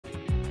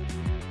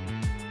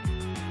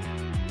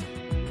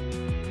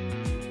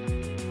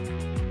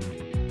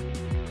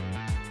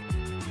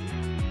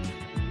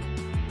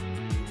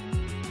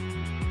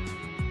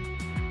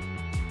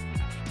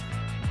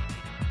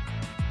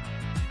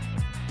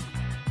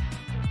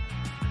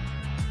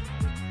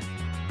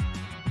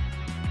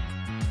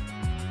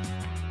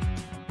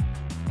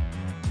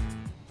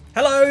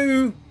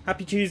Hello!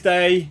 Happy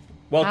Tuesday.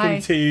 Welcome Hi.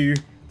 to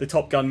the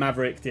Top Gun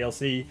Maverick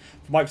DLC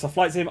for Microsoft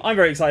Flight Sim. I'm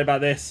very excited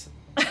about this.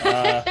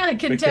 I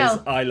can because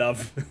tell. I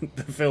love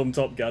the film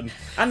Top Gun.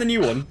 And the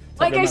new one, Top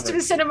Mike Gun goes to the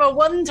Maverick. cinema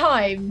one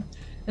time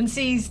and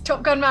sees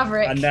Top Gun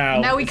Maverick. And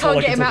now we it's all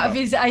can't I get can him talk out of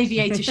about. his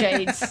aviator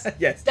shades.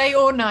 Yes. Day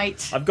or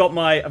night. I've got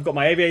my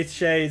aviator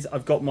shades.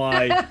 I've got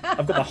my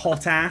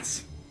hot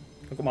ass.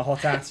 I've got my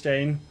hot ass,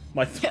 Jane.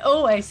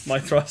 Always. My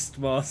thrust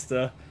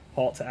master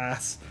hot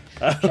ass.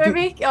 Show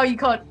me. Oh, you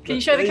can't. Can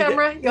you show the There you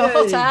camera? go. Your There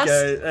hot you ass.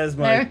 go. There's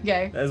my, There we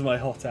go. There's my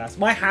hot ass.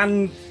 My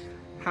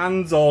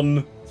hands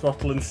on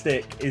throttle and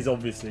stick is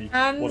obviously what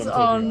I'm Hands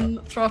talking on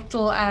about.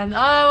 throttle and so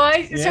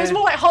Yeah. it's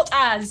more like hot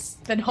as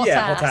than hot Yeah,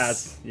 ass. hot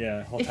ass.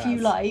 Yeah, hot If ass. you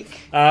like.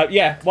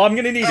 Yeah, well, I'm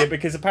going to need it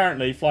because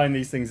apparently flying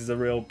these things is a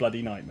real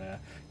bloody nightmare.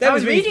 I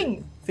was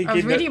reading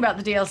Thinking about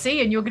the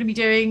DLC, and you're going to be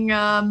doing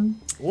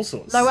all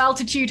sorts. low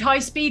altitude, high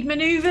speed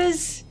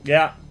maneuvers.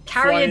 Yeah.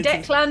 Carrier flying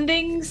deck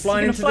landings.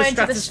 flying You're into gonna the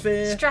fly into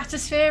stratosphere. the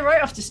stratosphere,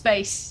 right off to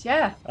space.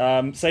 Yeah.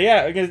 So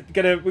yeah,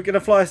 we're gonna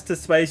fly us to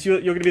space. You're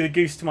gonna be the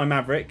goose to my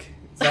Maverick.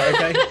 Is that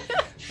okay?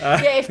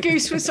 Yeah, if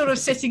Goose was sort of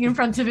sitting in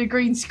front of a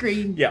green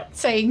screen, Yeah.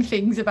 saying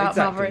things about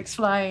Exactly. Mavericks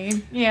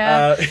flying.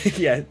 Yeah.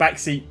 Yeah,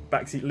 backseat,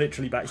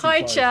 literally backseat. Hi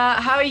flying. chat,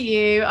 how are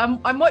you?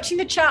 I'm watching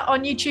the chat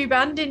on YouTube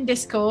and in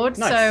Discord.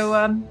 Nice.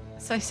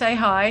 So say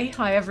hi.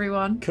 Hi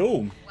everyone.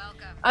 Cool.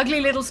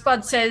 Ugly Little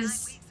Spud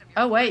says,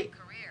 "Oh wait.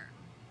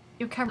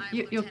 Your camera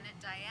your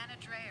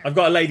I've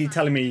got a lady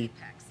telling me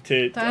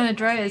to. Diana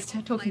Dre is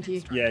talking to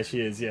you." Yeah,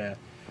 she is. Yeah.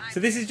 So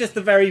this is just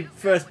the very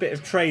first bit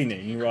of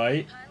training,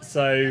 right?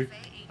 So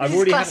I've This is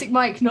already classic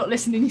Mike not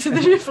listening to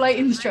the flight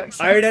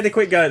instructions. I already had a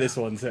quick go at this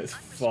one, so it's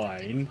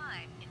fine.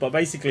 But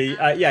basically,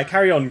 yeah,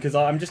 carry on because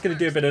I'm just going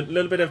to do a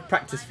little bit of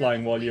practice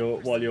flying while you're.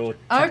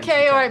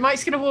 Okay, all right.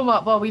 Mike's going to warm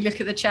up while we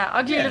look at the chat.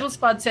 Ugly Yeah. Little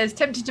Spud says,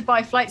 tempted to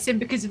buy Flight Sim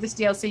because of this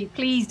DLC.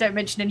 Please don't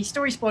mention any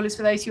story spoilers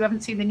for those who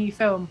haven't seen the new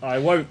film. I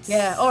won't.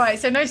 Yeah, all right.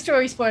 So no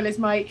story spoilers,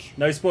 Mike.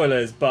 No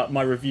spoilers, but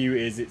my review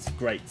is it's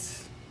great.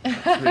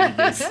 It's really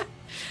good.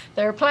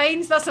 There are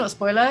planes. That's not a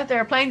spoiler. There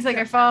are planes. They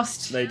go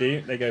fast. They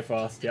do. They go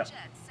fast. Yeah.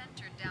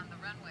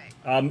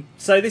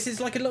 So this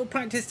is like a little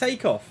practice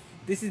takeoff.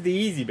 This is the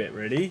easy bit,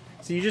 really.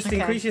 So you just Okay.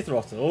 increase your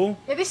throttle,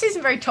 Yeah, this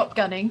isn't very top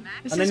gunning.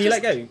 This and is then you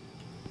just let go.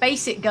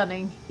 basic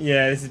gunning.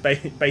 Yeah, this is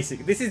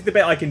basic. This is the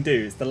bit I can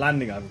do. It's the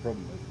landing I have a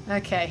problem with.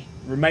 Okay.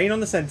 Remain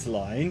on the centre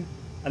line,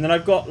 and then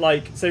I've got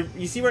like, so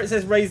you see where it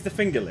says raise the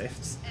finger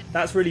lifts?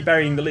 That's really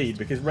burying the lead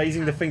because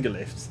raising the finger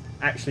lifts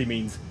actually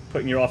means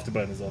putting your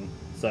afterburners on.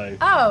 So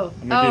Oh.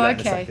 I'm going to do that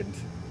in a Okay. second.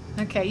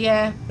 Okay.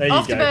 Yeah. There you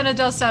go. Afterburner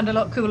does sound a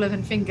lot cooler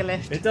than finger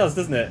lift. It does,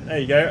 doesn't it? There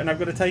you go, and I've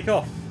got to take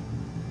off.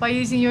 By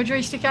using your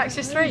joystick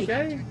axis There you 3.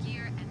 go.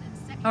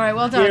 All right.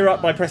 Well done. Gear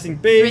up by pressing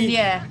You're in B. the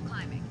air.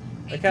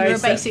 Okay. You're a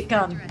so- basic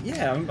gun.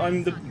 Yeah,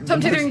 I'm the. Tom the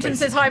most Titherington basic.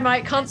 says, "Hi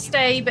Mike, can't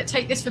stay, but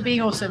take this for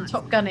being awesome.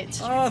 Top gun it."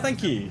 Oh,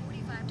 thank you.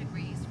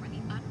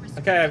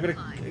 Okay,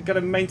 I've got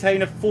to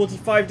maintain a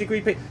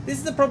 45-degree pitch. This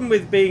is the problem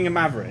with being a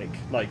maverick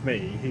like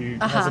me, who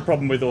has a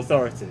problem with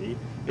authority,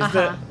 is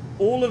that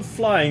all of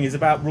flying is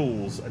about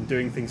rules and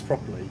doing things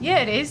properly. Yeah,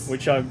 it is.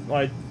 Which I have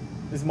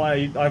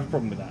a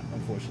problem with that,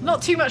 unfortunately.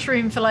 Not too much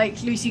room for like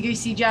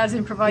loosey-goosey jazz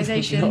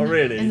improvisation. Not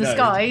really, in the no.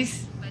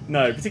 skies.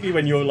 No, particularly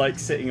when you're like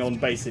sitting on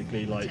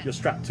basically like you're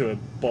strapped to a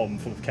bomb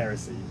full of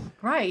kerosene.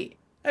 Right.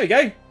 There we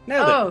go.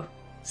 Nailed it. Oh.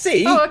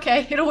 See? Oh,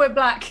 okay. It all went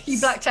black. You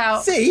blacked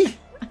out. See?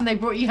 And they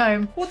brought you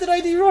home. What did I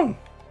do wrong?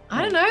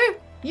 I don't know.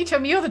 You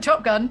told me you're the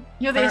Top Gun.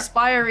 You're the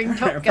aspiring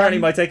Top Gun. Apparently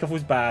my takeoff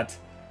was bad,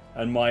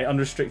 and my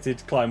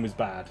unrestricted climb was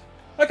bad.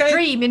 Okay.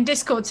 Dream in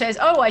Discord says,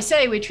 "Oh, I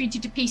say we're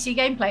treated to PC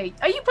gameplay.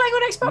 Are you playing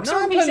on Xbox No, or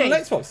on I'm PC?" playing on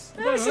Xbox.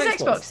 I'm No, this is playing on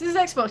Xbox. This is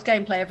Xbox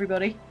gameplay,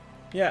 everybody.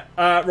 Yeah.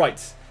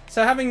 Right.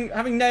 So having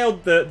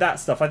nailed that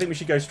stuff, I think we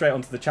should go straight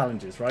onto the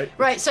challenges, right?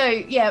 Right, so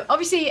yeah,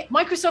 obviously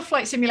Microsoft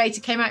Flight Simulator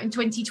came out in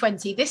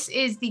 2020. This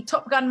is the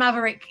Top Gun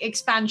Maverick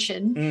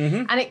expansion,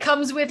 and it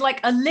comes with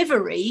like a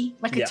livery,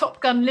 like a Top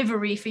Gun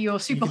livery for your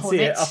Super You can Hornet.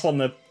 see it up on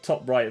the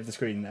top right of the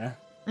screen there.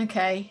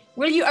 Okay.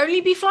 Will you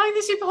only be flying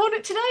the Super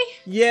Hornet today?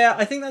 Yeah,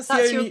 I think that's the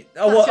That's only. your-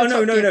 Oh, that's well,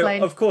 your Top Gear no.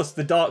 plane. Of course,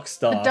 the Dark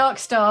Star. The Dark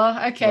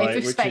Star, okay, Right, for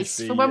which is space.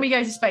 the- For when we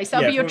go to space,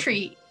 that'll be your for-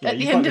 treat yeah, at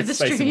the you end can't of the get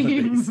space on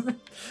one of stream. these.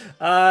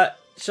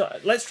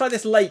 Let's try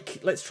this lake.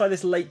 Let's try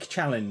this lake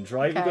challenge,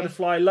 right? We've Okay. got to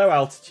fly low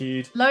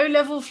altitude, Low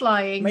level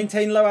flying.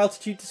 maintain low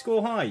altitude to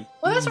score high.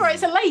 Well, that's all right.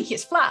 It's a lake.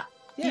 It's flat.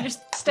 Yeah. You just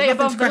stay Nothing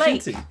to above the crash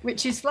lake, into.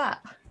 which is flat.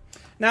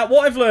 Now,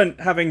 what I've learned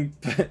having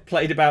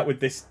played about with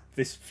this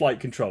flight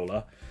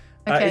controller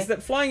Okay. is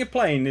that flying a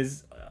plane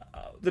is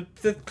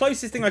the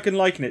closest thing I can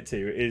liken it to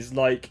is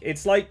like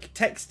it's like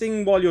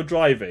texting while you're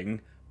driving,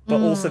 but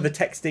also the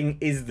texting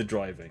is the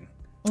driving.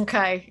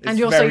 Okay, It's and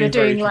you're very, you're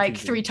doing very like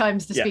confusing. 3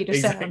 times the speed of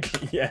sound.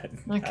 exactly. Yeah.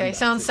 Okay, And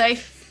sounds that's it.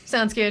 safe.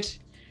 Sounds good.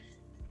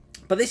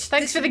 But this.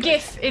 Thanks this for the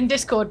GIF in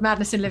Discord,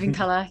 Madness in Living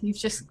Colour. You've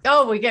just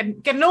we're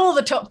getting all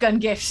the Top Gun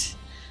GIFs.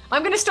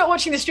 I'm going to stop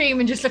watching the stream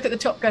and just look at the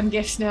Top Gun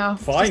GIFs now.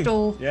 Fine. Just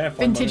all Yeah, fine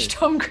by vintage me.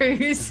 Tom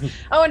Cruise.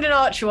 Oh, and an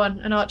Archer one,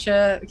 an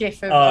Archer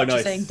GIF of Oh, Archer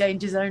nice. saying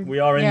danger zone. We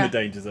are in Yeah. the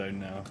danger zone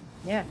now.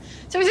 Yeah.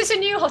 So is this a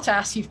new hot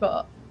ass you've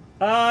got?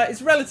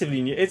 It's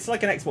relatively new. It's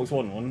like an Xbox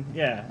One one.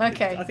 Yeah.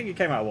 Okay. I think it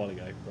came out a while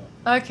ago.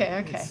 But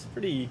okay. It's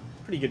pretty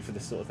good for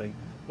this sort of thing.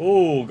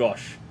 Oh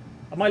gosh.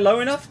 Am I low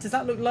enough? Does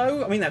that look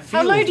low? I mean, that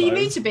feels How low do you low.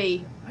 need to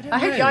be?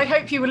 I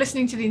hope you were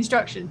listening to the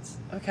instructions.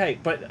 Okay,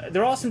 but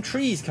there are some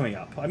trees coming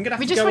up. I'm gonna have to go up.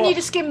 We just want you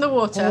to skim the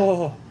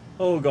water.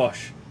 Oh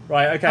gosh.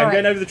 Right. Okay. I'm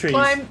going over the trees.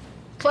 Climb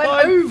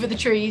over the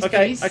trees,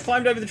 okay, please. I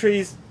climbed over the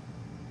trees.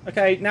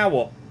 Okay. Now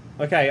what?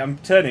 Okay. I'm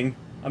turning.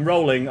 I'm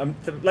rolling.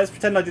 Let's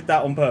pretend I did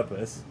that on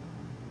purpose.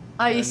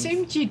 I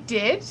assumed you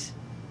did.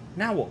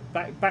 Now what?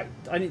 Back.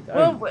 I need.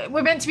 Well,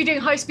 we're meant to be doing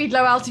high speed,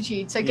 low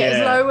altitude, so get as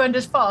low and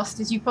as fast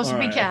as you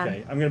possibly can.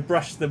 Okay. I'm going to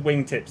brush the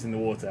wingtips in the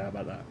water. How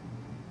about that?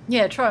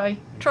 Yeah, try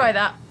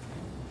that.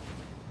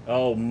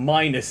 Oh,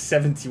 minus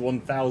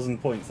 71,000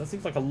 points. That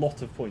seems like a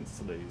lot of points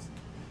to lose.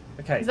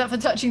 Okay. Is that for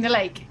touching the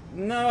lake?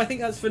 No, I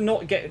think that's for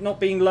not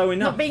being low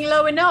enough. Not being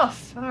low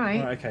enough. All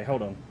right. Okay,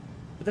 hold on.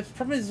 But the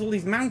problem is there's all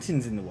these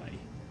mountains in the way.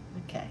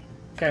 Okay.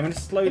 Okay, I'm going to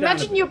slow down.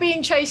 Imagine you're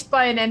being chased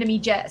by an enemy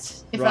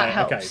jet, if that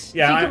helps. Okay.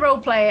 Yeah, you can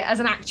roleplay it as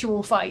an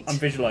actual fight. I'm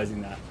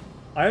visualising that.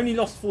 I only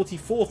lost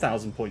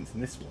 44,000 points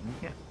in this one.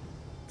 Yeah.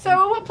 So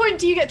at what point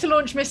do you get to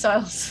launch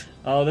missiles?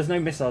 Oh, there's no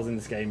missiles in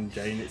this game,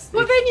 Jane.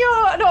 Then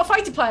you're not a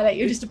fighter pilot,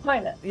 you're just a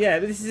pilot. Yeah,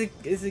 but this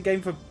is a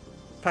game for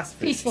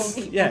pacifists. Peaceful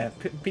people. Yeah,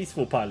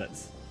 peaceful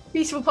pilots.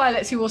 Peaceful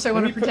pilots who also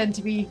want to pretend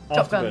to be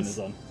Top Guns.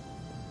 On.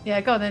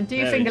 Yeah, go on then. Do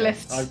your finger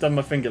lifts. I've done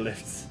my finger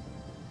lifts.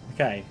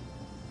 Okay.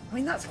 I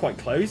mean, that's quite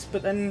close,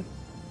 but then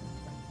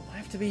I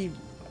have to be...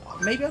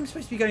 Maybe I'm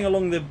supposed to be going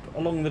along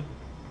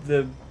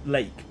the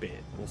lake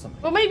bit or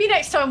something. Well, maybe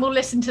next time we'll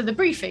listen to the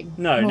briefing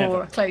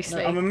more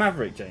closely. No, I'm a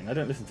Maverick, Jane. I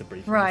don't listen to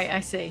briefings. Right,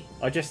 I see.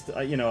 I just,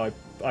 I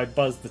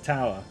buzz the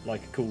tower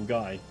like a cool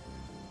guy.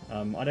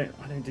 I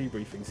don't do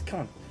briefings.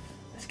 Come on,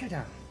 let's go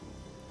down.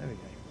 There we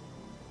go.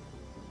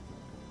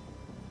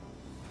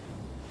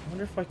 I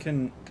wonder if I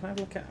can I have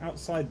a look at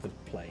outside the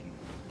plane?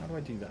 How do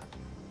I do that?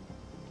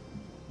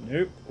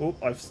 Nope. Oh,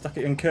 I've stuck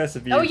it in cursor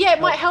view. Oh yeah,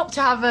 it might help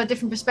to have a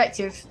different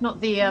perspective,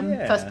 not the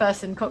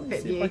first-person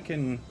cockpit view. If I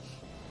can...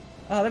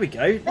 Oh, there we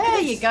go. There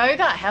you go.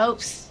 That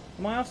helps.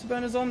 Are my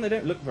afterburners on? They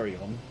don't look very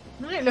on.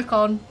 They don't look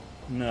on.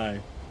 No.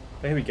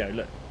 But here we go.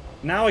 Look.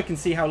 Now I can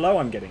see how low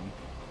I'm getting.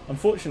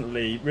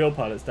 Unfortunately, real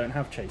pilots don't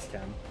have chase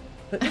cam.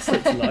 But this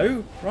looks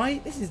low,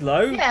 right? This is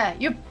low. Yeah,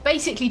 you're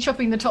basically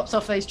chopping the tops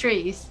off those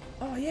trees.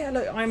 Oh yeah,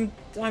 look, I'm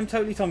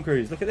totally Tom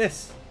Cruise. Look at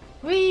this.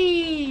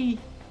 Whee!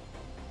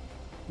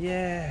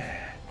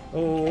 Yeah.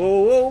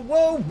 Oh,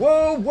 whoa.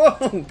 Whoa,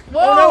 oh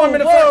no, I'm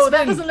in a flat spin.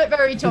 That doesn't look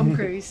very Tom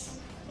Cruise.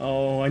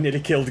 Oh, I nearly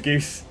killed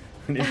Goose.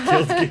 I nearly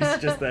killed Goose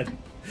just then.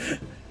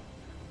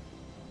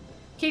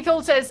 Keith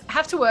Hall says,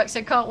 have to work,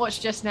 so can't watch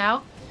just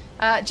now.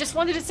 Just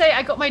wanted to say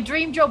I got my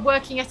dream job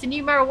working at a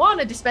new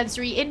marijuana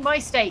dispensary in my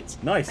state.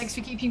 Nice. Thanks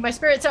for keeping my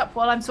spirits up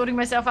while I'm sorting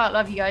myself out.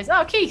 Love you guys.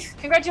 Oh, Keith,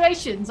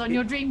 congratulations on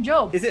your dream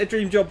job. Is it a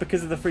dream job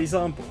because of the free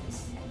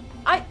samples?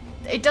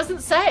 It doesn't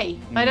say.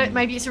 I don't.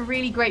 Maybe it's a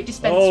really great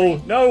dispensary.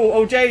 Oh no!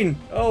 Oh Jane!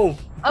 Oh.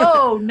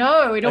 Oh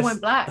no! It all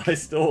went black. I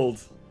stalled.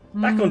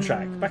 Back on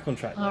track. Back on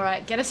track. All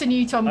right, get us a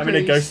new Tom Cruise. I'm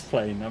in a ghost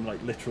plane. I'm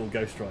like literal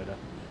Ghost Rider.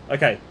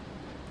 Okay.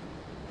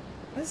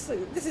 This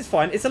is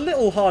fine. It's a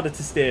little harder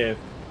to steer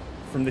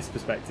from this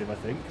perspective, I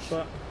think,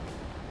 but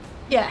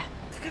yeah.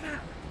 Look at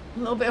that. A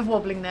little bit of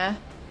wobbling there.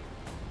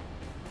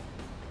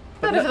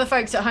 Better for the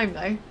folks at home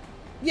though.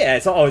 Yeah,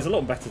 it's a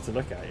lot better to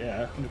look at.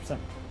 Yeah, 100%.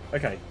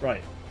 Okay,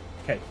 right.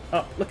 Okay.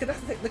 Oh, look at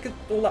that! Look at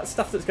all that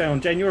stuff that's going on.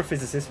 Jane, you're a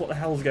physicist. What the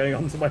hell's going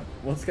on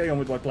what's going on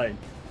with my plane?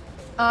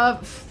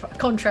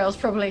 Contrails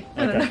probably.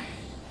 I don't know.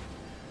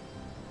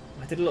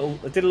 I did a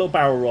little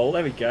barrel roll.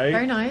 There we go.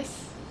 Very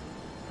nice.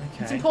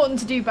 Okay. It's important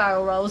to do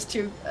barrel rolls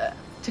to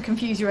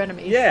confuse your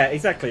enemies. Yeah,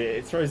 exactly.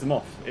 It throws them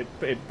off.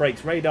 It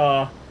breaks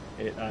radar.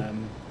 It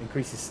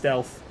increases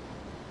stealth.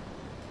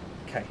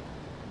 Okay.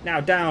 Now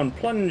down,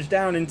 plunge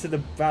down into the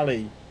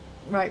valley.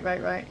 Right.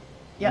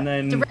 Yeah. And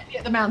then directly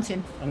at the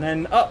mountain. And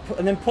then up,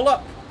 and then pull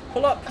up.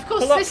 Of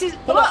course, this is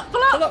pull up.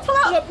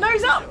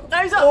 Nose up.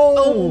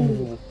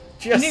 Oh,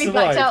 just nearly survived.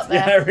 blacked out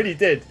there. Yeah, I really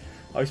did.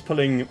 I was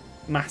pulling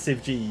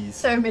massive G's.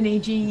 So many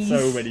G's.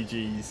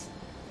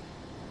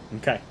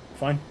 Okay,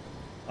 fine.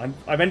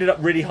 I've ended up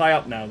really high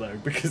up now though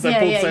because I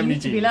pulled so many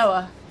G's. You need to be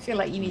lower. I feel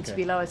like you need to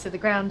be lower to the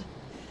ground.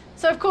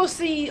 So of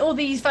course all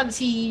these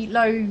fancy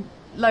low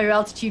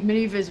altitude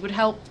maneuvers would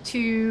help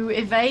to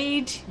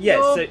evade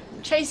your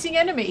chasing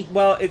enemy.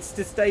 Well, it's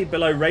to stay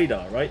below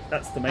radar, right?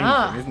 That's the main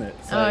thing, isn't it?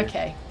 So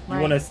okay. You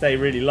want to stay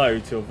really low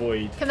to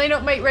avoid. Can they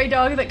not make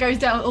radar that goes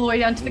down all the way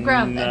down to the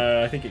ground?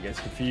 No, I think it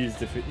gets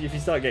confused if you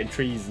start getting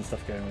trees and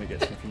stuff going on. It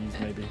gets confused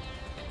maybe.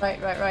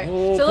 Right.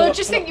 Oh, so they'll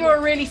just think you're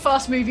a really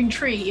fast-moving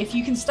tree if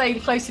you can stay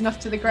close enough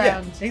to the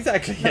ground. Yeah,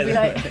 exactly.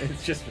 Yeah,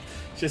 it's just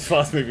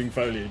fast-moving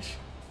foliage.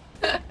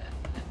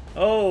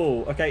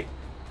 Oh, okay.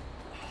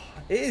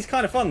 It is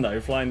kind of fun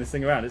though, flying this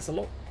thing around. It's a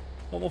lot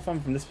more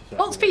fun from this perspective.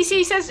 Bolts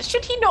PC says,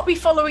 should he not be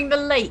following the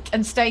lake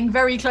and staying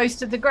very close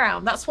to the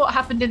ground? That's what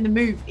happened in the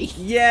movie.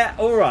 Yeah,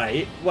 all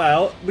right.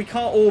 Well, we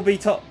can't all be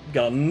Top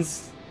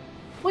Guns.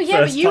 Well,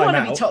 yeah, but you want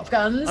to be Top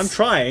Guns. I'm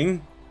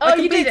trying. Oh,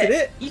 you did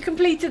it. You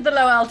completed the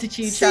low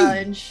altitude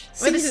challenge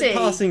with a C.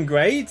 Passing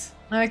grade.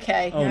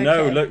 Okay. Oh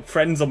no! Look,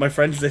 friends on my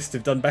friends list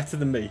have done better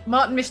than me.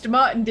 Mr.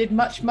 Martin did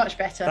much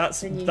better.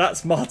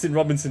 That's Martin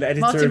Robinson, editor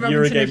Martin of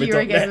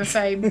Eurogamer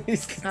fame.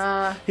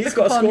 he's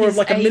got a score of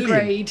like a million.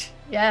 Grade.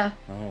 Yeah.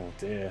 Oh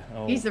dear.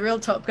 Oh. He's the real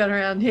Top Gun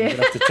around here. I'm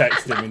gonna have to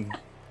text him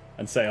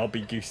and say I'll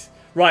be goose.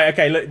 Right.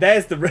 Okay. Look,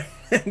 there's the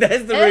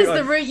there's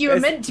the route you were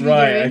meant to be doing.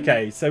 Right.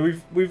 Okay. So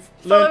we've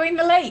following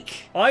the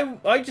lake.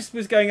 I just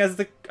was going as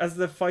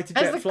the fighter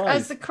jet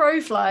flies. As the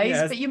crow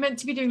flies, but you're meant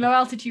to be doing low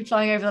altitude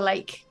flying over the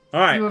lake. All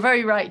right. You were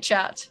very right,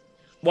 chat.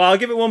 Well, I'll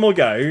give it one more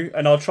go,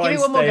 and I'll try and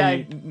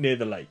stay near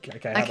the lake.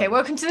 Okay. Okay.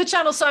 Welcome to the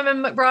channel, Simon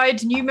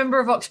McBride, new member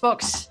of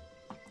Voxbox.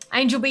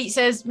 Angel Beat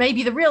says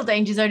maybe the real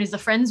danger zone is the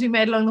friends we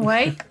made along the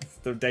way.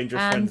 The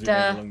dangerous friends we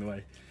made along the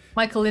way.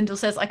 Michael Lindell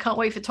says I can't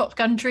wait for Top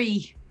Gun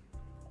Tree.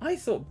 I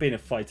thought being a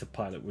fighter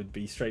pilot would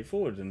be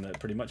straightforward, and that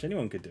pretty much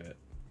anyone could do it.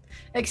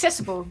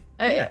 Accessible.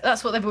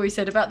 That's what they've always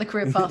said about the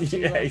career path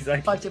to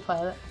exactly. fighter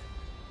pilot.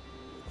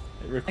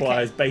 It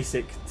requires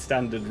basic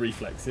standard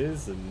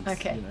reflexes and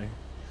you know.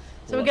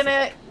 So we're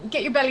gonna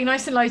get your belly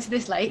nice and low to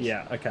this lake.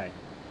 Yeah, okay.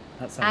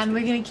 That sounds and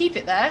good. We're gonna keep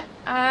it there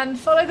and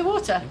follow the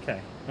water. Okay.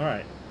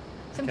 Alright.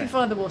 Simply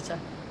follow the water.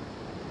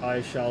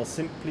 I shall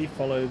simply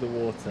follow the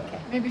water.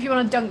 Okay. Maybe if you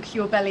want to dunk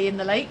your belly in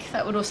the lake,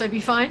 that would also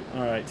be fine.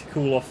 Alright, to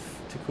cool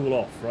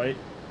off, right?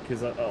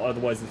 Because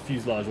otherwise the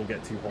fuselage will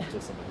get too hot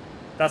or something.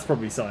 That's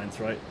probably science,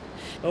 right?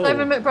 Oh.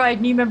 Simon McBride,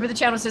 new member of the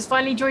channel, says,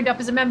 finally joined up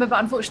as a member, but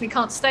unfortunately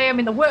can't stay. I'm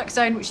in the work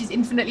zone, which is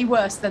infinitely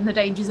worse than the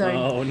danger zone.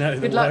 Oh, no.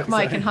 Good luck,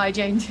 Mike, and hi,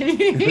 Jane, too.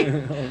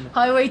 Oh, no.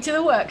 Highway to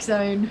the work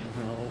zone.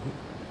 Oh.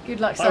 Good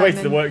luck, Simon. Highway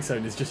to the work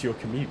zone is just your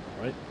commute,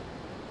 right?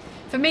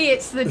 For me,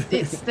 it's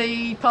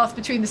the path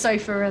between the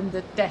sofa and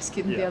the desk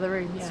in the other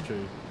room. Yeah, that's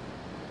true.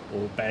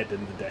 Or bed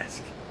and the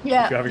desk.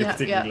 Yeah. If you're having a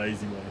particularly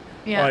lazy way.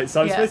 Yeah. Right,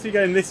 so I'm supposed to be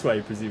going this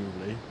way,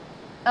 presumably.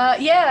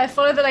 Yeah,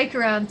 follow the lake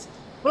around.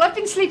 Well, I've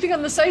been sleeping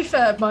on the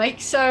sofa, Mike,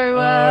 so...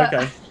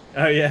 okay.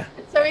 Oh, yeah.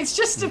 So it's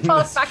just a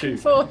path back and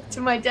forth to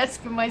my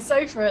desk and my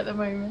sofa at the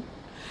moment.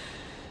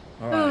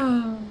 All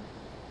right.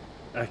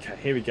 Okay,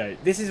 here we go.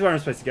 This is where I'm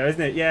supposed to go,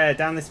 isn't it? Yeah,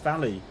 down this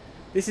valley.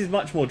 This is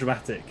much more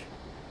dramatic.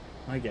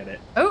 I get it.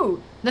 Oh,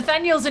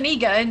 Nathaniel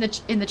Zaniga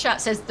in the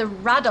chat says the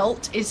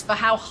radult is for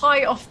how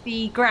high off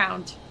the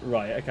ground.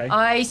 Right, okay.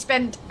 I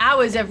spent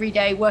hours every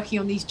day working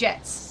on these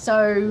jets,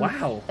 so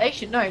wow, they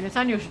should know.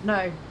 Nathaniel should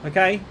know.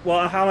 Okay,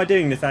 well, how am I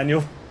doing,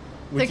 Nathaniel?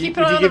 Would you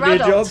give me a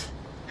job?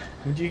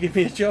 Would you give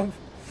me a job?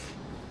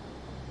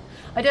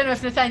 I don't know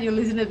if Nathaniel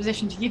is in a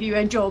position to give you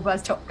a job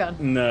as Top Gun.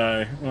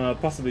 No, well,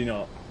 possibly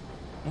not.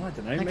 Well, I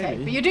don't know,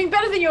 maybe. But you're doing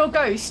better than your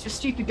ghost, your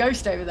stupid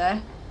ghost over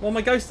there. Well,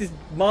 my ghost is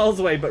miles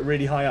away, but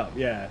really high up,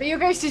 yeah. But your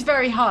ghost is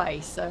very high,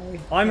 so...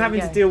 I'm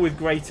having to deal with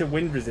greater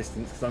wind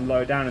resistance because I'm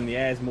lower down and the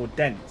air's more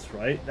dense,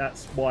 right?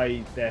 That's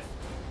why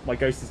my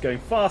ghost is going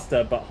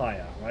faster, but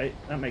higher, right?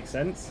 That makes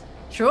sense.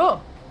 Sure.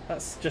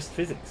 That's just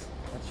physics.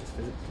 That's just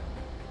physics.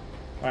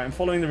 Alright, I'm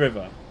following the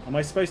river. Am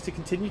I supposed to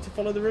continue to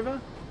follow the river?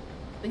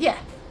 Yeah.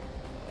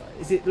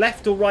 Is it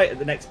left or right at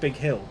the next big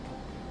hill?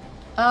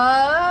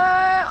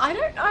 I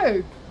don't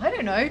know. I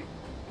don't know.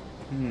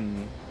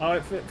 Oh,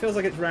 it feels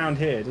like it's round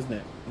here, doesn't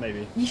it?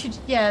 Maybe. You should.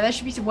 Yeah, there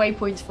should be some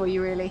waypoints for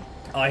you, really.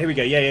 Oh, here we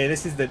go. Yeah.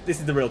 This is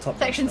the real top.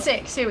 Section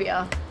 6. Here we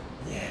are.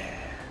 Yeah.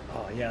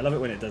 Oh, yeah. I love it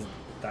when it does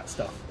that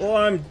stuff. Oh,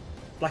 I'm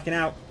blacking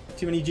out.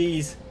 Too many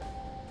G's.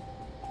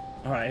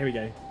 All right, here we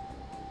go.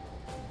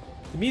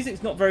 The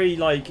music's not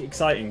very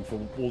exciting for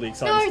all the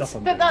exciting stuff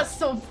I'm doing. But that's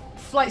sort of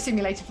flight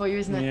simulator for you,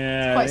 isn't it?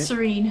 Yeah. It's quite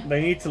serene.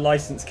 They need to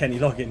license Kenny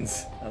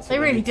Loggins. That's what they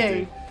really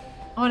do.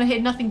 I want to hear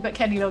nothing but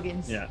Kenny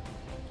Loggins. Yeah.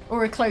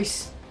 Or a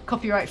close,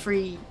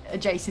 copyright-free,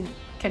 adjacent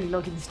Kenny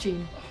Loggins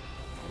tune.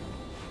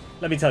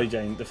 Let me tell you,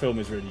 Jane, the film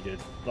is really good.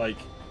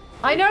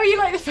 I know you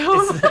like the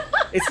film.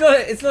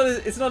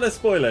 It's not a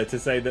spoiler to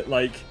say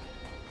that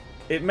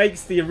it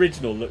makes the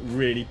original look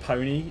really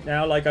pony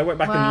now. I went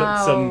back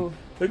and looked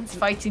It's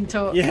fighting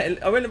talk. Yeah,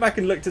 I went back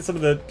and looked at some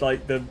of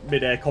the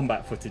mid-air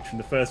combat footage from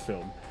the first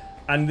film,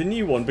 and the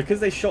new one,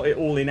 because they shot it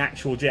all in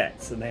actual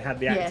jets and they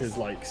had the actors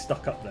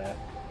stuck up there.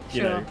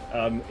 You know,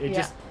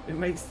 it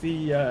makes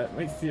the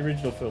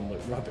original film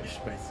look rubbish,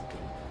 basically.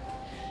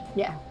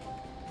 Yeah.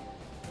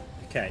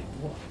 Okay,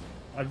 well,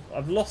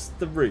 I've lost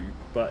the route,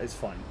 but it's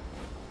fine.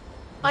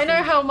 I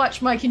know how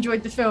much Mike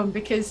enjoyed the film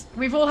because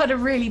we've all had a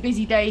really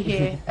busy day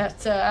here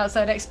at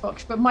Outside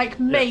Xbox, but Mike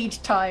made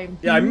time.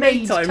 Yeah, I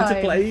made time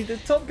to play the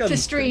Top Gun. To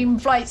stream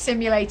Flight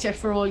Simulator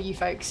for all you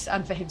folks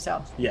and for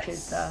himself.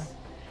 Yes.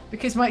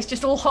 Because Mike's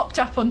just all hopped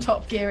up on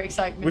Top Gear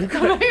excitement.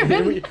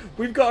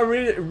 We've got a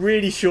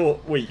really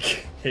short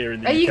week here in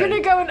the UK. Are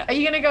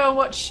you gonna go and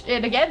watch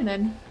it again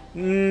then?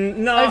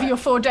 No. Over your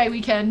 4-day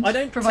weekend,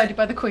 provided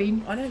by the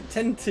Queen. I don't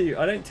tend to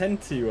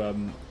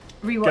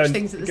rewatch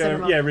things at the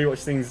cinema. Yeah,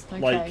 rewatch things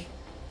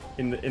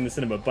in the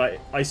cinema. But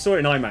I saw it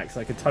in IMAX.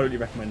 I could totally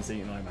recommend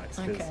seeing it in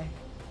IMAX because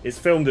it's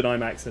filmed in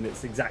IMAX and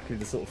it's exactly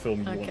the sort of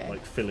film you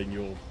want filling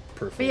your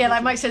peripheral. But yeah,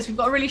 like Mike says, we've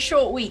got a really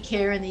short week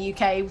here in the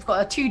UK. We've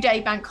got a 2-day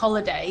bank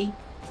holiday,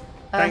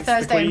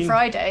 Thursday and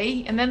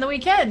Friday, and then the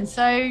weekend.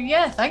 So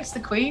yeah, thanks the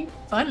Queen.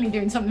 Finally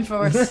doing something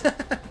for us.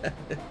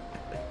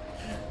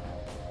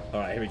 All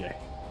right, here we go.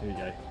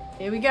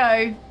 Here we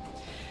go.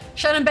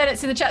 Shannon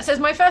Bennett's in the chat says,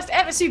 my first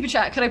ever super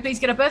chat. Could I please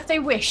get a birthday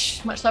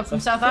wish? Much love from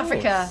South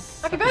Africa.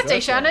 Happy birthday,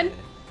 Shannon.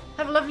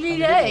 Have a lovely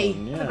day.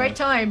 Yeah. Have a great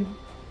time.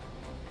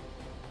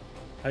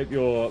 Hope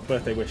your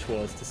birthday wish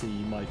was to see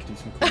Mike do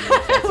some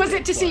cool Was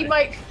it to see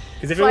Mike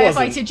fly a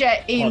fighter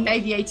jet in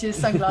aviators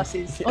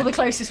sunglasses? Yeah. Or the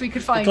closest we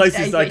could find the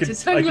closest I could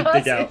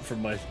dig out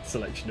from my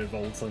selection of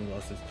old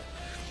sunglasses.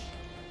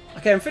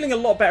 Okay, I'm feeling a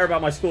lot better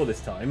about my score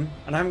this time,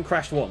 and I haven't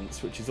crashed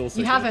once, which is also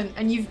You haven't,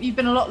 and you've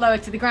been a lot lower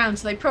to the ground,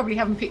 so they probably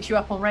haven't picked you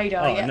up on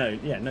radar yet.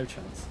 No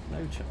chance. No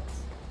chance.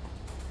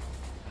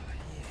 Oh,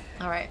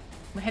 yeah. Alright,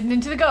 we're heading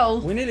into the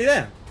goal. We're nearly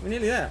there.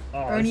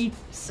 Oh, we're only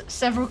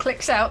several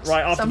clicks out.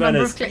 Right, afterburners. Some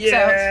number of clicks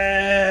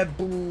out.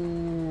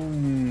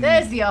 Boom.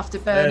 There's the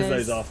afterburners.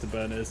 There's those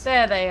afterburners.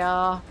 There they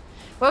are.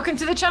 Welcome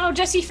to the channel,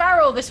 Jesse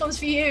Farrell. This one's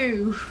for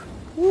you.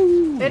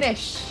 Woo.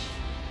 Finish.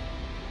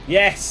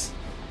 Yes.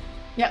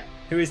 Yep.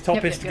 Who is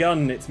toppest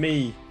gun? It's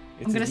me.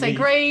 I'm going to say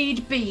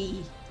grade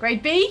B.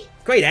 Grade B?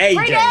 Grade A.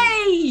 Grade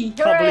A!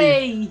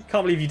 Hooray!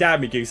 Can't believe you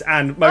doubted me, Goose.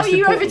 And most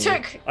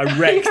importantly, I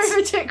wrecked. You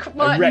overtook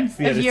Martin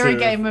of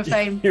Eurogamer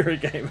fame.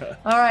 Eurogamer.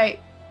 All right.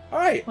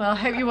 Well, I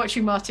hope you're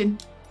watching, Martin.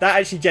 That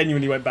actually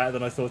genuinely went better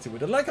than I thought it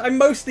would. Like, I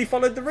mostly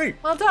followed the route.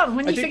 Well done.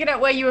 When you figured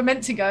out where you were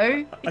meant to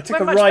go, I took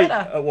a right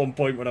at one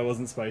point when I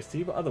wasn't supposed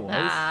to, but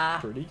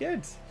otherwise, pretty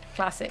good.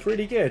 Classic.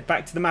 Pretty good.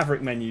 Back to the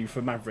Maverick menu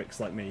for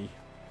Mavericks like me.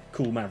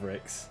 Cool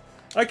Mavericks.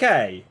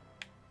 Okay.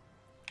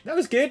 That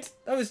was good.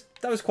 That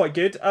was quite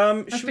good.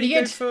 Should we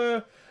go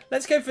for...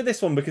 Let's go for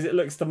this one because it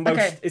looks the most...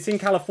 Okay. It's in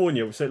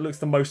California, so it looks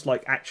the most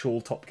like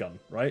actual Top Gun,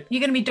 right? You're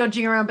going to be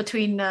dodging around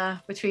between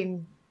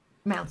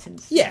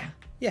mountains. Yeah.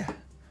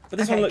 But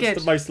this one looks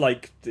the most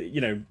like,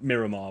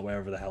 Miramar,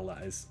 wherever the hell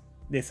that is.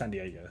 Near San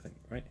Diego, I think,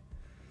 right?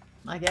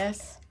 I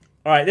guess.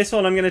 All right, this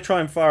one I'm going to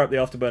try and fire up the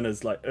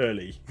afterburners like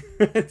early.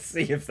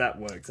 See if that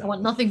works out. I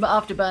want nothing but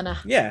afterburner.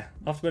 Yeah,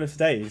 afterburner for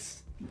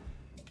days.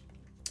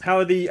 How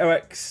are the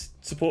OX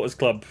Supporters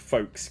Club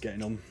folks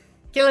getting on?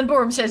 Gillen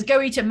Borum says, go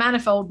eat a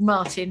manifold,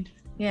 Martin.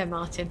 Yeah,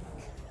 Martin.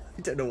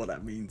 I don't know what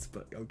that means,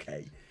 but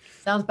okay.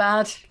 Sounds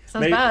bad.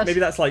 Bad.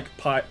 Maybe that's like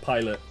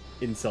pilot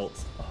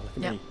insults. Oh,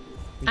 look at me.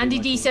 Andy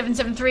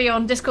D773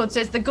 on Discord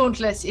says, the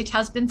gauntlet, it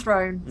has been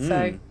thrown.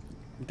 So,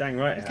 dang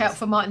right. Look out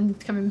for Martin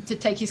coming to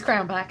take his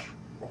crown back.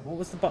 What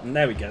was the button?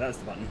 There we go. That's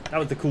the button. That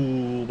was the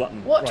cool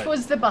button. What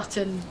was the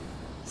button?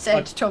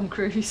 Said Tom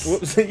Cruise.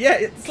 Whoops. Yeah,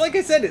 it's like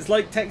I said. It's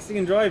like texting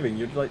and driving.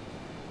 You're like,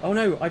 oh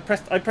no, I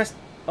pressed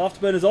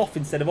afterburners off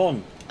instead of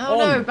on. Oh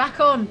no, back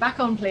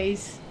on,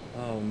 please.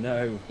 Oh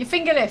no. Your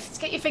finger lifts.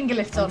 Get your finger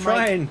lifts on,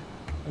 Mike.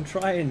 I'm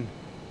trying.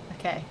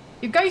 Okay.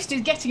 Your ghost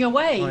is getting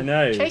away. I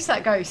know. Chase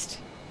that ghost.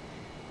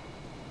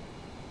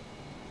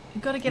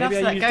 You've got to get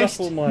after that ghost. Maybe I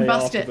used up all my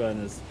bust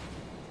afterburners.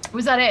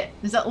 Was that it?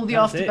 Is that all the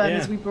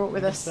afterburners we brought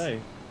with us? So.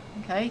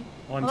 Okay.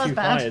 Oh, I'm too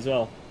high as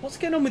well. What's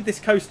going on with this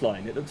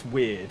coastline? It looks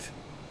weird.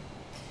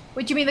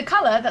 What do you mean the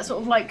colour? That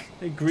sort of like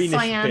greenish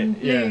cyan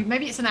bit, blue. yeah.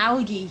 Maybe it's an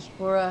algae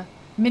or a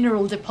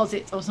mineral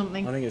deposit or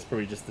something. I think it's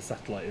probably just the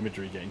satellite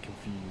imagery getting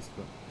confused.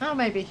 But oh,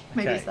 maybe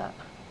it's that.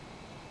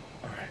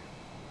 All right.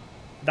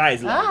 That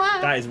is low.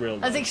 That is real low.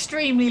 That's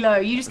extremely low.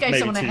 You just gave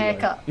someone a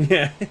haircut.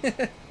 Yeah.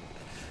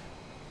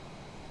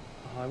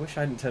 I wish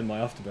I hadn't turned my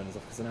afterburners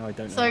off because now I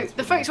don't know. So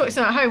the folks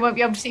watching at home won't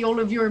be able to see all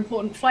of your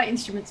important flight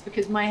instruments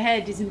because my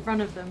head is in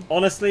front of them.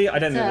 Honestly, I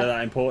don't think they're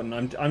that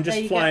important. I'm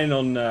just flying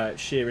on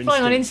sheer instinct.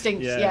 Flying on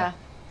instinct, yeah.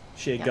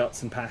 Sheer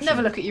guts and passion.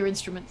 Never look at your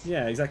instruments.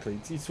 Yeah, exactly.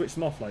 You switch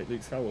them off like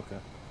Luke Skywalker.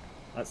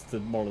 That's the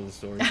moral of the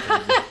story.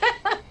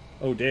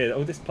 Oh dear.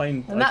 Oh, this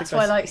plane. And that's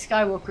why like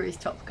Skywalker is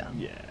Top Gun.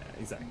 Yeah,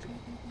 exactly.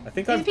 I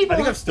think I've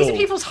stalled. These are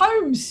people's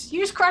homes.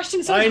 You just crashed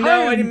in someone's home. I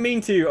know, I didn't mean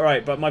to. All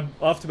right, but my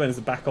afterburners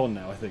are back on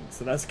now, I think,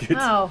 so that's good.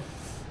 Oh.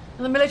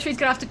 And the military's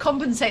going to have to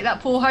compensate that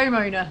poor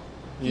homeowner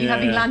for you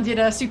having landed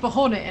a Super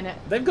Hornet in it.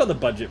 They've got the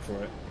budget for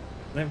it.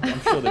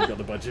 I'm sure they've got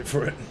the budget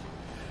for it.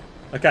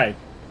 Okay.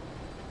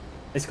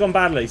 It's gone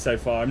badly so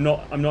far. I'm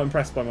not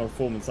impressed by my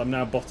performance. I'm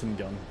now bottom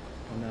gun.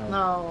 I'm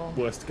now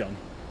worst gun.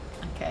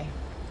 Okay.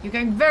 You're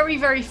going very,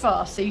 very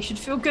fast, so you should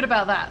feel good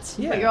about that.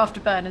 You put your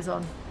afterburners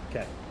on.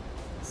 Okay.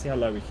 See how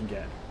low we can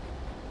get.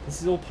 This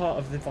is all part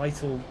of the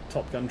vital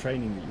Top Gun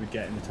training that you would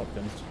get in the Top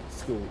Gun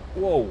school.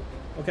 Whoa.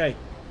 Okay.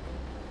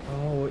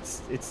 Oh,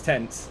 it's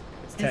tense.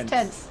 It's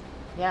tense.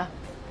 Yeah.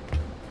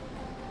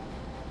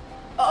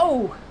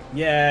 Oh.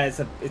 Yeah,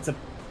 it's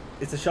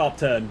a sharp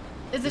turn.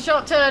 It's a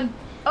sharp turn.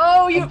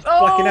 Oh, you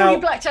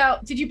blacked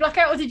out. Did you black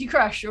out or did you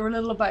crash, or a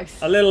little of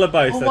both? A little of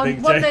both. I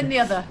think. One then the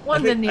other.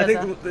 One then the other.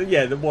 I think,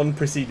 yeah, the one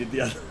preceded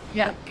the other.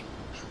 Yeah.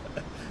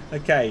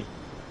 Okay.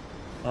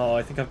 Oh,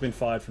 I think I've been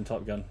fired from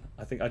Top Gun.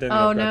 I don't think I've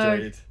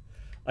graduated.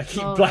 I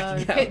keep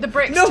blacking out. Hit the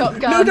bricks, Top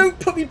Gun. No, don't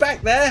put me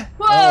back there.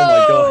 Whoa!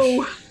 Oh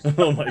my gosh.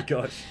 Oh my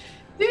gosh.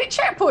 Did it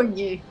checkpoint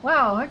you?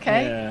 Wow,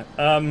 okay.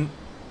 Yeah.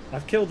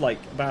 I've killed like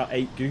about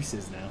 8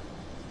 gooses now.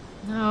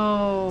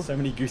 No. So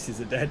many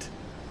gooses are dead.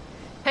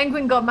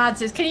 Penguin God Mad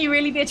says, can you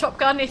really be a Top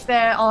Gun if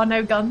there are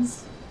no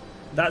guns?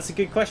 That's a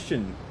good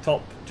question.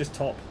 Just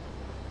top.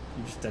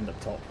 You just end up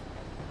top.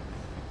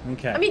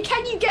 Okay. I mean,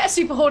 can you get a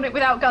Super Hornet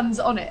without guns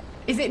on it?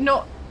 Is it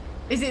not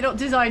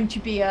designed to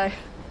be a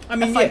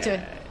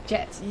fighter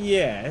jet?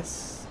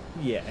 Yes.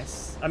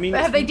 I mean,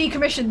 but have they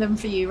decommissioned them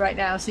for you right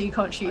now, so you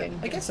can't shoot anything?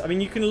 I guess. I mean,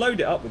 you can load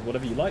it up with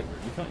whatever you like,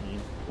 really, can't you?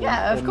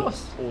 Of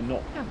course. Or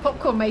not. Yeah,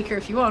 popcorn maker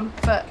if you want,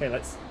 but okay,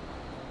 let's.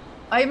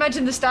 I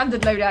imagine the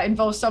standard loadout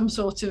involves some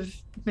sort of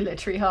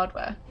military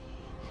hardware.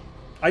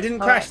 I didn't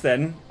crash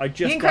then. I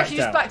just. You didn't crash. You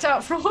just backed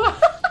out for a while.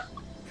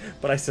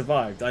 But I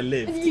survived. I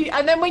lived.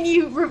 And then when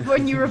you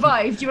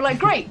revived, you were like,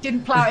 great,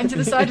 didn't plow into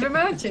the side of a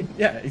mountain.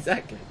 Yeah,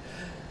 exactly.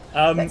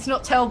 Let's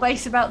not tell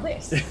base about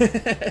this.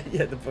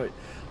 Yeah, the point.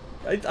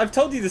 I've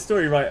told you the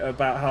story, right,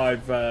 about how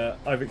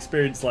I've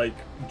experienced like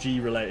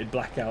G-related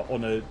blackout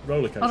on a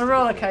roller coaster. On a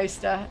roller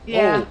coaster,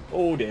 yeah.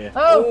 Oh dear.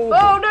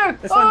 Oh no!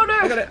 That's Oh fine. no!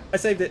 I got it. I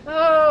saved it.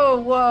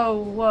 Oh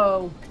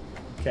whoa!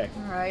 Okay.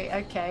 All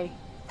right. Okay.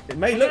 It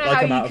may look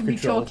like I'm out of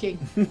control. Be talking.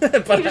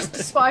 But you're just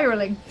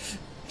spiraling.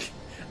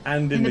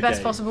 And in the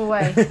best possible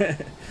way.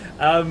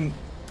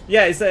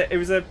 Yeah, it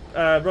was a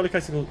roller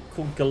coaster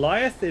called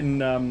Goliath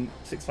in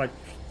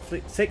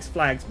Six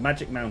Flags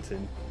Magic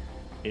Mountain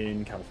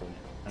in California.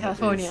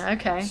 And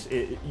okay.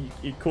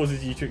 It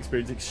causes you to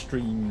experience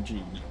extreme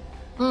G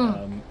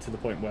to the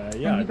point where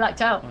you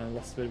blacked out. I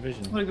lost a bit of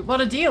vision.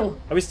 What a deal!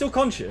 I was still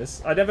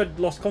conscious. I never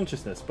lost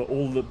consciousness, but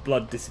all the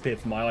blood disappeared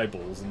from my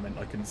eyeballs and meant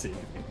I couldn't see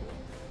anything.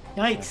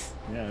 Yikes! So,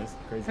 yeah, it was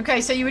crazy.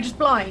 Okay, so you were just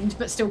blind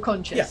but still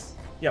conscious. Yeah.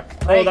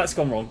 Yep. Right. Oh, that's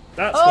gone wrong.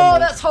 That's gone wrong.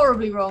 That's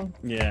horribly wrong.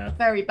 Yeah.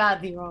 Very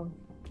badly wrong.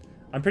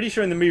 I'm pretty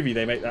sure in the movie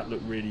they make that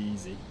look really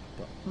easy.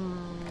 But...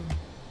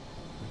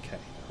 Okay.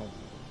 Hold on.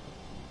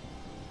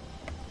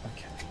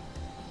 Okay.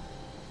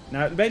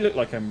 Now it may look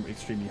like I'm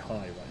extremely high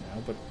right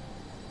now, but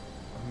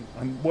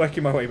I'm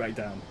working my way back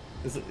down.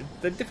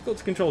 They're difficult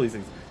to control, these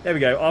things. There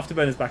we go.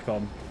 Afterburner's back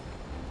on.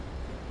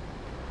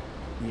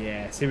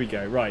 Yes, here we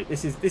go. Right.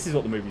 This is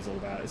what the movie's all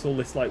about. It's all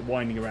this like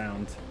winding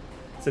around.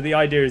 So the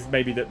idea is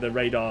maybe that the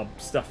radar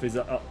stuff is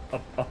up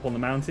on the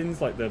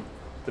mountains, like the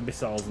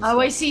missiles and stuff.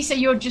 I see. So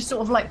you're just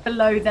sort of like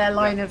below their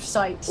line of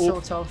sight,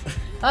 sort of.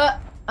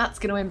 That's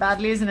going to end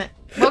badly, isn't it?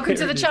 Welcome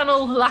to the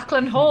channel,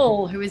 Lachlan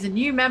Hall, who is a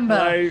new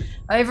member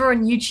over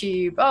on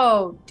YouTube.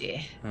 Oh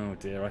dear. Oh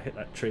dear, I hit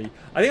that tree.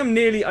 I think I'm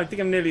nearly at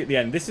the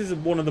end. This is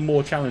one of the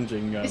more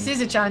challenging. This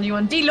is a challenging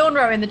one. D.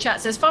 Lawnrow in the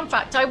chat says, "Fun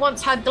fact: I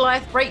once had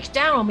Goliath break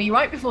down on me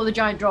right before the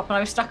giant drop, and I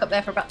was stuck up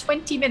there for about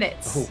 20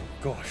 minutes." Oh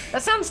gosh.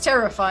 That sounds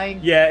terrifying.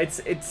 Yeah,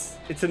 it's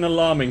an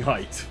alarming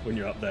height when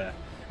you're up there.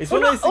 It's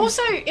one of those things...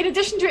 Also, in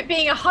addition to it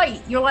being a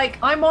height, you're like,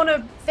 I'm on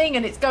a thing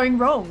and it's going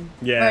wrong.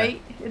 Yeah.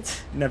 Right?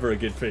 It's never a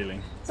good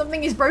feeling.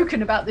 Something is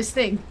broken about this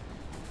thing.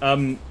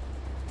 Here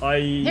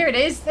it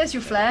is. There's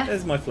your flare.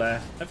 There's my flare.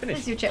 I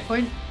finished. There's your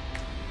checkpoint.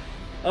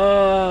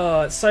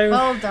 So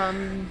well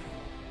done.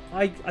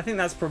 I think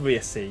that's probably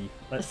a C.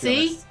 A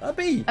C? A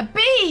B. A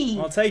B.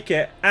 I'll take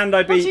it. And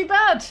I beat. Not too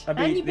bad.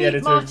 And you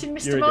beat Martin,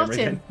 Mr.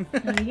 Martin.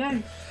 There you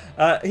go.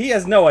 He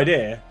has no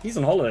idea. He's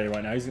on holiday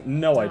right now. He's got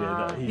no idea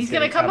that he's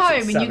going to come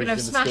home and you're going to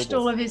have smashed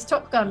all of his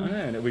Top Gun. I know,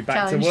 and it'll be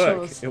back to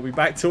work. It'll be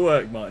back to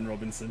work, Martin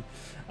Robinson.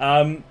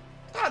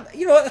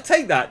 You know what? I'll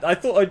take that. I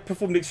thought I'd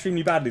performed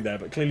extremely badly there,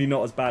 but clearly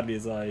not as badly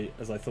as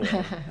I thought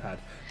I had.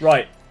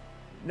 Right.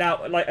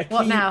 Now, like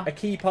a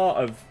key part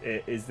of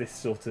it is this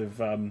sort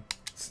of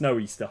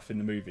snowy stuff in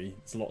the movie.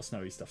 It's a lot of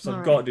snowy stuff, so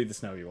I've got to do the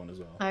snowy one as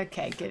well.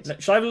 Okay, good.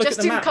 Shall I have a look at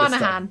the map? Justin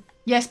Carnahan.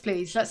 Yes,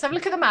 please. Let's have a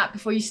look at the map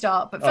before you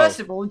start. But first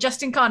of all,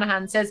 Justin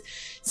Carnahan says,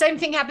 "Same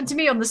thing happened to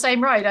me on the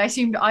same ride. I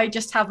assumed I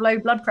just have low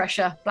blood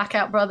pressure."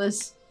 Blackout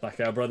Brothers.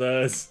 Blackout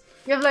Brothers.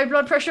 You have low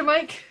blood pressure,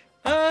 Mike?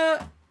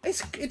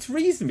 It's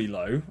reasonably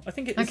low. I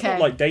think it's not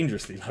like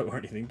dangerously low or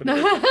anything, but I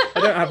don't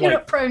have You're like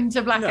not prone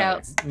to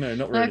blackouts. No,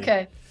 not really.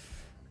 Okay.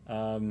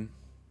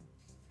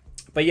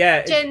 But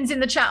yeah, Jen's in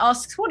the chat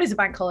asks, "What is a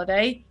bank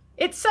holiday?"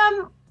 It's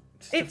a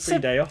free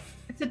day off.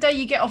 It's a day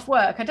you get off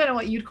work. I don't know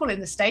what you'd call it in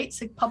the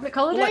States. A public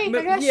holiday, I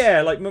guess.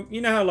 Yeah, like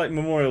you know how like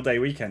Memorial Day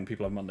weekend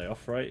people have Monday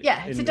off, right?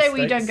 Yeah, it's a day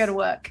where you don't go to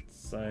work.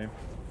 So.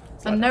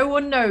 And no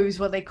one knows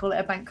why they call it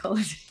a bank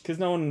holiday. Because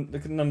none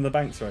of the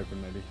banks are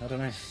open. Maybe I don't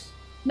know.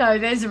 No,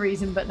 there's a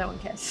reason, but no one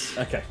cares.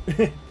 Okay.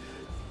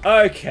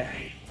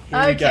 Okay.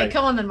 Okay,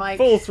 come on then, Mike.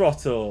 Full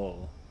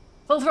throttle.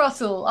 Full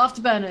throttle.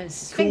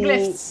 Afterburners. Finger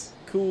lifts.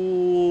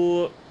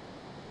 Cool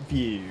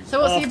view.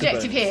 So what's the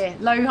objective here?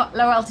 Low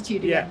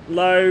altitude again. Yeah,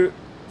 low.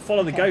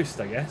 Follow the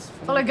ghost, I guess.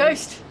 Follow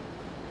ghost.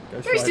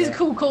 Ghost is a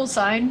cool call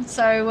sign,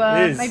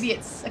 so maybe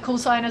it's a call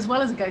sign as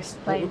well as a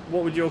ghost plane.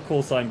 What would your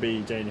call sign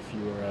be, Jane, if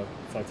you were a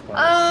fighter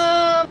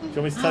pilot? Do you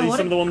want me to tell you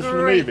some of the ones from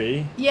the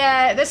movie?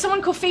 Yeah, there's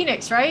someone called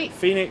Phoenix, right?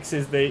 Phoenix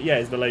is the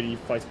lady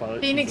fighter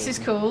pilot. Phoenix is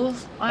cool.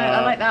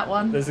 I like that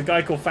one. There's a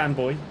guy called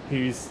Fanboy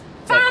who's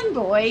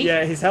Fanboy.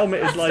 Yeah, his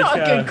helmet is like. That's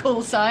not a good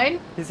call sign.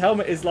 His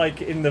helmet is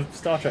like in the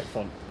Star Trek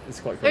font. It's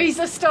quite cool. Oh, he's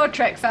a Star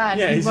Trek fan.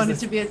 Yeah, he wanted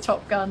to be a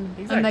Top Gun,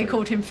 and they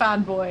called him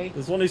Fanboy.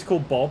 There's one who's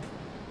called Bob.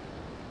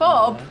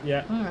 Bob?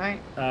 Yeah. All right.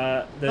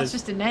 That's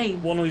just a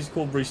name. One who's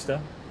called Rooster.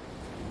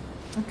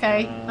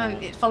 Okay,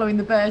 it's following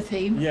the bird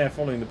theme. Yeah,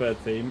 following the bird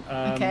theme.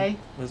 Okay.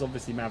 There's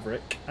obviously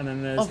Maverick, and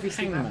then there's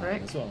obviously Hangman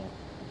Maverick as well.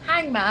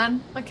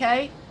 Hangman,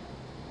 okay.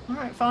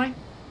 Alright, fine.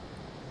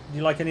 Do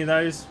you like any of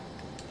those?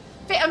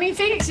 I mean,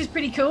 Phoenix is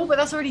pretty cool, but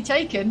that's already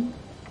taken.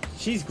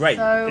 She's great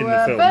so, in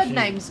the film. Bird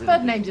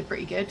names are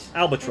pretty good.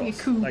 Albatross.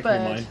 A cool that bird.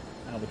 could be mine.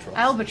 Albatross.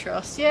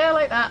 Albatross, yeah, I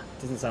like that.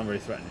 Doesn't sound very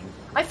threatening.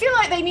 I feel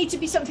like they need to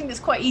be something that's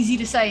quite easy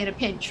to say in a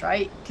pinch,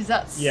 right? Because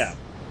that's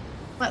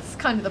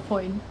kind of the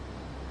point.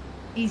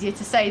 Easier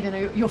to say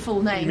than your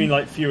full name. You mean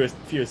like fewer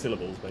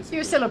syllables, basically?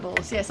 Fewer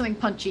syllables, yeah, something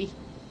punchy.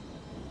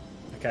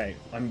 Okay,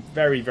 I'm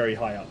very, very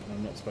high up, and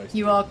I'm not supposed to.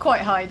 You are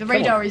quite high. The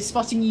radar is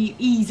spotting you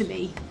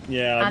easily.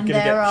 Yeah, I'm and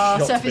gonna there get are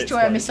shot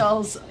surface-to-air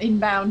missiles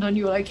inbound on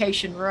your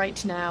location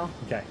right now.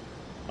 Okay.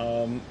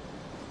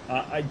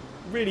 I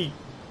really,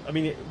 I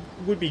mean, it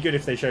would be good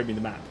if they showed me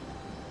the map.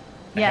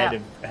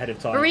 Ahead of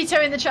time.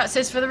 Burrito in the chat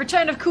says, for the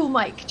return of Cool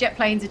Mike, jet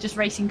planes are just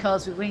racing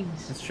cars with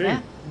wings. That's true.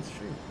 Yeah? That's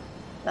true.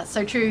 That's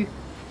so true.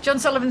 John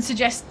Sullivan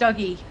suggests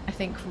Dougie, I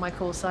think, for my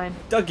call sign.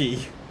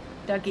 Dougie?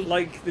 Dougie.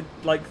 Like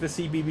the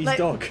CBeebies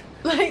dog.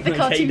 Like the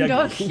cartoon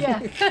dog, yeah.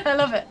 I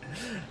love it.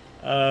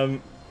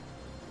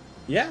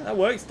 Yeah, that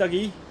works,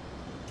 Dougie.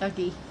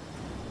 Dougie.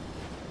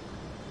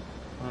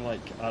 I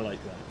like that.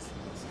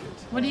 That's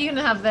good. What are you going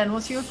to have then?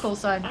 What's your call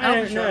sign? I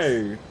don't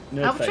know.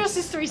 No Albatross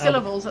is 3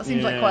 syllables. That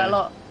seems like quite a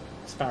lot.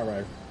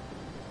 Sparrow.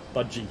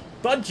 Budgie.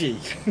 Budgie!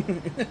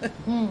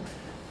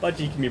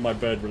 Budgie can be my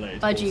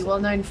bird-related. Budgie, well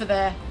known for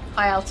their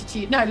low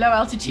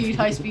altitude,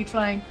 high speed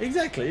flying.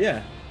 Exactly,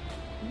 yeah.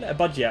 Let a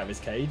Budgie out of his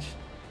cage.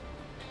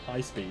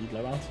 High speed,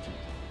 low altitude.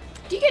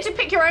 Do you get to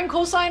pick your own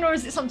call sign, or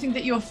is it something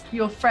that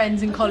your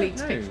friends and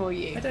colleagues pick for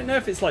you? I don't know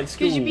if it's like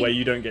school where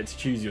you don't get to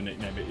choose your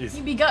nickname. It is.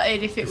 You'd be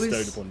gutted if it was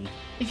bestowed upon you.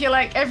 If you're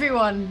like,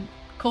 everyone,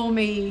 call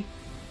me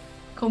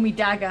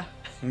Dagger.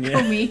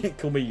 Yeah.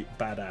 Call me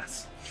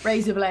Badass.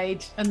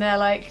 Razorblade, and they're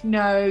like,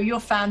 no, you're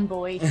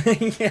Fanboy.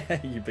 Yeah,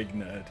 you big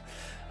nerd.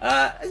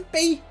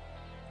 B.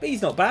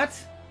 B's not bad.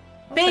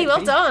 B,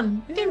 well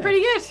done. You're doing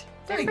pretty good.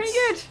 Doing pretty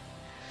good.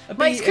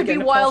 Mike's could be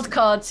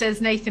Wildcard,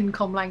 says Nathan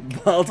Comlank.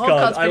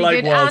 Wildcard. I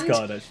like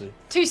Wildcard, actually.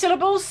 2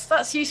 syllables.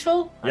 That's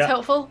useful. That's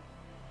helpful.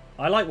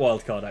 I like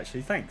Wildcard,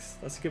 actually. Thanks.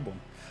 That's a good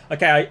one.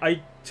 Okay,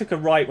 I took a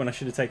right when I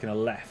should have taken a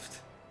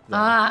left.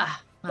 But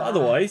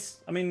otherwise,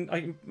 I mean,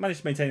 I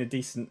managed to maintain a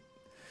decent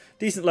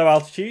low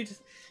altitude.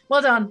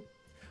 Well done.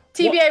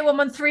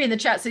 TBA113 in the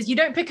chat says, you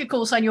don't pick a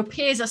call sign, your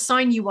peers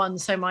assign you one.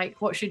 So, Mike,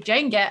 what should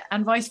Jane get?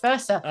 And vice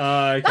versa.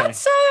 Okay.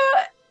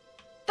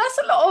 That's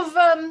a lot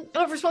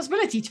of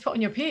responsibility to put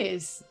on your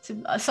peers,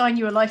 to assign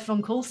you a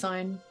lifelong call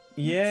sign.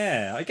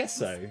 Yeah, I guess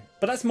so.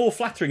 But that's more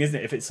flattering, isn't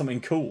it, if it's something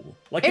cool?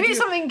 Like if it's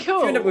something cool.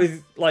 If you end up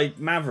with, like,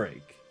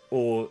 Maverick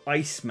or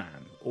Iceman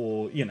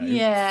or,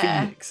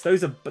 Phoenix,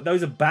 those are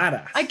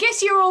badass. I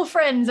guess you're all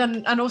friends,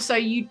 and also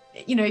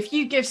if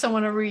you give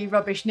someone a really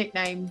rubbish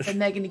nickname, then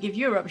they're going to give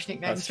you a rubbish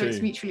nickname, so it's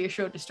mutually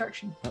assured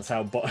destruction. That's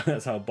how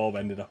Bob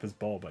ended up as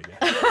Bob, I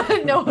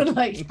guess. No one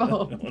liked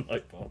Bob. No one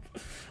liked Bob.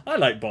 I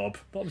like Bob.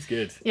 Bob's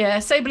good. Yeah,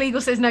 Sable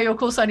Eagle says, no, your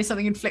call sign is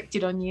something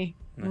inflicted on you.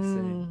 I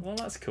see. Well,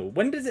 that's cool.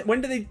 When do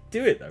they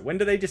do it, though? When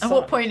do they decide? At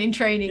what point in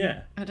training?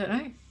 Yeah. I don't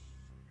know.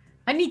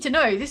 I need to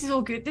know. This is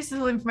all good. This is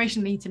all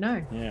information I need to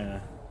know. Yeah.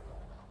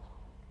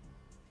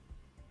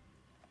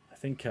 I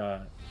think, I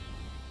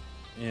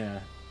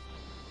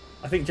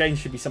think Jane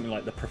should be something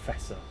like the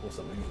Professor or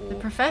something, or the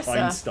Professor,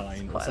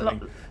 Einstein or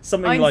something.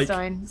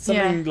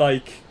 Something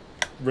like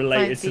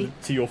related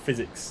to your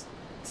physics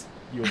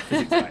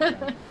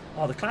background.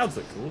 Oh, the clouds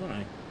look cool, don't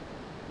they?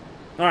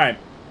 All right,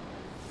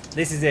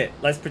 this is it.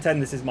 Let's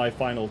pretend this is my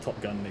final Top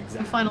Gun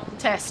exam. The final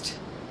test.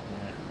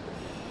 Yeah.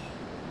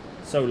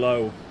 So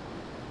low.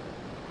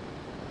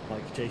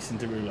 Like Jason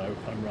Derulo,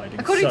 I'm riding.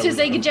 According to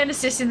Sega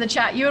Genesis in the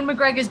chat, Ewan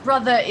McGregor's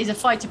brother is a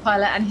fighter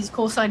pilot and his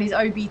call sign is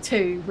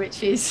OB2,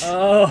 which is...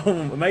 Oh,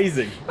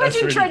 amazing.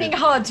 Imagine really training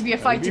hard to be a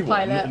fighter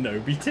pilot. And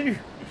OB2.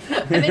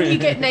 And then you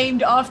get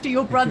named after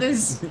your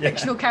brother's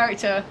fictional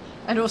character,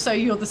 and also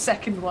you're the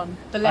second one,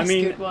 the less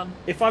good one.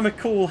 If I'm a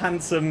cool,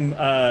 handsome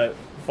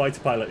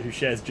fighter pilot who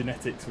shares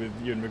genetics with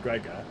Ewan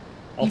McGregor,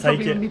 I'll take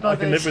it. I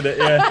can live with it,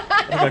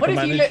 yeah. What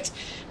if you looked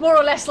more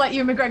or less like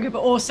Ewan McGregor, but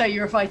also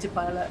you're a fighter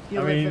pilot?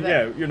 You're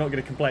not going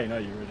to complain, are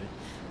you, really?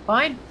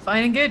 Fine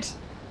and good.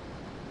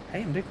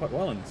 Hey, I'm doing quite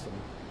well on this one.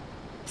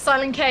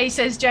 Silent K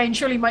says, Jane,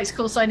 surely Mike's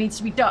call sign needs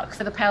to be Duck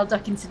for the pale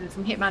duck incident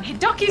from Hitman.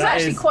 Duck is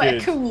actually quite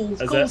a cool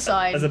call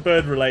sign. As a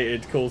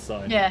bird-related call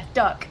sign. Yeah,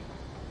 Duck.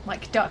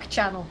 Like Duck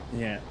Channel.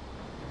 Yeah.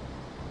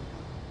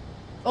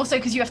 Also,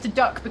 because you have to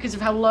duck because of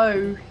how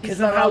low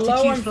his low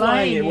altitude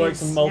flying is. It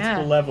works on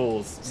multiple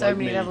levels. So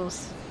many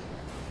levels.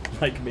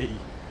 Like me.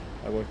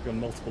 I work on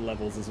multiple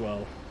levels as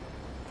well.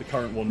 The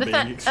current one being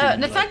extremely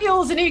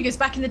Nathaniel Zanuga's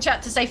back in the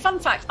chat to say, fun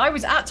fact, I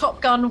was at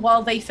Top Gun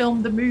while they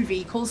filmed the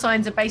movie. Call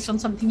signs are based on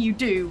something you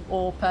do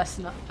or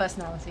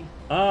personality.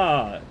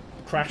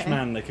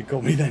 Crashman, they could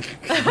call me then.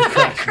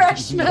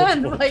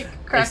 Crashman,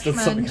 like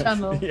Crashman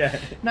channel. Yeah.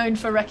 Known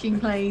for wrecking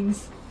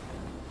planes.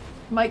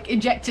 Mike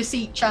ejector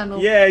seat channel.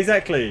 Yeah,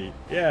 exactly.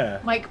 Yeah.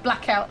 Mike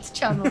Blackout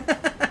channel.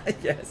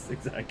 Yes,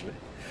 exactly.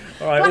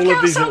 All right. Blackout all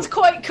of these sounds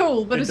quite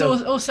cool, but it it's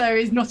also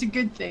is not a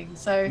good thing.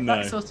 So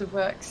that sort of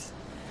works.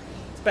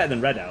 It's better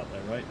than red out,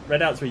 though, right?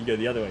 Red out's where you go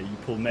the other way. You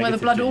pull negative. Where the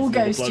blood all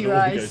goes to your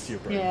eyes. Goes to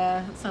your brain.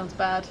 Yeah, that sounds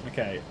bad.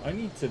 Okay, I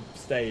need to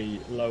stay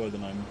lower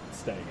than I'm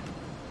staying.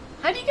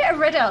 How do you get a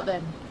red out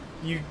then?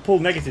 You pull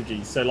negative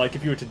G's. So, like,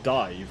 if you were to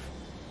dive,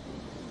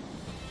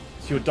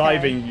 so you're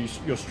diving,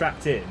 you're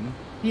strapped in.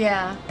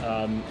 Yeah.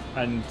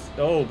 And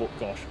oh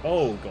gosh.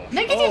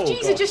 Negative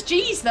G's are just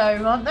G's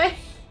though, aren't they?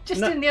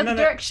 Just in the other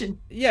direction.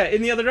 Yeah,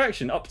 in the other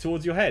direction, up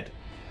towards your head.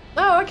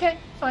 Oh, okay,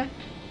 fine.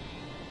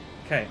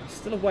 Okay, I'm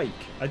still awake.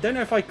 I don't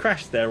know if I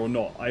crashed there or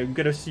not. I'm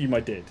going to assume I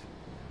did.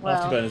 Well,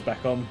 Afterburner's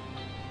back on.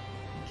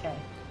 Okay.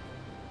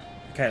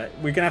 Okay,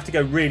 we're going to have to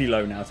go really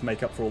low now to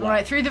make up for all that. All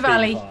right, through the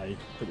valley. High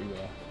that we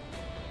were.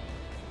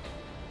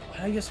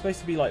 I know you're supposed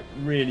to be like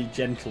really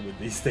gentle with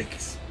these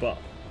things, but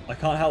I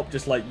can't help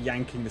just like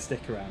yanking the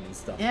stick around and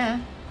stuff. Yeah.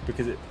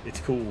 Because it's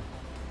cool.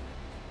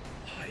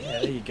 Oh, yeah,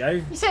 there you go.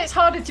 You say it's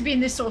harder to be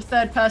in this sort of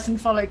third-person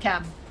follow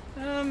cam.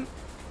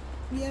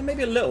 Yeah,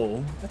 maybe a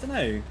little. I don't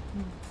know.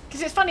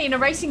 Because it's funny, in a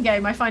racing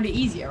game, I find it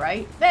easier,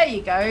 right? There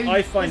you go.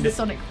 I find the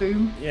sonic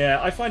boom. Yeah,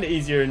 I find it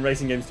easier in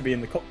racing games to be in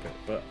the cockpit,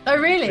 but oh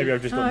really? Maybe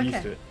I've just gotten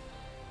used to it.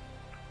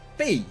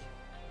 B.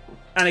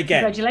 And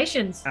again,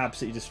 congratulations.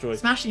 Absolutely destroyed.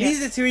 Smashing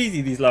These are too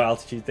easy, these low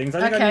altitude things.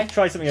 I think I need to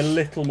try something a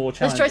little more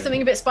challenging. Let's try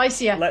something a bit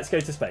spicier. Let's go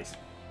to space.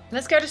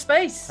 Let's go to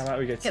space. How about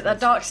we go to Get space? that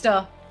dark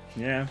star.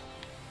 Yeah.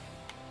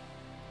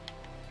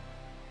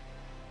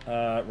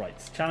 Right.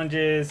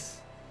 Challenges.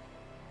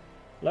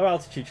 Low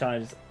altitude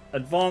challenges.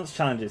 Advanced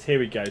challenges. Here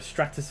we go.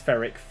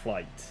 Stratospheric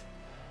flight.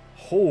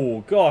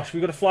 Oh gosh,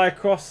 we've got to fly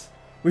across.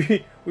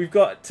 We've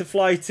got to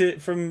fly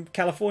from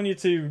California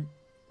to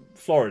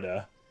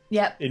Florida.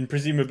 Yep. In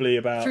presumably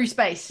about through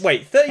space.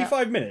 Wait,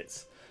 35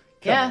 minutes.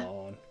 Come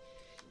on.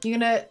 You're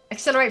gonna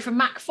accelerate from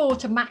Mach 4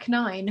 to Mach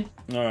 9.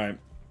 All right.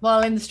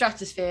 While in the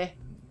stratosphere.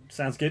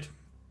 Sounds good.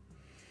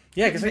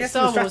 Yeah, because I guess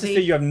in the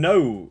stratosphere you have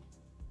no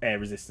air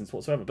resistance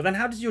whatsoever. But then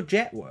how does your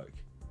jet work?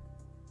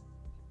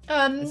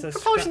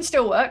 Propulsion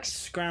still works.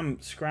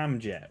 Scram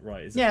jet,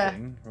 right? Is a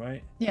thing,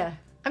 right? Yeah.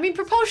 I mean,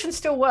 propulsion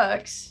still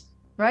works,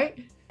 right?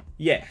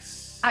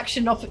 Yes.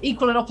 Action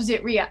equal and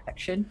opposite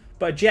reaction.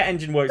 But a jet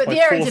engine works by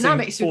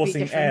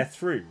forcing air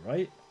through,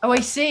 right? Oh, I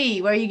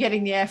see. Where are you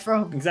getting the air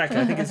from? Exactly.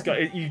 I think it's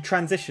got you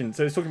transition.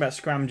 So it's talking about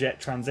scramjet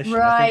transition.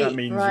 Right. I think that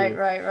means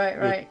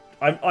Right.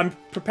 I'm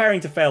preparing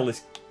to fail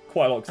this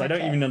quite a lot because I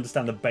don't even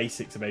understand the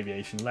basics of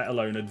aviation, let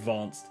alone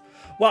advanced.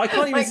 Well, I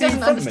can't even see in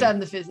front understand of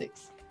me. the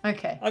physics.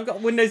 Okay. I've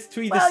got windows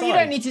to either side. Well, you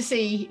don't need to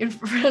see in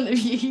front of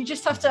you. You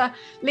just have to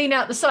lean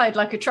out the side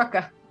like a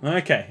trucker.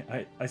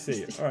 Okay, I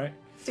see. All right.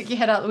 Stick your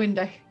head out the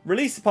window.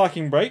 Release the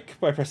parking brake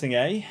by pressing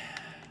A.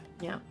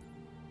 Yeah.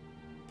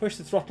 Push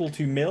the throttle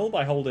to mill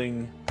by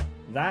holding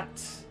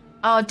that.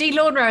 D.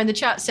 Lawnmower in the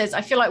chat says,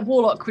 I feel like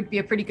Warlock would be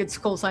a pretty good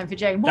call sign for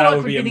Jane.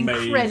 Warlock would be an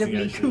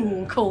incredibly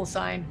cool call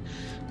sign.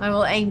 I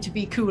will aim to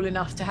be cool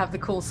enough to have the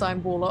call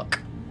sign Warlock.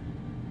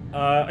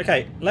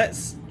 Okay,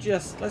 let's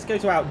go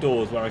to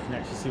outdoors where I can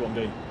actually see what I'm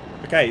doing.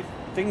 Okay,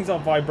 things are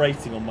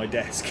vibrating on my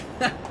desk.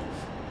 Okay,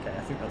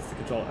 I think that's the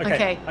control.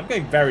 Okay, I'm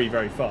going very,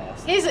 very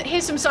fast.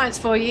 Here's some science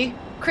for you.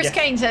 Chris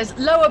Kane says,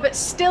 lower but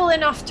still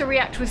enough to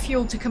react with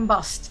fuel to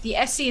combust. The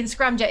SC in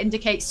scramjet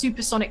indicate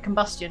supersonic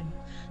combustion. Wow.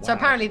 So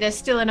apparently there's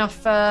still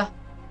enough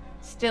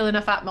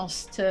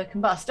atmos to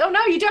combust. Oh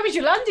no, you damaged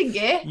your landing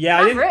gear.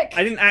 Yeah, Maverick.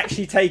 I didn't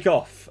actually take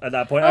off at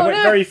that point. I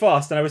went very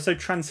fast and I was so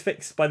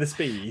transfixed by the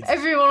speed.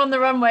 Everyone on the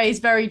runway is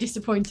very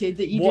disappointed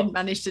that you didn't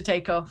manage to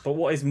take off. But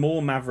what is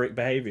more Maverick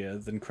behavior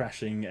than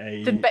crashing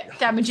a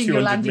damaging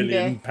your landing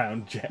gear? £200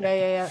 million jet.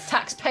 Yeah.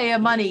 Taxpayer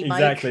money, Mike.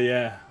 Exactly,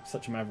 yeah.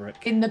 Such a Maverick.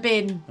 In the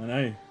bin. I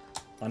know.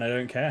 And I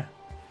don't care.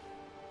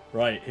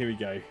 Right, here we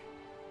go.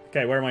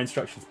 Okay, where are my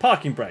instructions?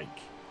 Parking brake.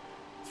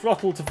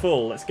 Throttle to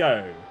full. Let's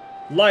go.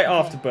 Light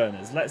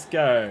afterburners. Let's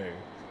go.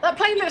 That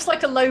plane looks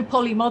like a low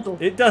poly model.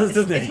 It does,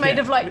 doesn't it? It's made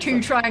of like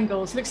two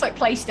triangles. Looks like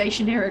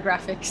PlayStation era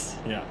graphics.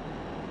 Yeah.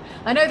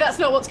 I know that's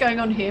not what's going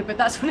on here, but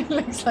that's what it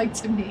looks like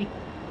to me.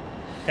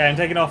 Okay, I'm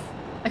taking off.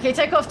 Okay,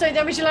 take off. Don't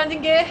damage your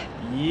landing gear.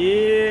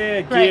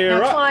 Yeah, Great, gear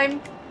now up.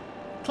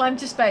 Climb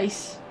to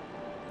space.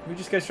 We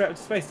just go straight up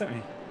to space, don't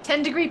we?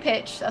 10-degree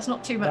pitch. That's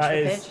not too much for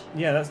pitch.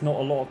 Yeah, that's not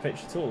a lot of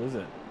pitch at all, is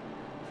it?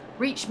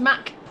 Reach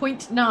Mach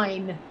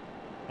 0.9.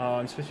 Oh,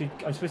 I'm supposed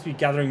to be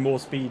gathering more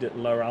speed at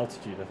lower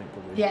altitude, I think,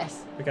 probably.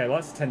 Yes. Okay, well,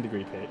 that's a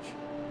 10-degree pitch.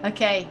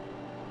 Okay.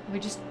 We're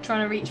just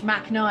trying to reach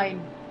Mach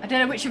 9. I don't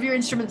know which of your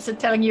instruments are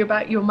telling you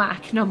about your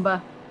Mach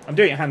number. I'm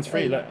doing it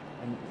hands-free. Look,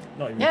 I'm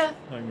not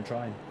even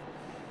trying.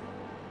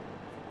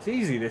 It's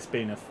easy, this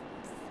being a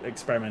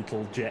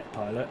experimental jet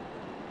pilot.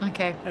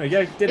 Okay. There we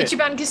go. Did it.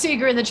 Ichiban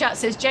Kasuga in the chat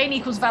says Jane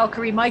equals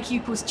Valkyrie, Mike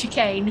equals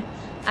Chicane,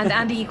 and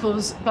Andy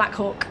equals Black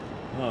Hawk.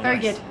 Oh, very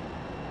good.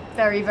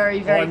 Very,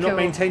 very, very cool. I'm not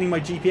maintaining my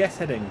GPS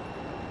heading.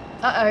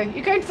 Uh-oh.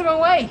 You're going the wrong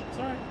way.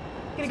 Sorry.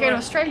 You're going to go to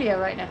Australia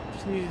right now.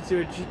 Just need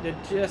to do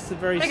just a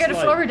very slight... go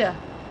to Florida.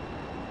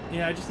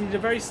 Yeah, I just need a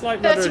very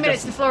slight 30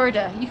 minutes to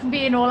Florida. You can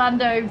be in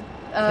Orlando.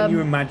 Can you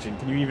imagine?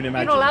 Can you even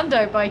imagine? In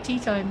Orlando by tea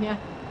time, yeah.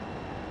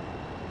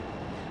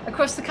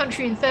 Across the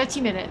country in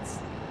 30 minutes.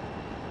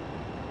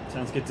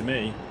 Sounds good to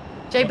me.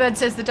 Jay Bird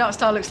says the Dark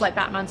Star looks like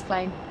Batman's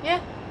plane.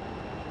 Yeah,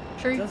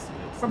 true.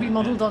 Probably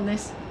modelled on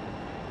this.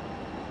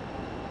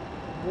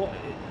 What?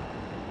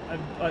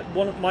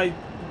 One of my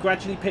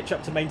gradually pitch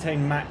up to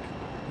maintain Mach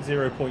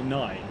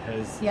 0.9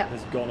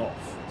 has gone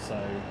off. So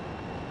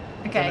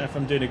I don't know if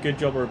I'm doing a good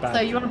job or a bad job.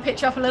 So you want to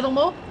pitch up a little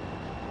more?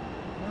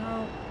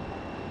 Well,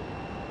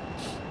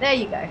 there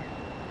you go.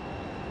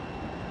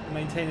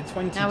 Maintain a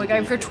 20. Now we're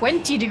going for a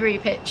 20-degree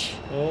pitch.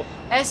 Oh.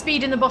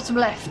 Airspeed in the bottom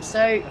left. So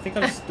I think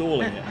I'm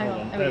stalling it. Hold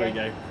on. There we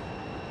go.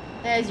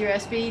 There's your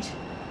airspeed.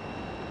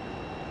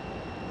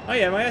 Oh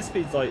yeah, my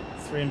airspeed's like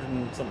 300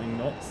 and something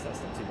knots.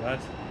 That's not too bad.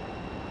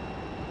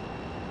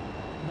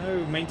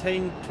 No,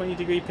 maintain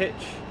 20-degree pitch.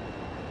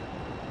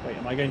 Wait,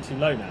 am I going too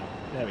low now?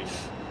 There we go.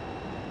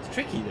 It's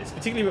tricky this,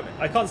 particularly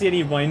I can't see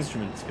any of my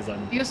instruments because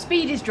I'm. Your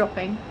speed is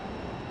dropping.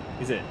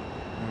 Is it?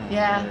 Oh,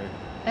 yeah.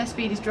 No.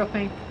 Airspeed is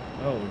dropping.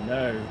 Oh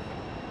no.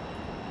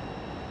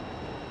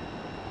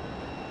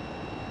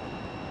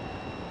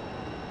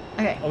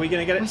 Okay. Are we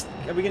gonna get it?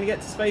 Are we gonna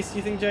get to space? Do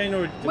you think, Jane?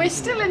 Or we're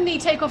still in the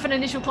takeoff and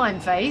initial climb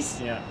phase.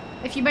 Yeah.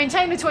 If you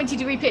maintain the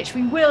 20-degree pitch,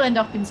 we will end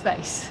up in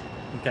space.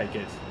 Okay,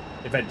 good.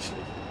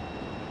 Eventually.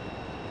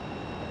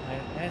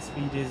 My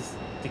airspeed is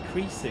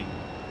decreasing.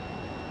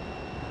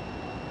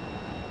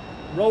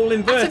 Roll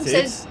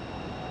inverted.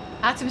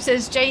 Atom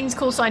says Jane's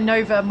call sign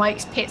Nova,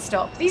 Mike's pit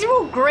stop. These are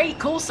all great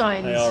call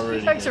signs. They are really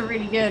These folks are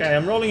really good. Okay,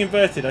 I'm rolling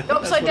inverted. I think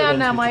upside down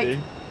now, Mike.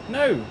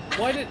 No.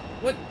 Why did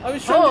what? I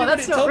was trying to do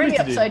that's not really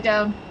upside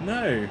down.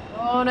 No.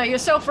 Oh no, you're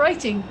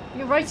self-writing.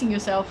 You're writing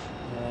yourself.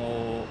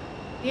 Oh.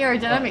 The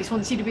aerodynamics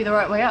wants you to be the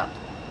right way up.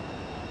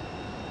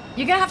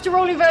 You're gonna have to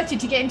roll inverted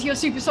to get into your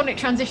supersonic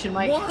transition,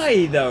 Mike.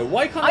 Why though?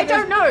 Why can't I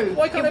don't know.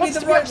 Why can't it I be the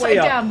right way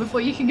up? Upside down before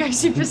you can go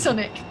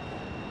supersonic.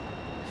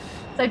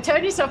 So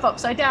turn yourself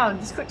upside down.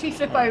 Just quickly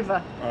flip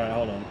over. All right,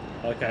 hold on.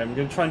 Okay, I'm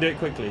going to try and do it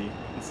quickly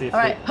and see if. All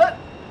right.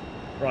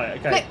 Right.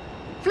 Okay.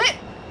 Flip.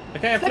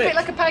 Okay, flip it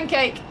like a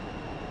pancake.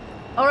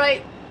 All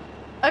right.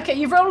 Okay,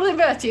 you've rolled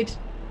inverted.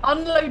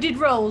 Unloaded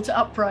roll to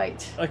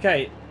upright.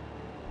 Okay.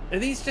 Are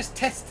these just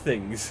test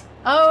things?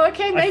 Oh,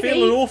 okay, maybe. I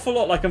feel an awful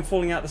lot like I'm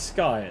falling out the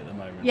sky at the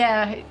moment.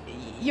 Yeah,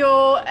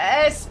 your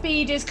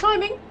airspeed is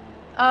climbing.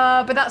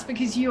 But that's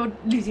because you're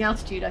losing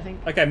altitude, I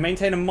think. Okay,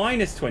 maintain a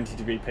minus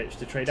 20-degree pitch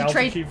to trade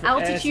altitude for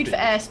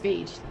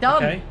airspeed.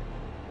 Done. Okay.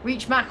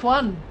 Reach Mach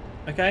 1.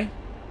 Okay.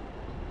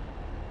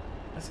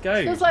 Let's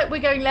go. Feels like we're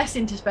going less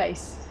into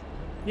space.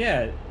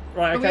 Yeah.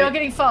 Right, okay. But we are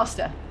getting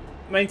faster.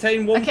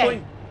 Maintain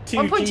 1.2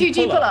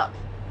 1.2G pull up.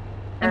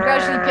 And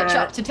gradually pitch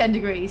up to 10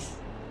 degrees.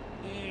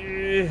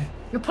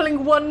 You're pulling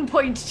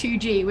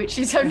 1.2G, which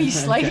is only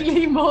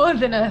slightly more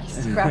than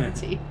Earth's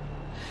gravity.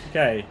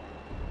 Okay.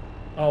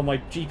 Oh, my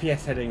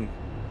GPS heading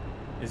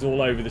is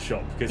all over the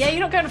shop. Yeah, you're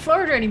not going to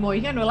Florida anymore.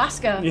 You're going to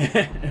Alaska.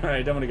 Yeah,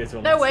 I don't want to go to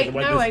Alaska. No,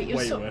 wait.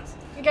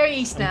 You're going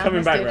east now.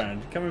 Coming back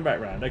round. Coming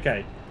back round.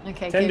 Okay.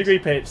 Okay, 10-degree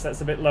pitch.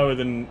 That's a bit lower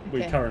than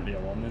we currently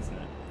are on, isn't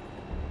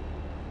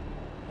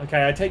it?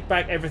 Okay, I take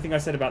back everything I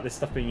said about this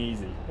stuff being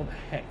easy. What the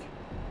heck?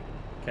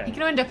 Okay. You're going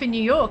to end up in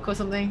New York or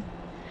something.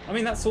 I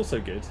mean, that's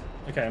also good.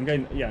 Okay, I'm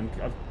going... Yeah,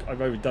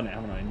 I've overdone it,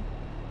 haven't I?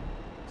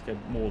 Let's go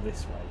more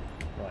this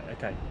way. Right,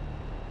 okay.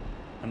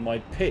 And my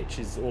pitch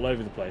is all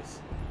over the place.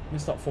 I'm going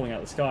to start falling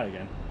out of the sky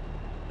again.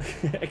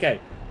 Okay,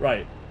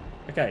 right.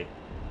 Okay.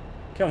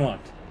 Come on.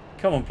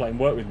 Come on, plane.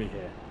 Work with me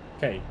here.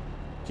 Okay.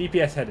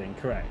 GPS heading,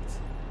 correct.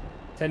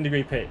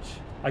 10-degree pitch.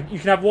 You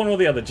can have one or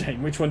the other,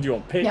 Jane. Which one do you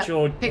want? Pitch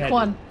or pick heading?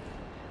 One.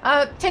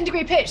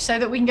 10-degree pitch so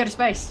that we can go to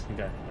space.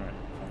 Okay, alright.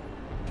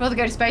 I'd rather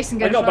go to space and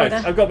go to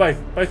Florida. I've got both.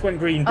 Both went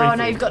green briefly. Oh,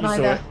 no, you've got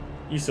neither.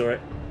 You saw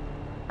it.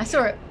 I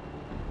saw it.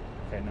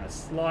 Okay, now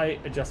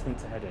slight adjustment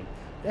to heading.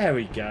 There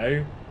we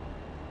go.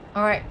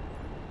 Alright.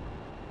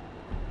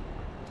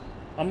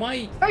 Am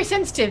I... Very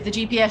sensitive, the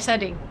GPS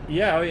heading.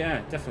 Yeah, oh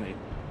yeah, definitely.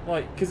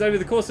 Like, because over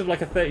the course of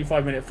like a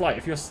 35-minute flight,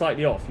 if you're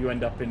slightly off, you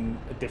end up in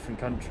a different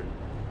country.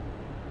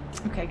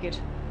 Okay, good.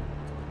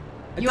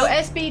 Your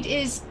airspeed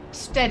is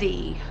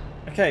steady.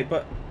 Okay,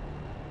 but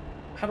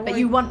how do I...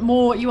 you want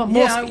more. You want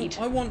more speed.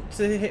 I want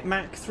to hit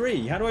Mach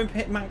 3. How do I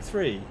hit Mach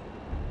 3?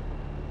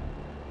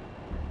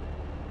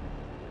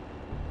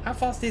 How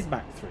fast is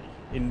Mach 3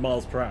 in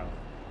miles per hour?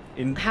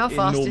 How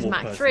fast is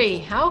Mach 3?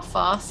 How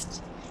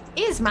fast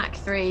is Mach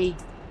 3?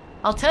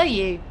 I'll tell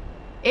you.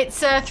 It's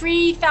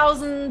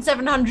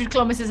 3,700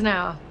 kilometers an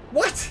hour.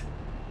 What?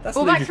 That's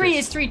well, Mach 3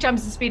 is 3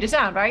 times the speed of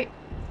sound, right?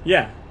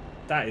 Yeah,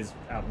 that is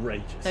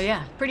outrageous. So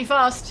yeah, pretty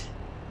fast.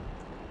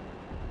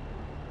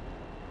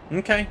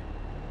 Okay.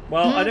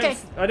 Well, I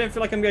don't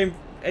feel like I'm going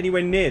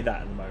anywhere near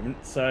that at the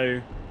moment. So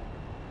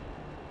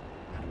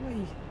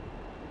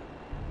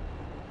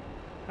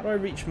how do I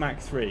reach Mach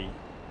 3?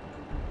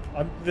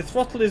 The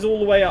throttle is all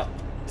the way up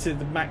to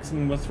the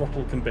maximum a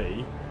throttle can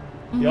be.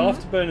 The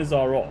afterburners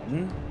are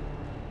on.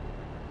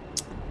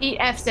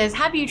 EF says,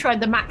 have you tried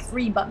the Mach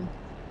 3 button?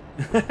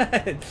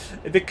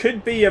 There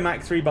could be a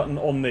Mach 3 button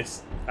on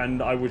this,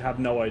 and I would have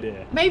no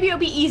idea. Maybe it'll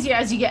be easier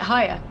as you get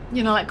higher.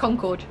 You know, like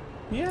Concorde.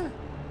 Yeah,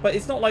 but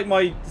it's not like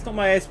my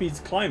airspeed's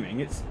climbing;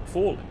 it's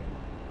falling.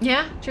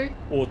 Yeah, true.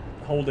 Or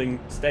holding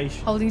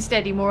station. Holding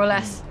steady, more or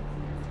less.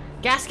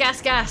 Gas,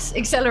 gas, gas.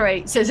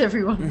 Accelerate, says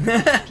everyone.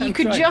 You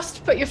could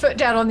just put your foot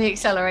down on the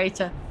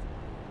accelerator.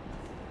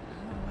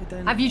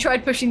 Have you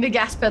tried pushing the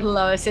gas pedal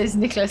lower, says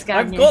Nicholas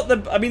Gagnon. I've got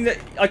the... I mean,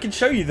 I can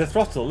show you the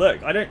throttle.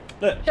 Look, I don't...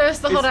 Look. Show us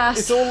the hot ass.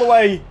 It's all the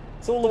way...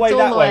 It's all the way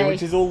that way,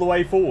 which is all the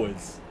way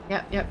forwards.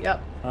 Yep, yep,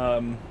 yep.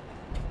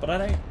 But I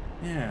don't...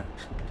 Yeah.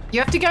 You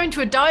have to go into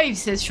a dive,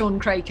 says Sean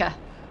Craker.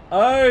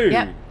 Oh!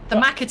 Yep. The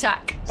Mac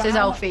attack, says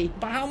Alfie.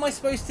 But how am I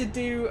supposed to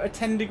do a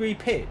 10-degree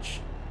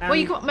pitch?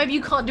 Well, maybe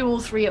you can't do all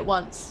three at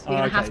once. You're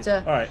going to have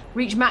to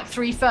reach Mach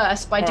 3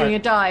 first by doing a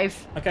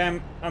dive.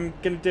 Okay, I'm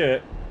going to do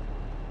it.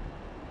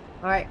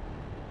 All right.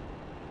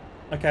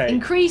 Okay.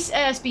 Increase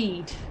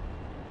airspeed.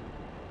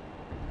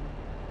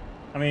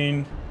 I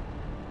mean,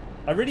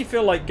 I really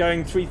feel like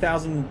going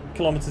 3,000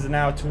 kilometers an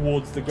hour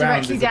towards the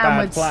ground is a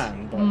bad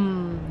plan. But...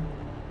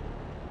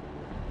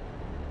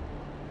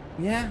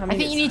 Yeah, I mean, I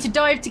think you need to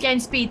dive to gain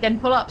speed, then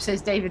pull up,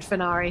 says David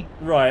Fenari.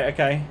 Right,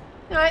 okay.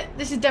 All right,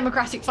 this is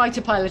democratic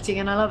fighter piloting,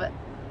 and I love it.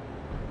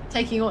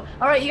 Taking all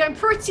right, you're going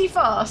pretty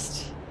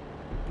fast.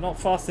 Not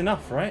fast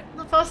enough, right?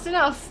 Not fast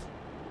enough.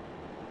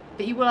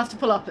 But you will have to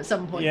pull up at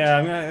some point. Yeah,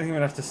 I think I'm going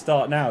to have to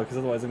start now, because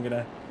otherwise I'm going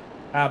to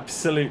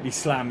absolutely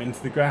slam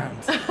into the ground.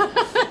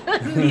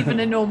 Leave an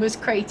enormous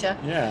crater.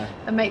 Yeah.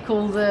 And make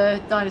all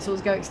the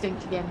dinosaurs go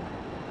extinct again.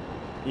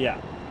 Yeah.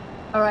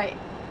 All right.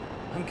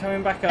 I'm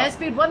coming back up.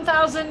 Airspeed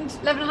 1,000,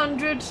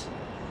 1,100.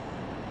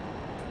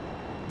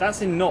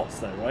 That's in knots,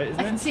 though, right? Isn't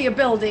I can see a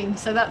building,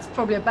 so that's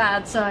probably a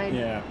bad sign.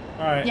 Yeah.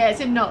 All right. Yeah,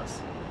 it's in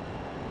knots.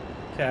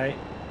 Okay.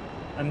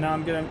 And now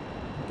I'm going to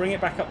bring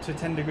it back up to a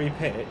 10-degree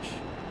pitch.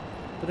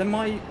 But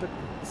then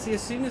see,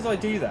 as soon as I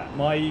do that,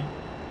 my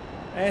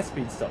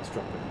airspeed starts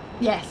dropping.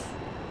 Yes.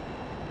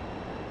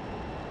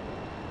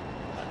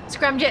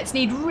 Scramjets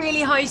need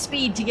really high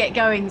speed to get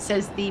going,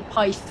 says the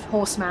Pyth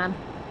horseman.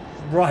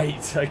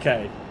 Right,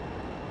 okay.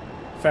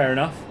 Fair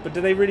enough. But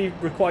do they really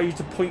require you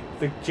to point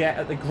the jet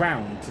at the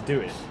ground to do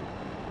it?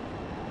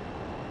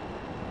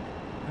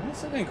 I'm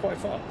still going quite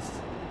fast.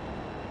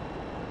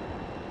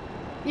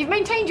 You've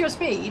maintained your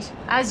speed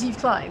as you've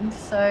climbed,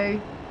 so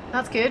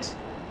that's good.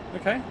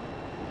 Okay.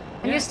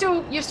 And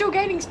you're still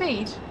gaining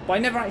speed. But I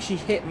never actually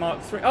hit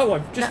Mach 3. Oh,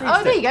 I've just reached it.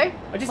 Oh, there you go.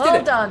 I just did it.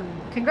 Well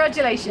done.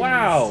 Congratulations.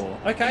 Wow.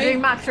 Okay. You're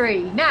doing Mach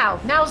 3.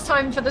 Now's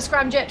time for the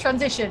scramjet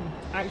transition.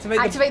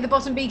 Activate the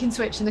bottom beacon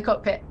switch in the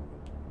cockpit.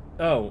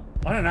 Oh,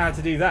 I don't know how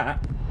to do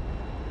that.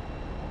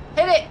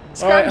 Hit it.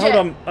 Scramjet. All right, hold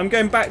on. I'm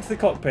going back to the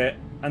cockpit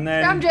and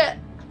then... Scramjet.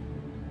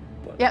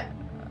 Yep.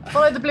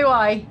 Follow the blue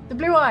eye. The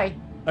blue eye.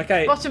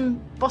 Okay.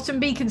 Bottom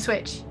beacon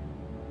switch.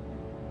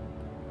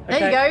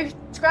 There you go.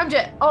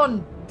 Scramjet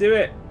on. Do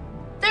it.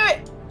 Do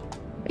it.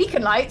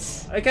 Beacon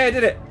lights. Okay, I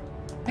did it.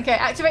 Okay,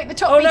 activate the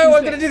top. Oh no,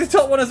 I'm switch. going to do the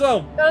top one as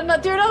well. No,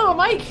 do another one,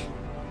 Mike.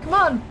 Come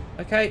on.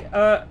 Okay.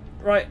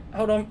 Right.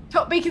 Hold on.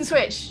 Top beacon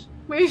switch.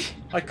 Move.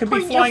 I could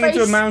be flying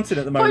into a mountain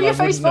at the moment. Point your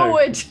face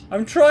forward.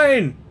 I'm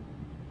trying.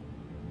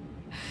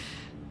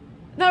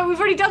 No, we've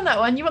already done that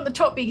one. You want the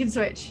top beacon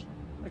switch.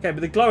 Okay,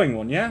 but the glowing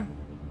one, yeah?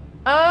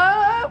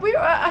 I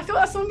thought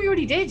that's the one we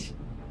already did.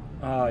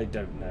 I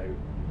don't know.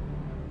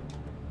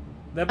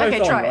 They're both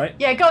on, try right? It.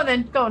 Yeah, go on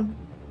then. Go on.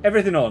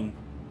 Everything on.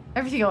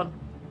 Everything on.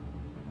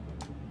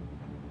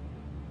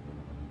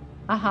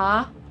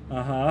 Uh-huh.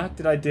 Uh-huh.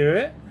 Did I do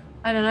it?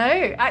 I don't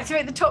know.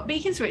 Activate the top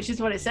beacon switch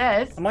is what it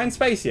says. Am I in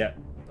space yet?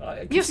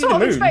 You're sort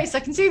of in space. I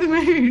can see the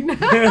moon.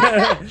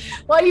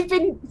 While you've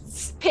been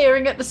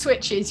peering at the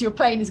switches, your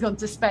plane has gone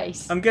to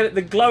space. I'm good.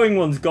 The glowing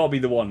one's got to be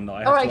the one that I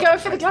have. All right, go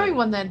for the glowing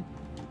one then.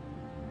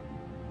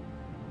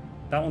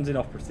 That one's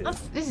inoperative.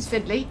 This is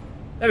fiddly.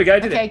 There we go.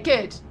 Did it. Okay,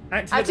 good.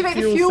 Activate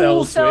the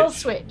fuel cell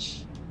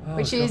switch.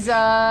 Which is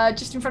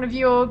just in front of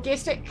your gear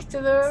stick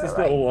to the this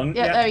little one.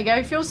 Yeah, there we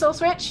go. Fuel cell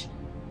switch.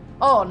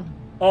 On.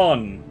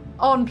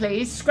 On,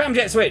 please.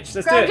 Scramjet switch.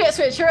 Let's do it. Scramjet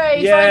switch.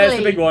 Hooray! Yeah, finally. it's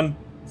the big one.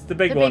 It's the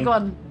big one. The big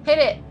one. Hit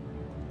it.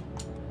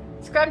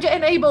 Scramjet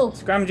enable.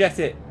 Scramjet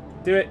it.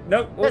 Do it.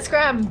 Nope. Let's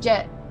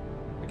scramjet.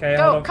 Okay,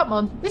 go. Come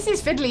on. This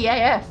is fiddly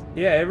AF.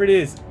 Yeah, it really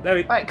is. There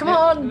we go. Right, come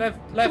on. Left.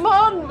 Come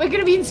on. We're going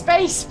to be in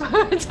space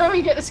by the time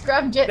we get the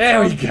scramjet.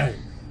 There we go.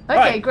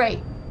 Okay, great.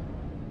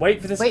 Wait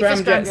for the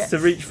scramjets to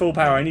reach full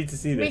power. I need to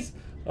see this.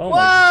 Oh Whoa,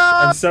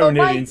 my! I'm so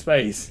nearly in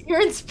space.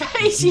 You're in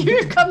space.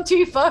 You've come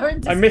too far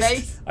into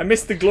space. I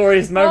missed the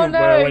glorious moment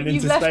where I went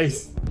into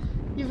space.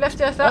 You've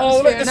left Earth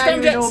atmosphere. Look, the now you're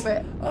in scramjets.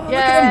 orbit. Oh,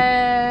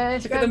 yeah,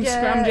 look at them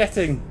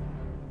scramjetting.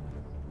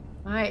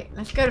 All right,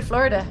 let's go to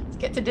Florida. Let's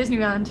get to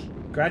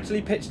Disneyland.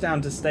 Gradually pitch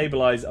down to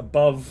stabilize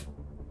above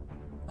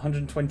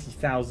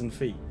 120,000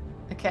 feet.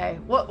 Okay,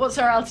 what's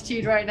our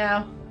altitude right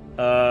now?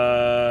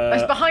 Oh,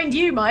 it's behind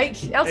you,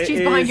 Mike.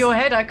 Altitude's behind your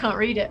head. I can't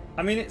read it.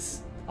 I mean,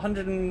 it's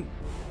 100 and...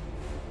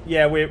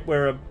 Yeah,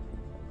 we're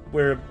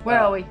We're Where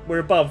are we? We're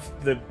above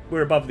the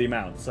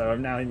amount, so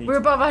I'm now in. We're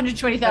above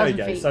 120,000 There we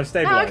go. feet. So I've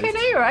stabilised. Oh, okay,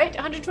 no, you're right.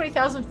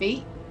 120,000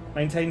 feet.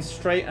 Maintain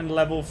straight and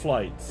level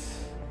flight.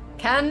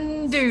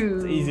 Can do.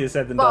 It's easier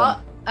said than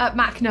done. But at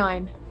Mach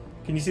 9.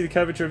 Can you see the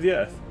curvature of the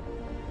Earth?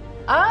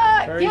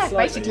 Yeah, slightly.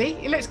 basically.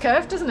 It looks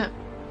curved, doesn't it?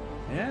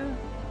 Yeah.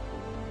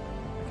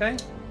 Okay.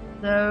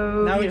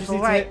 So Now beautiful. we just need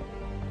to Right. hit...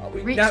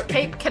 Reach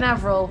Cape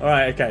Canaveral.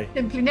 Alright, okay.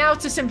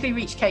 Simply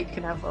reach Cape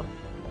Canaveral.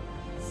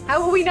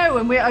 How will we know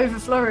when we're over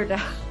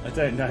Florida? I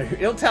don't know.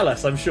 It'll tell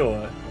us, I'm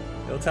sure.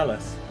 It'll tell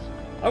us.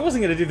 I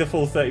wasn't going to do the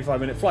full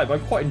 35-minute flight, but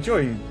I'm quite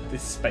enjoying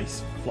this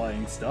space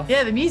flying stuff.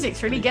 Yeah, the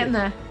music's really getting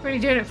there. Really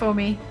doing it for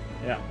me.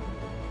 Yeah.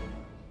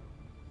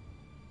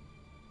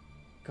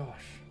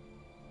 Gosh.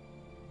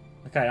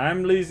 Okay,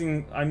 I'm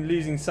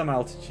losing some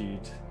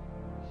altitude.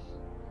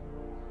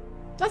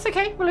 That's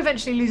okay. We'll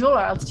eventually lose all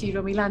our altitude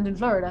when we land in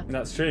Florida.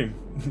 That's true.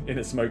 In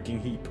a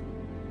smoking heap.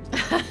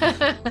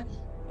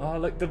 Oh,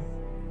 look, the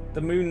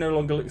moon no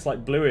longer looks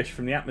like bluish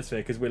from the atmosphere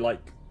because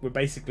we're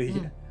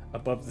basically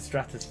above the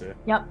stratosphere.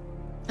 Yep.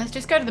 Let's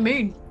just go to the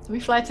moon. Can we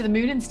fly to the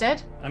moon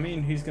instead? I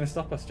mean, who's going to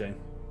stop us, Jane?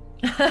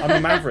 I'm a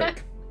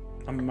Maverick.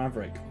 I'm a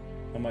Maverick.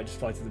 I might just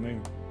fly to the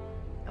moon.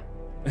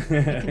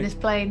 Taking this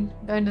plane,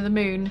 going to the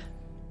moon.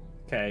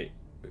 Okay,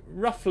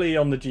 roughly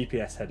on the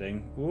GPS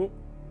heading. Whoop.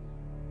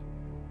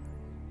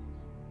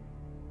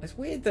 It's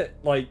weird that,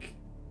 like,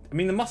 I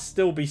mean, there must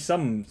still be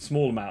some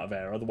small amount of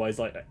air, otherwise,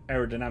 like,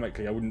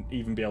 aerodynamically, I wouldn't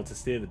even be able to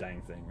steer the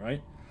dang thing,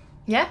 right?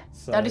 Yeah,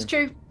 So... that is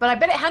true. But I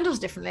bet it handles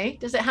differently.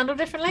 Does it handle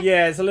differently?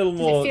 Yeah, it's a little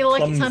more Does it feel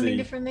clumsy. like it's handling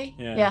differently?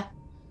 Yeah.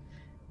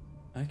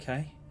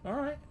 Okay,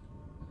 alright.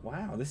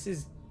 Wow, this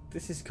is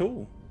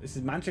cool. This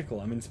is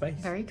magical. I'm in space.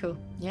 Very cool.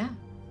 Yeah.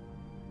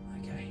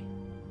 Okay.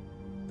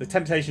 The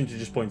temptation to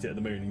just point it at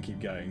the moon and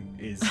keep going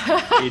is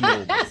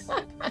enormous.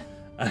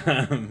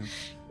 It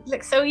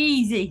looks so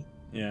easy.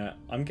 Yeah,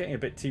 I'm getting a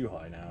bit too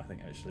high now, I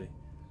think, actually.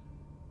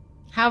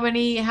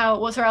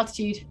 What's our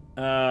altitude?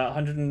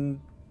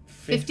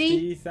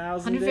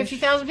 150,000.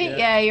 150,000 feet?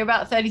 Yeah, you're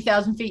about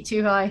 30,000 feet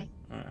too high.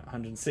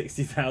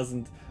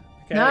 160,000.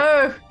 Okay.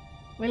 No!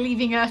 We're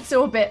leaving Earth's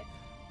orbit.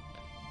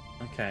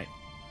 Okay.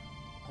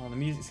 Oh, the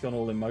music's gone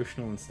all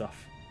emotional and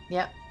stuff.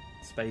 Yep.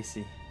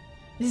 Spacey.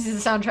 This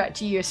is the soundtrack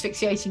to you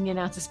asphyxiating in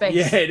outer space.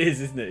 Yeah, it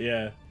is, isn't it?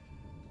 Yeah.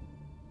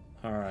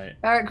 All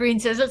right. Barrett Green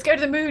says, let's go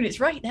to the moon. It's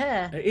right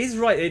there. It is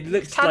right. It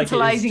looks it's like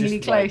tantalizingly it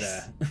is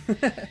close.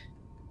 Right there.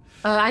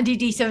 Andy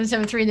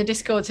D773 in the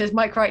Discord says,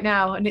 Mike right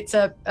now. And it's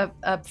a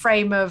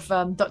frame of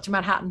Dr.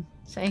 Manhattan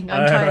saying,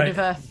 I'm tired of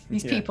Earth.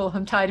 These people,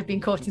 I'm tired of being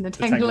caught in the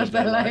tangle of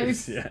their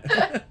lives.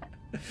 Yeah.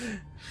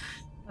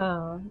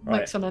 Oh,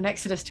 Mike's on an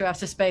exodus to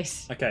outer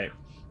space. Okay.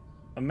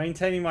 I'm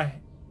maintaining my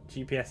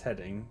GPS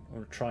heading,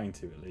 or trying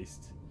to at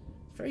least.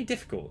 It's very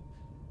difficult.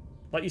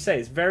 Like you say,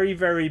 it's very,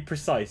 very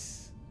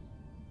precise.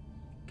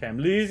 Okay, I'm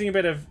losing a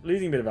bit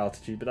of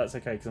altitude, but that's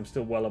okay because I'm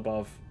still well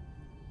above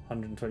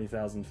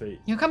 120,000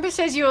 feet. Your compass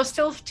says you're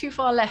still too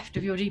far left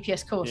of your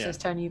GPS course, says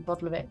Tony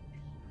Bottle of It.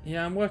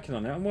 Yeah, I'm working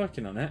on it. I'm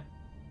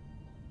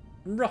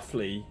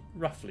roughly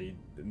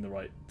in the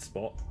right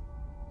spot.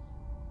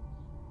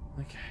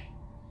 Okay.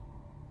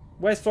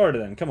 Where's Florida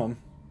then? Come on.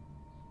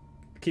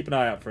 Keep an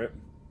eye out for it.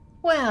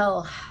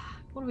 Well,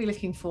 what are we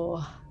looking for?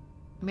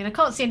 I mean, I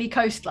can't see any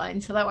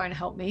coastline, so that won't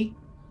help me.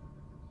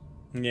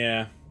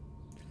 Yeah.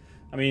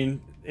 I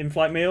mean,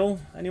 in-flight meal,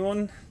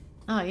 anyone?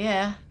 Oh,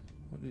 yeah.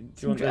 Do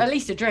you want at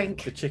least a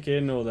drink. The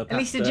chicken or the pasta? At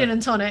least a gin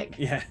and tonic.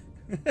 Yeah.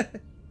 Oh,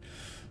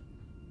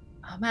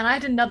 man, I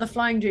had another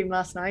flying dream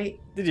last night.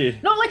 Did you?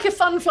 Not like a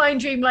fun flying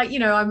dream, like, you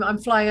know, I'm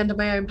flying under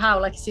my own power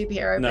like a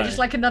superhero, but just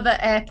like another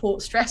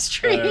airport stress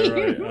dream.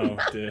 Right. Oh,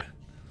 dear.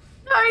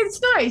 No,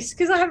 it's nice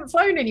because I haven't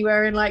flown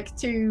anywhere in like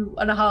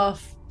 2.5,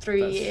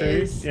 3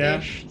 years. True.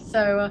 Yeah.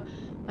 So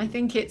I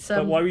think it's.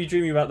 But why were you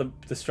dreaming about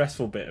the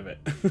stressful bit of it?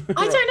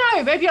 I don't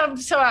know. Maybe I'm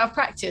so out of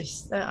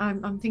practice that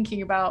I'm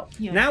thinking about.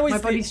 You know, my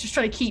body's just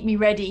trying to keep me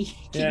ready,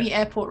 keep me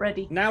airport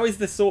ready. Now is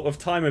the sort of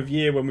time of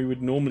year when we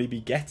would normally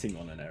be getting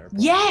on an airplane.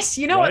 Yes,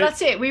 you know what?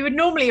 That's it. We would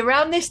normally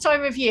around this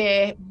time of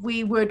year,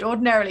 we would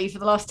ordinarily for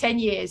the last 10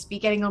 years be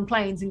getting on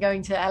planes and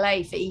going to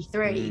LA for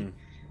E3.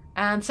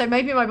 And so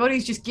maybe my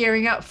body's just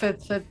gearing up for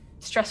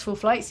stressful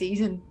flight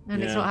season,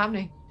 and it's not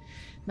happening.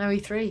 No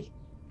E3.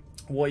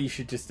 What you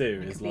should just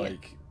do is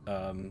like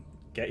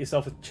get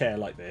yourself a chair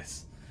like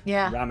this.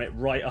 Yeah. Ram it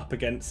right up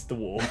against the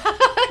wall.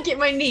 Get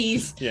my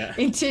knees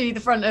into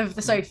the front of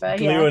the sofa.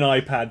 Glue an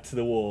iPad to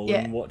the wall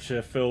and watch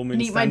a film in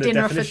standard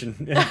definition.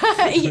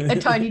 Eat a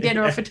tiny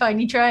dinner off a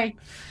tiny tray.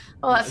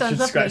 Oh, that sounds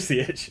lovely. Scratch the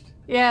itch.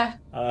 Yeah.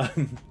 All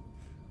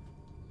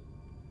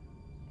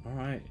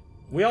right.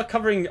 We are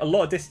covering a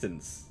lot of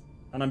distance.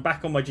 And I'm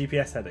back on my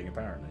GPS heading,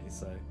 apparently.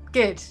 So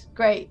good,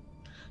 great.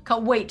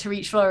 Can't wait to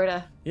reach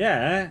Florida.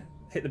 Yeah,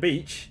 hit the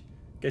beach,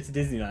 go to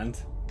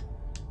Disneyland.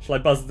 Shall I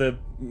buzz the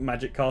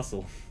magic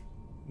castle?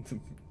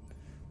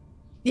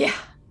 Yeah.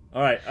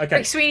 All right. Okay.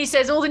 Rick Sweeney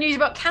says all the news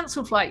about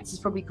cancelled flights is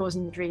probably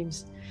causing the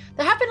dreams.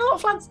 There have been a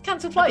lot of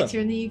cancelled flights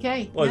here in the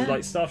UK. Well,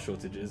 like staff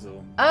shortages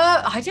or?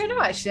 I don't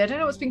know actually. I don't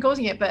know what's been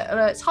causing it, but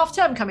it's half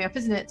term coming up,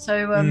 isn't it?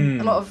 So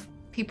a lot of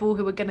people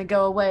who were going to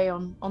go away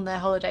on their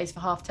holidays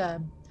for half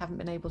term haven't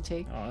been able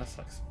to. Oh, that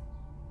sucks.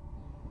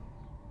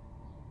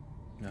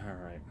 All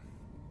right.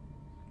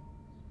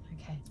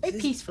 Okay. It's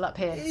very peaceful up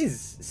here. It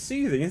is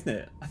soothing, isn't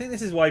it? I think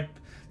this is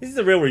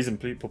the real reason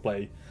people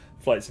play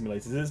flight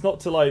simulators. It's not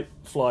to like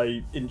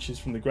fly inches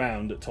from the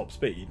ground at top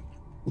speed.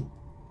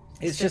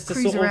 It's just to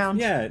sort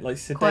of like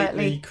sedately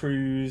quietly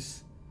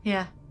cruise.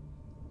 Yeah.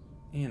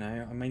 You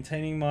know, I'm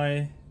maintaining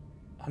my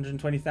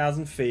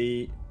 120,000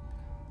 feet.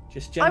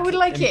 Just gentle I would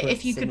like it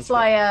if you could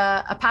fly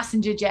a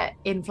passenger jet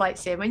in flight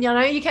sim, and you know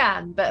you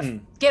can, but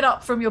get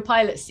up from your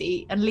pilot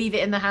seat and leave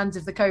it in the hands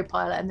of the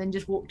co-pilot, and then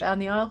just walk down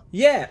the aisle.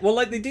 Yeah, well,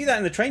 like they do that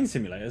in the train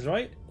simulators,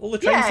 right? All the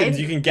train sims,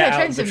 you can get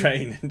out of the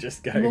train and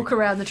just go walk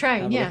around the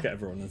train. Have a look at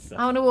everyone and stuff.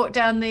 I want to walk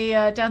down the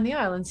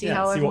aisle and see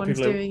how everyone's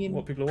doing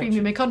in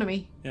premium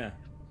economy. Yeah.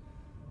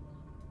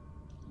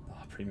 Oh,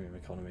 premium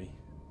economy.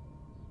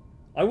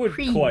 I would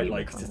quite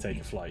like to take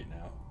a flight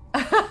now.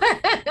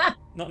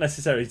 Not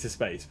necessarily to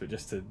space, but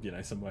just to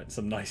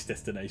some nice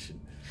destination.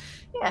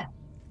 Yeah,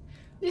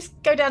 just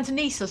go down to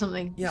Nice or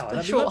something. Yeah,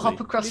 just a short hop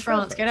across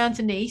France. Go down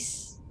to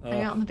Nice,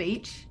 hang out on the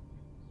beach.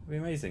 It'd be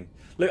amazing.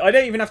 Look, I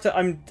don't even have to.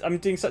 I'm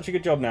doing such a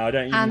good job now. I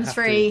don't even have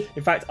to.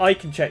 In fact, I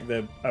can check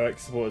the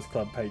OX Supporters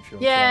Club Patreon.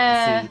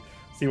 Yeah.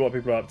 See what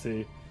people are up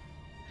to.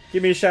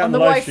 Give me a shout on the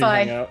live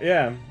Wi-Fi. Stream hangout.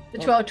 Yeah. The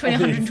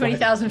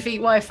 120,000 feet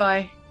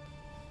Wi-Fi.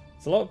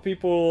 There's a lot of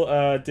people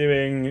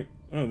doing.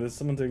 Oh, there's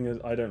someone doing a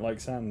 "I don't like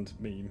sand"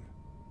 meme.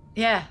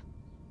 Yeah.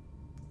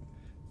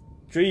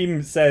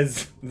 Dream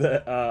says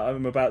that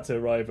I'm about to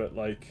arrive at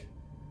like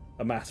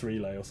a mass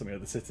relay or something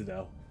at the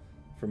Citadel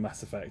from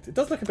Mass Effect. It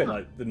does look a bit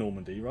like the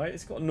Normandy, right?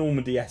 It's got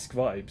Normandy-esque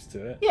vibes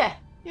to it. Yeah,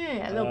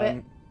 a little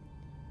bit.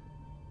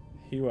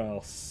 Who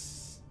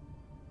else?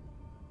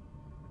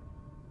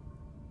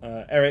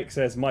 Eric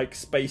says Mike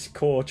Space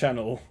Core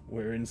channel.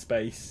 We're in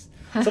space.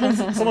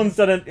 Someone's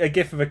done a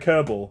GIF of a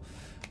Kerbal,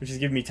 which is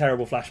giving me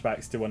terrible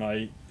flashbacks to when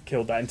I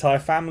killed that entire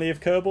family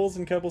of Kerbals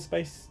in Kerbal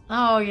Space.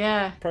 Oh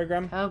yeah,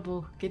 program.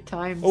 Kerbal, good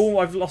times. Oh,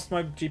 I've lost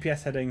my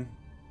GPS heading.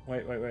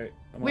 Wait.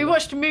 We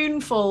watched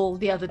Moonfall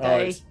the other day. Oh,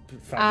 it's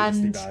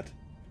fabulously bad.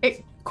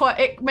 It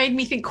made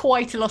me think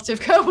quite a lot of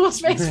Kerbal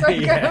Space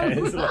Program. Yeah,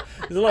 there's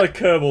a lot of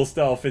Kerbal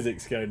style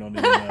physics going on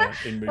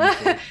in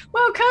Moonfall.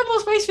 Well, Kerbal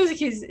Space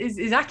physics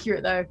is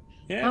accurate though.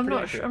 Yeah, I'm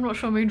not sure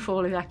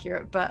Moonfall is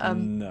accurate, but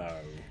no.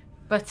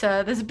 But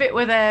there's a bit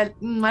where they're... I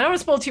don't want to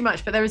spoil too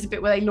much, but there is a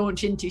bit where they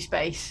launch into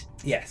space.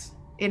 Yes.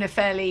 In a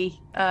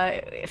fairly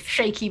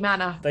shaky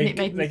manner. They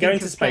go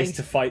into space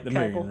to fight the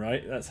moon,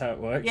 right? That's how it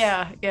works.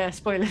 Yeah,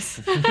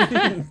 spoilers.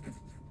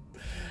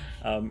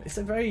 It's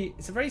a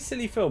very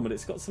silly film, but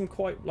it's got some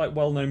quite like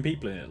well-known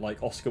people in it,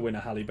 like Oscar winner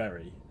Halle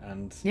Berry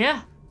and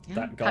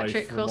that guy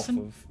Patrick from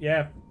Wilson.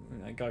 that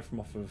guy from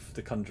off of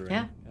The Conjuring.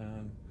 Yeah.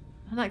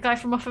 And that guy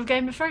from off of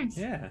Game of Thrones.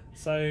 Yeah.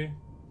 So.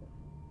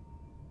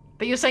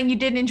 But you're saying you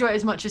didn't enjoy it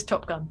as much as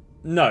Top Gun?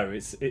 No,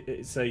 it's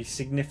a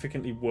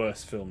significantly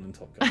worse film than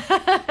Top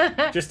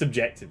Gun. Just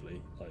objectively,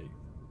 like.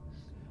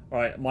 All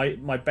right,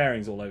 my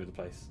bearings all over the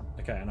place.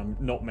 Okay, and I'm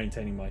not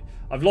maintaining my.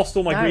 I've lost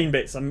all my green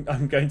bits.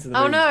 I'm going to the.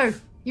 Oh no!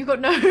 You've got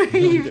no.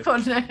 You've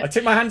got no. I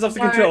took my hands off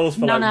the controls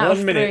for like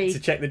 1 minute to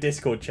check the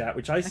Discord chat,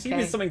 which I assume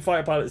is something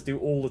fighter pilots do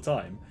all the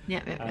time.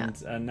 Yeah.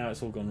 And now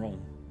it's all gone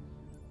wrong.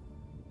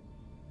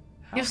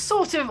 You're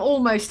sort of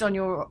almost on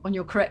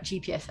your correct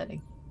GPS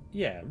heading.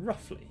 Yeah,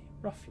 roughly.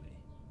 I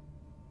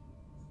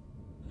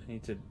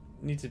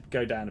need to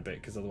go down a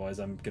bit because otherwise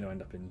I'm going to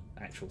end up in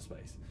actual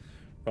space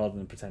rather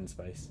than pretend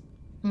space.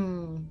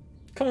 Come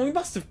on, we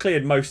must have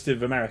cleared most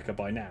of America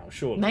by now,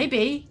 surely.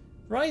 Maybe.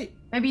 Right?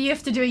 Maybe you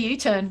have to do a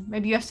U-turn.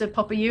 Maybe you have to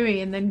pop a U-turn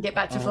and then get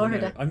back to Florida.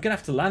 No. I'm going to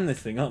have to land this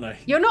thing, aren't I?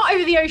 You're not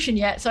over the ocean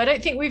yet, so I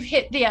don't think we've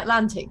hit the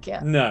Atlantic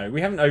yet. No,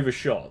 we haven't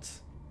overshot.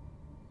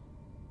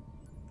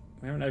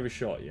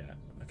 Yet.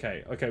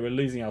 Okay, we're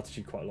losing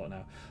altitude quite a lot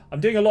now. I'm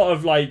doing a lot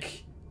of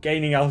like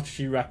gaining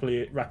altitude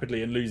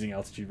rapidly and losing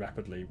altitude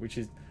rapidly,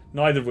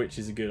 neither of which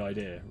is a good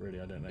idea,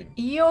 really, I don't think.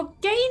 You're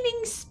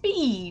gaining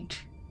speed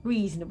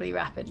reasonably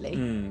rapidly.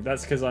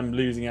 That's because I'm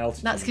losing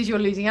altitude. That's because you're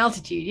losing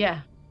altitude,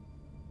 yeah.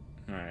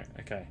 Alright,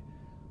 okay.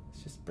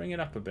 Let's just bring it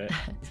up a bit.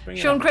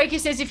 Sean Craker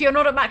says if you're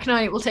not at Mach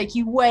 9, it will take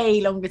you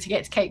way longer to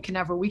get to Cape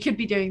Canaveral. We could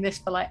be doing this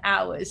for like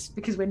hours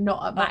because we're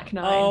not at Mach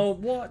 9. Oh,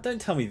 what? Don't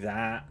tell me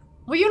that.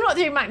 Well, you're not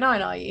doing Mach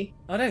 9, are you?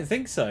 I don't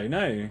think so,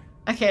 no.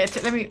 Okay,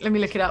 let me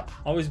look it up.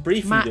 I was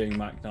briefly doing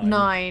Mach 9.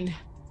 9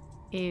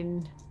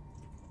 in...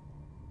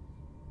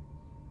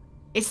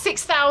 It's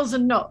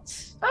 6,000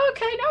 knots. Oh,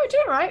 okay, no, we're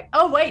doing all right.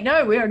 Oh, wait,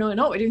 no, we're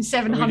not. We're doing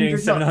 700 knots. We're doing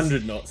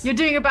 700 knots. You're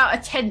doing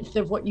about 1/10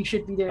 of what you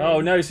should be doing.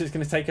 Oh, no, so it's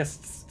going to take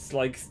us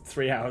like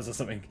 3 hours or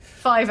something.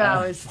 5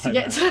 hours to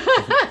get to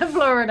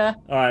Florida.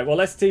 All right, well,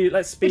 let's speed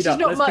up. Which is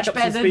not much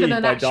better than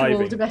an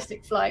actual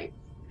domestic flight.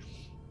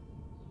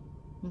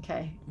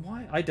 Okay.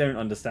 Why? I don't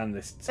understand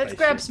this. Let's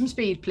grab some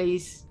speed,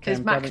 please.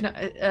 Because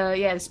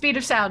the speed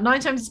of sound. 9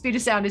 times the speed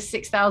of sound is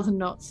 6,000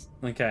 knots.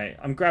 Okay,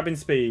 I'm grabbing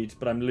speed,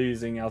 but I'm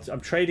losing altitude.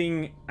 I'm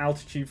trading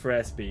altitude for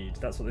airspeed.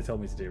 That's what they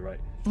told me to do, right?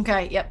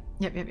 Okay. Yep.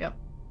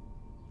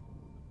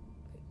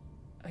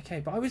 Okay,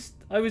 but I was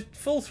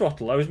full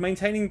throttle. I was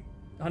maintaining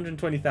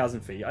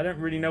 120,000 feet. I don't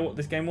really know what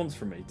this game wants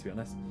from me, to be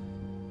honest.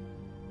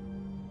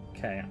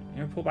 Okay, I'm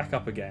gonna pull back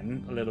up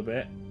again a little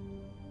bit.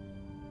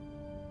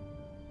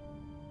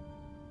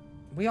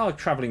 We are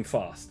travelling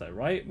fast, though,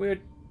 right?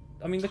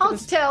 I mean, look hard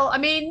to tell. I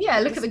mean, yeah,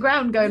 look at the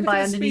ground going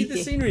by underneath you.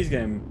 The scenery's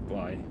going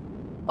by.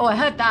 Oh, I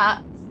heard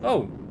that.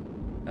 Oh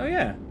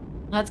yeah.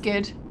 That's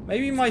good.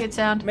 Maybe good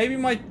sound. Maybe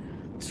my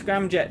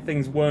scramjet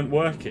things weren't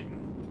working.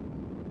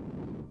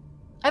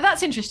 Oh,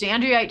 that's interesting.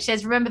 Andrew H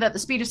says, remember that the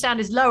speed of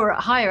sound is lower at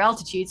higher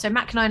altitude, so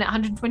Mach 9 at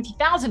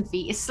 120,000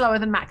 feet is slower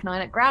than Mach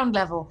 9 at ground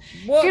level.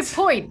 What? Good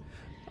point.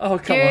 Oh,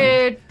 come on.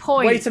 Good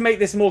point. Way to make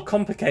this more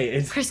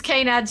complicated. Chris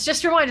Kane adds,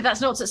 just a reminder,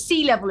 that's knots at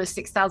sea level is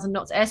 6,000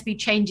 knots. Airspeed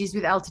changes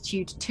with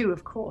altitude too,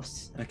 of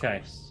course.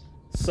 Okay.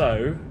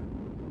 So,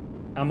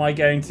 am I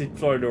going to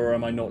Florida or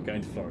am I not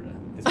going to Florida?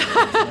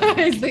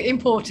 It's the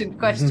important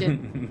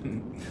question.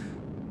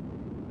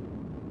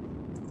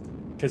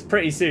 Because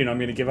pretty soon I'm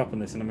going to give up on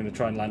this and I'm going to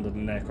try and land on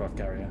an aircraft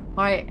carrier.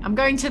 All right, I'm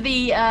going to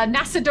the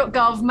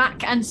nasa.gov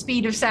Mach and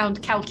speed of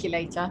sound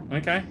calculator.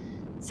 Okay.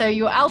 So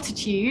your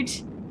altitude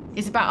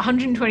is about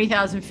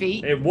 120,000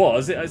 feet. It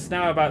was. It's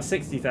now about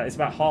 60,000. It's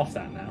about half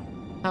that now.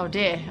 Oh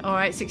dear. All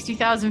right,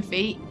 60,000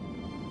 feet.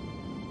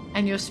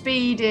 And your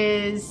speed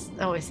is...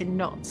 Oh, it's in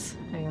knots.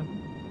 Hang on.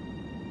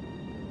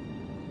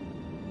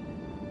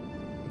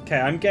 Okay,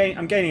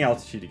 I'm gaining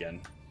altitude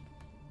again.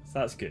 So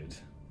that's good.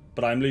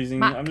 But I'm losing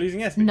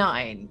airspeed.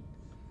 9.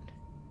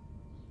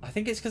 I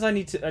think it's because I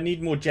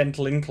need more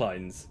gentle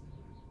inclines,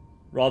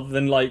 rather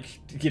than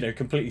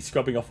completely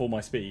scrubbing off all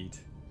my speed.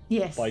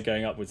 Yes. By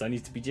going upwards, I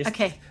need to be just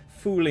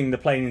fooling the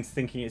plane into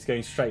thinking it's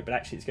going straight, but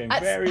actually it's going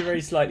very,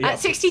 very slightly At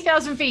upwards.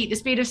 60,000 feet, the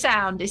speed of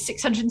sound is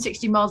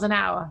 660 miles an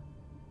hour.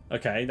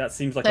 Okay, that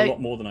seems like a lot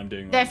more than I'm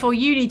doing. Therefore,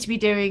 you need to be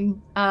doing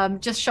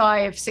just shy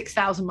of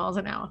 6,000 miles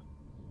an hour.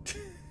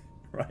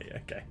 Right.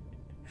 Okay.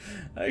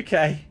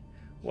 Okay.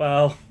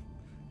 Well.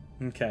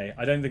 Okay,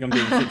 I don't think I'm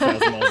doing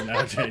 6,000 miles an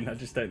hour, Jane. I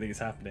just don't think it's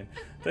happening. I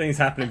don't think it's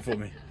happening for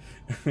me.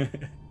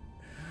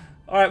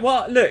 Alright,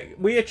 well, look,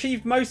 we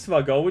achieved most of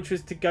our goal, which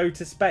was to go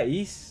to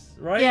space,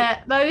 right?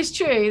 Yeah, that is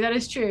true. That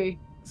is true.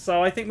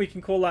 So I think we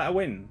can call that a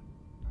win.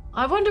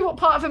 I wonder what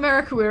part of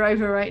America we're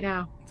over right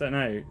now. Don't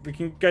know. We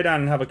can go down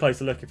and have a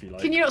closer look if you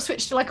like. Can you not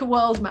switch to like a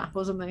world map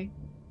or something?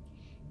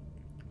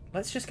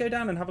 Let's just go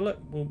down and have a look.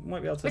 We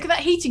might be able to. Look at that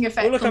heating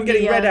effect. Oh, look, I'm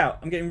getting red out.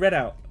 I'm getting red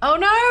out. Oh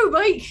no,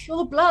 Mike! All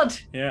the blood.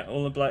 Yeah,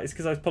 all the blood. It's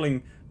because I was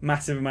pulling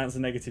massive amounts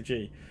of negative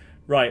G.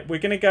 Right, we're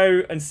going to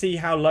go and see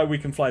how low we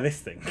can fly this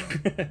thing.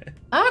 Okay,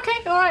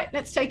 all right.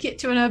 Let's take it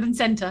to an urban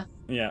centre.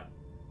 Yeah.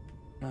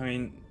 I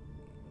mean...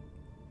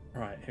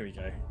 Right, here we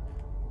go.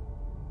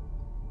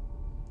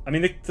 I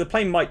mean, the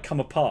plane might come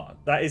apart.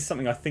 That is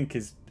something I think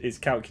is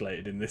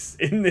calculated in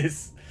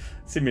this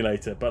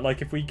simulator. But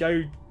like, if we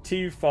go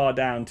too far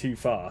down too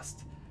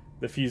fast,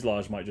 the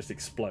fuselage might just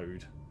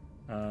explode.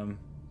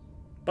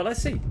 But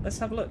let's see. Let's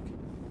have a look.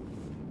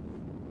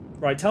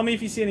 Right, tell me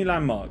if you see any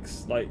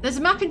landmarks. There's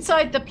a map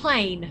inside the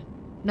plane,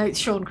 notes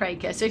Sean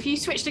Craker. So if you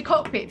switch to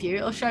cockpit view,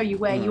 it'll show you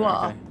where you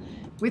are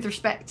with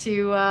respect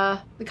to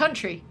the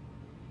country.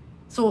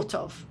 Sort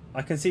of.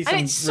 I can see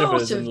some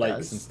rivers and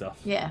lakes and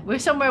stuff. Yeah, we're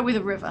somewhere with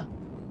a river.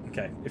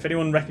 Okay, if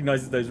anyone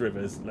recognises those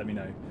rivers, let me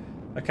know.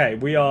 Okay,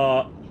 we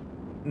are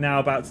now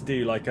about to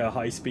do like a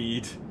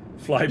high-speed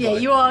flyby. Yeah,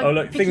 you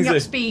are picking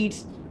up speed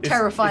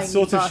terrifying. It's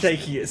sort of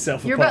shaking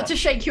itself You're apart. about to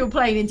shake your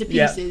plane into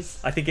pieces.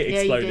 Yeah, I think it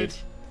exploded.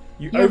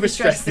 You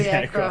overstressed the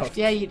aircraft.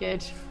 Yeah, you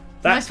did.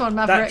 Nice one,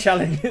 Maverick.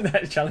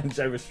 That challenge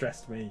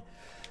overstressed me.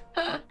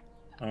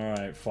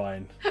 Alright,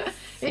 fine.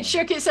 It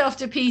shook itself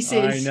to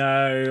pieces. I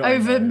know.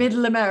 Over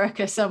middle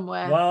America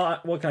somewhere. Well,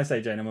 what can I say,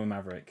 Jane? I'm a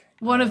Maverick.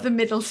 One of the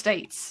middle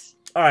states.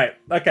 Alright,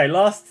 okay,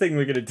 last thing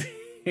we're going to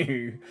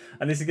do,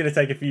 and this is going to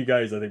take a few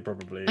goes, I think,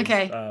 probably.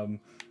 Okay.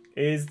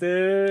 Is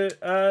the...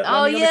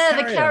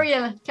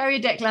 the carrier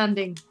deck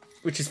landing.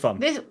 Which is fun.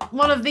 This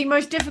one of the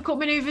most difficult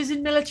manoeuvres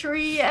in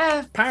military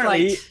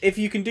Apparently, flight. if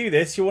you can do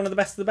this, you're one of the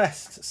best of the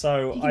best.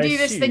 So you can do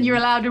this, then you're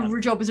allowed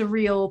a job as a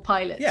real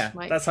pilot. Yeah,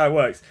 Mike. That's how it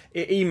works.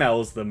 It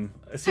emails them.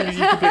 As soon as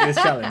you complete this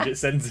challenge, it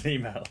sends an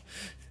email.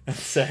 It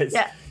says,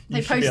 yeah,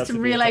 they post some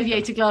real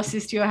aviator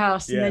glasses to your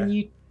house, and then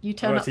you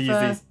turn up for...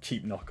 use these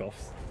cheap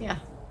knockoffs. Yeah.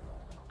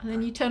 And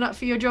then you turn up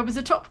for your job as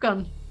a Top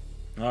Gun.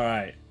 All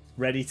right,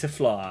 ready to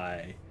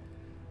fly.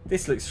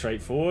 This looks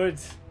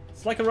straightforward.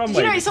 It's like a runway.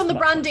 Did you notice on the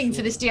branding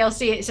for this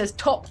DLC it says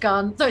Top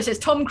Gun? No, it says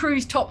Tom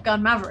Cruise Top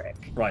Gun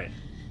Maverick. Right.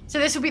 So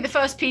this will be the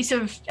first piece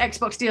of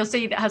Xbox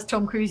DLC that has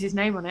Tom Cruise's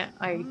name on it.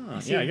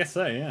 Yeah, I guess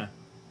so. Yeah.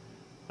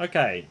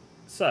 Okay,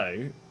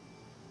 so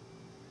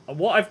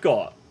what I've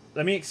got.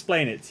 Let me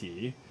explain it to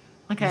you.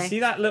 Okay. You see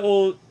that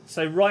little?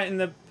 So right in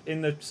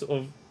the sort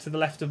of to the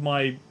left of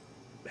my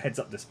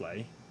heads-up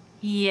display.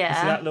 Yeah.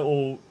 You see that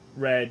little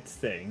red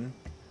thing,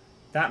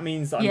 that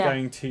means that I'm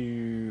going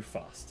too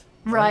fast.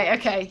 Right,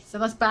 okay. So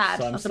that's bad.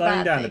 So I'm that's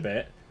slowing down thing. a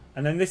bit.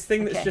 And then this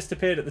thing that's just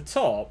appeared at the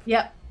top,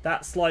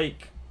 that's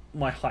like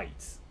my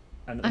height.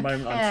 And at the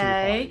moment I'm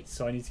too high.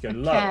 So I need to go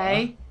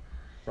lower.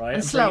 Right?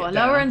 And slower,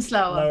 lower and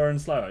slower. Lower and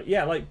slower.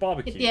 Yeah, like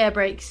barbecue. Hit the air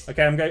brakes.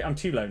 Okay, I'm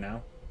too low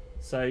now.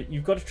 So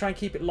you've got to try and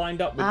keep it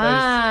lined up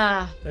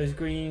with those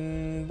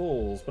green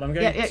balls. But I'm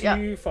going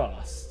too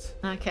fast.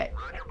 Okay.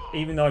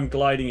 Even though I'm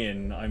gliding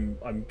in,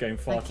 I'm going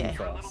far too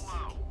fast.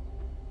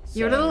 So,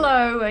 you're a little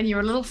low and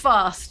you're a little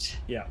fast.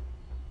 Yeah.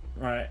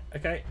 Right.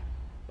 Okay.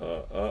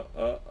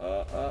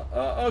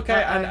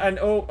 Okay. And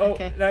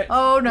okay. no.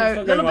 Oh no.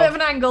 A little bit of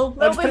an angle.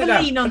 A little bit of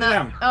a lean on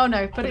that. Oh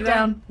no. Put it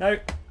down. No.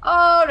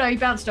 Oh no. You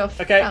bounced off.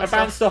 Okay. I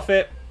bounced off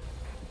it,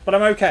 but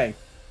I'm okay.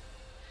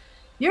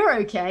 You're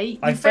okay.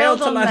 I failed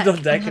to land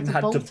on deck and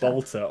had to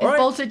bolt her. Is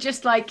bolter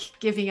just like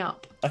giving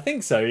up? I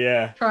think so.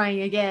 Yeah.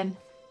 Trying again.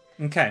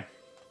 Okay.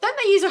 Don't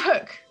they use a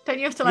hook? Don't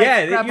you have to like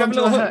grab you have a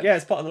little hook? Yeah,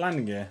 it's part of the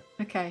landing gear.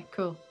 Okay,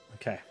 cool.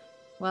 Okay.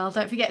 Well,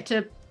 don't forget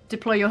to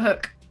deploy your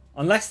hook.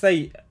 Unless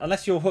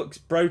your hook's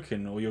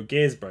broken or your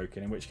gear's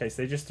broken, in which case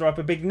they just throw up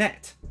a big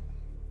net.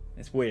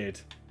 It's weird.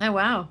 Oh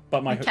wow!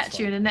 But my they catch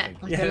you in a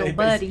net like a little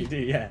birdie. Do,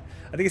 yeah.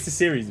 I think it's a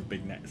series of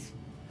big nets.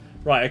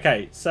 Right.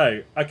 Okay.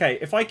 So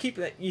if I keep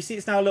it, you see,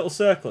 it's now a little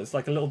circle. It's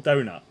like a little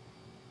donut.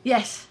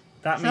 Yes.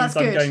 That means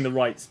I'm going the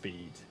right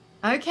speed.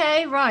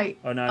 Okay, right.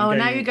 Oh, no,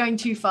 now you're going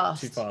too fast.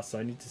 Too fast, so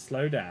I need to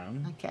slow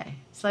down. Okay,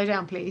 slow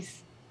down,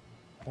 please.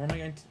 Or am I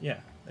going to... Yeah,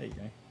 there you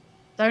go.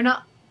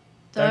 Donut.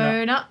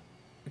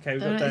 Okay, we've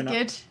got donut.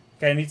 Good.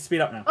 Okay, I need to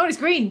speed up now. Oh, it's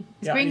green.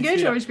 Is green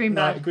good or is green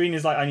bad? No, green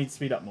is like, I need to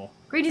speed up more.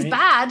 Green is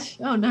bad?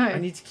 Oh, no. I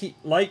need to keep...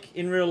 Like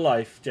in real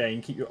life,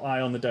 Jane, keep your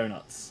eye on the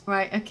donuts.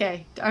 Right,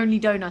 okay. Only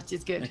donut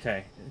is good.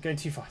 Okay, going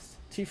too fast.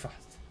 Too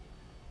fast.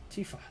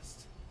 Too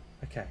fast.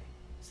 Okay,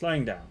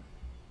 slowing down.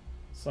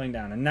 Slowing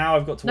down, and now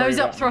I've got to worry nose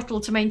up about throttle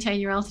to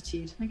maintain your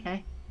altitude.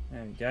 Okay.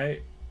 There we go.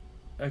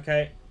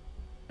 Okay,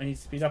 I need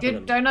to speed up a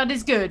little. Donut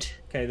is good.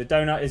 Okay, the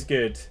donut is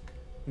good.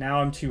 Now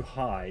I'm too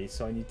high,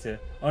 so I need to...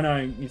 Oh no,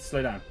 I need to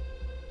slow down.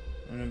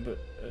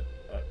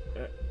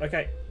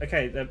 Okay,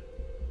 the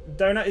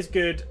donut is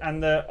good,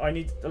 and I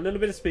need a little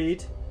bit of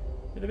speed.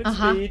 A little bit of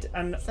speed,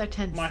 and so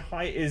tense. My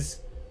height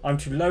is... I'm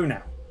too low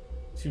now.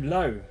 Too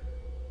low.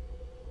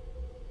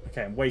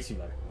 Okay, I'm way too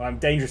low. I'm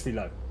dangerously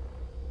low.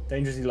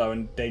 Dangerously low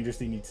and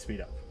dangerously need to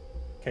speed up.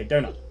 Okay,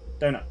 donut.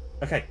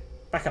 Okay,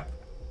 back up.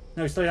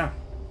 No, slow down.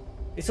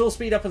 It's all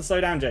speed up and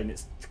slow down, Jane.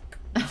 It's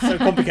so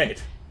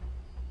complicated.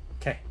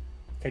 Okay,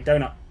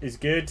 donut is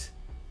good.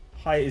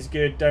 Height is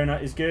good.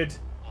 Donut is good.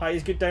 Height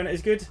is good. Donut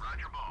is good.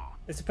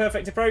 It's a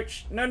perfect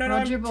approach. No,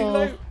 I'm too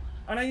low.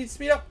 And I need to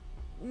speed up.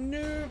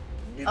 No.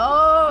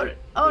 Oh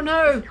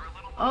no.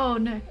 Oh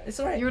no. It's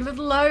alright. You're a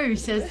little low,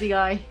 says the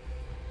guy.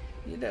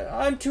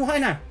 I'm too high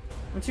now.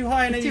 I'm too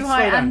high and I need to slow down.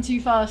 Too high and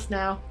too fast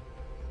now.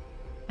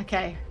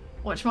 Okay.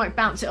 Watch Mike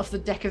bounce it off the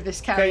deck of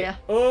this carrier. Okay.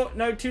 Oh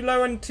no, too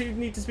low and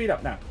need to speed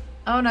up now.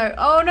 Oh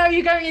no,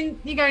 you're going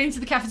into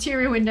the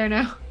cafeteria window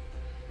now.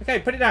 Okay,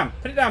 put it down.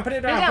 Put it down.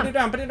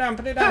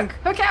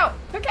 Hook out.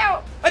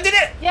 I did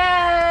it! Yay!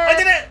 I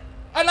did it!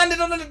 I landed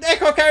on an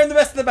aircraft carrier and the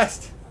best of the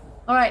best.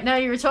 Alright, now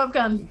you're a Top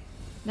Gun.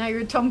 Now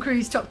you're a Tom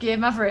Cruise Top Gear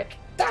Maverick.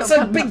 That's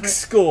a big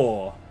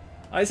score.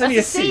 It's only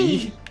a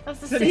C.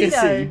 That's it's only a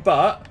C,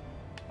 but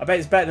I bet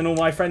it's better than all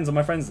my friends on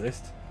my friends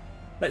list.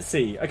 Let's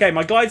see. Okay,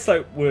 my glide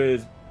slope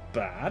was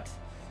bad.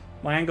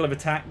 My angle of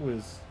attack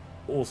was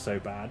also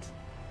bad.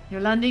 Your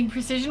landing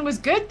precision was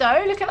good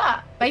though. Look at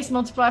that. Base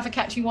multiplier for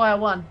catching wire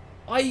 1.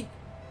 I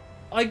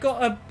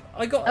got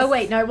Oh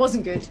wait, no, it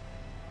wasn't good.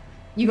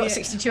 You got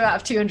 62 out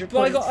of 200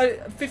 points. But I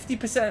got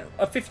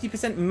a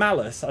 50%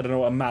 malice. I don't know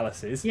what a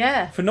malice is.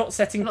 Yeah. For not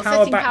setting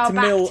power back to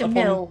mill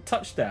upon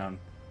touchdown.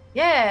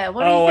 Yeah.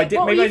 What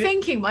were you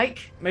thinking,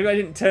 Mike? Maybe I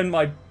didn't turn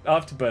my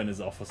afterburners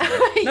off or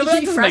something. No,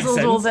 that doesn't make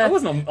sense. I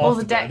wasn't on all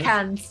the deck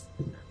hands.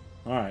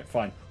 All right,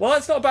 fine. Well,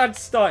 that's not a bad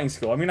starting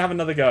score. I'm gonna have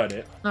another go at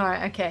it. All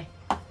right. Okay.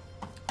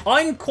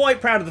 I'm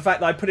quite proud of the fact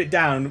that I put it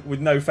down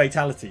with no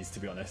fatalities, to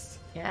be honest.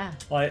 Yeah.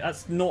 Like,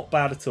 that's not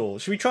bad at all.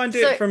 Should we try and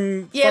do it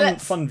from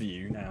fun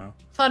view now?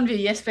 Fun view,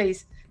 yes,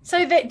 please.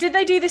 So, did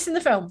they do this in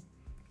the film?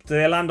 Did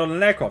they land on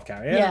an aircraft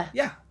carrier?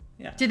 Yeah.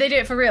 Did they do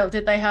it for real?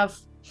 Did they have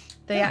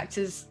the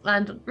actors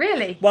land on...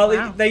 Really? Well,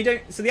 wow. they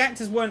don't... So, the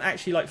actors weren't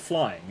actually, like,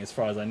 flying, as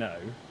far as I know.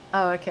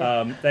 Oh,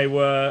 okay. They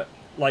were,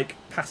 like,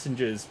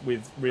 passengers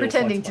with real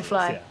pretending to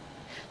fly. Yeah.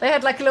 They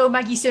had, like, a little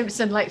Maggie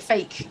Simpson, like,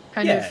 fake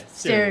kind of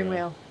steering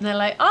wheel. And they're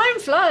like, I'm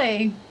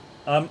flying!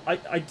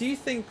 I do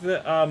think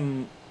that...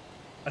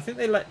 I think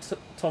they let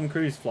Tom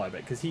Cruise fly a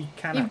bit because he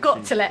can. You've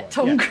got to let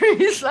Tom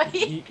Cruise fly.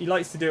 He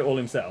likes to do it all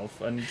himself,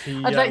 and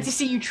I'd like to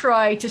see you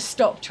try to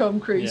stop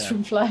Tom Cruise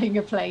from flying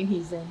a plane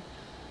he's in.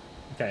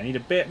 Okay, I need a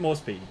bit more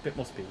speed.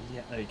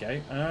 Yeah, there you go.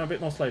 A bit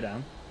more slow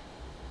down.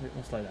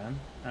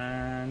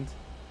 And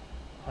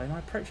my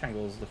approach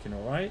angle is looking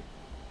all right.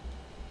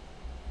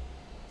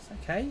 It's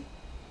okay.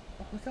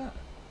 Oh, look at that.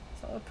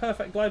 It's like a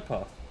perfect glide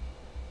path.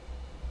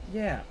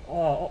 Yeah.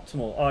 Oh,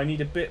 optimal. Oh, I need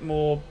a bit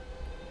more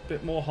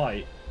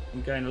height.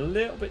 I'm going a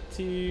little bit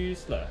too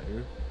slow.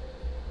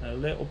 A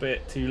little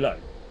bit too low.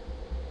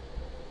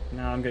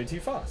 Now I'm going too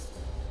fast.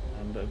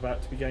 I'm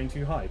about to be going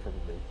too high,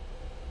 probably.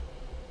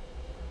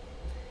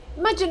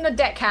 Imagine a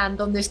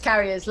deckhand on this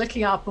carrier's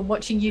looking up and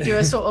watching you do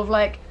a sort of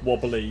like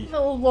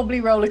little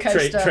wobbly roller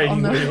coaster trading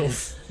on the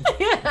wheels.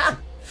 Yeah.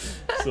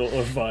 Sort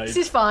of vibe. This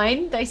is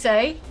fine, they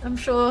say. I'm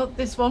sure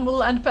this one will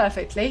land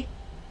perfectly.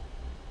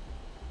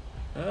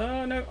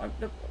 No,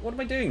 what am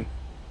I doing?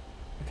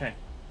 Okay,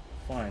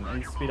 fine. I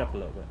need to speed up a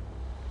little bit.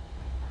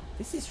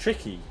 This is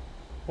tricky.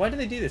 Why do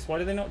they do this? Why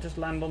do they not just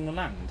land on the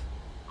land?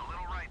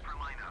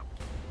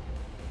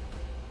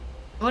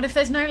 What if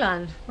there's no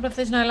land? What if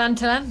there's no land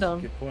to land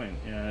on? Good point.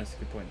 Yeah, that's a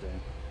good point, Dan.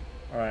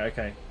 Alright,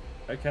 okay.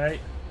 Okay.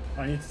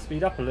 I need to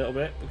speed up a little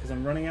bit because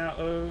I'm running out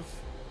of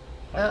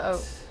height.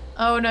 Uh-oh.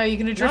 Oh no, you're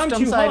going to drift I'm on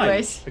too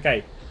sideways. High.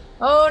 Okay.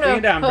 Oh no. Bring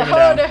it down, bring it No.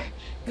 down. You're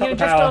Cut going to the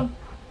drift power.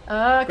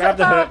 on. Grab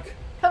the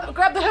hook.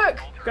 Grab the hook.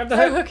 Grab the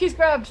No hook. hook is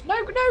grabbed. No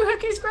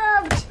hook is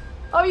grabbed.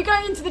 Oh, you're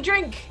going into the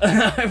drink.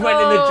 I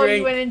went in the drink.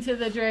 You went into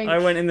the drink. I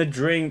went in the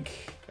drink.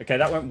 Okay,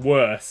 that went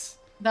worse.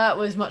 That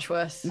was much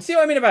worse. You see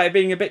what I mean about it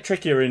being a bit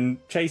trickier in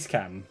chase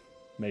cam?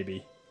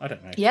 Maybe. I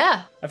don't know.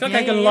 Yeah. I feel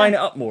like I can line it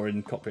up more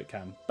in cockpit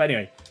cam. But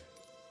anyway,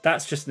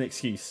 that's just an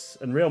excuse.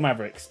 And real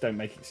Mavericks don't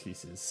make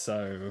excuses.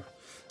 So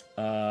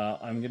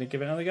I'm going to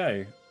give it another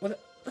go. Look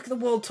at the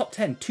world top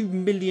 10. 2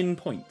 million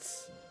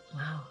points.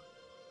 Wow.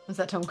 Was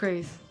that Tom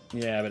Cruise?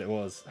 Yeah, I bet it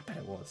was. I bet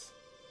it was.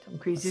 Tom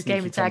Cruise's Sneaky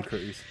gamer tag. Tom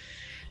Cruise.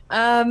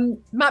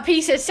 Matt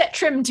P says set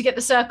trim to get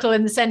the circle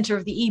in the center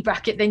of the E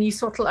bracket, then use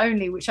throttle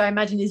only, which I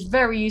imagine is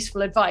very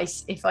useful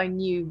advice if I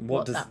knew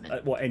what that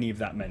meant. What any of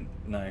that meant?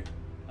 No.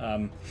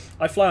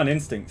 I fly on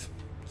instinct,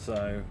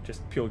 so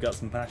just pure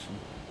guts and passion.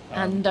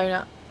 And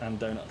donut. And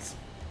donuts.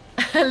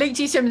 Link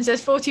T Simmons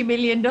says $40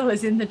 million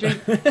in the drink.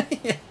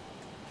 Yeah.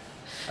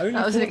 Only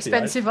That was 40. an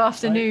expensive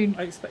afternoon.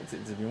 I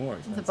expected it to be more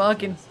expensive. It's a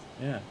bargain.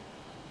 Yeah.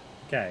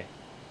 Okay.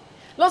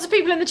 Lots of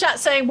people in the chat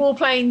saying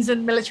warplanes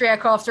and military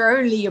aircraft are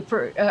only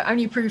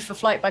approved for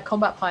flight by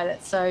combat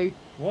pilots. So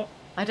what?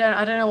 I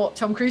don't know what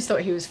Tom Cruise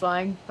thought he was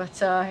flying,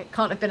 but it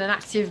can't have been an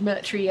active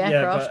military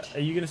aircraft. Yeah, but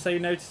are you going to say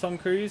no to Tom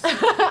Cruise?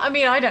 I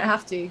mean, I don't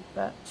have to,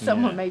 but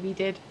someone maybe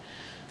did.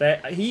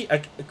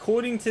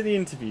 According to the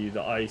interview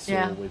that I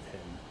saw with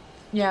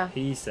him,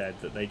 he said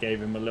that they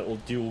gave him a little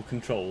dual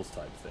controls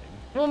type thing.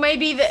 Well,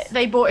 maybe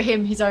they bought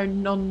him his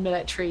own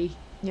non-military,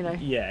 you know.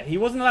 Yeah, he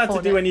wasn't allowed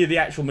to do any of the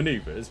actual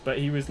manoeuvres, but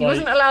he was like... He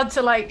wasn't allowed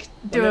to, like,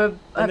 do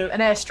an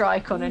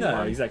airstrike on anyone.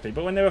 No, exactly.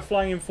 But when they were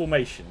flying in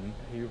formation,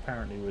 he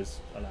apparently was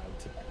allowed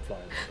to fly.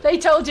 They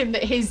told him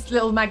that his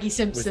little Maggie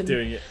Simpson... was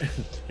doing it.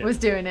 was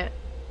doing it.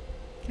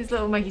 His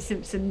little Maggie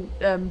Simpson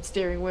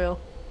steering wheel.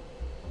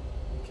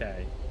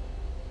 Okay.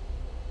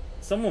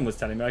 Someone was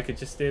telling me I could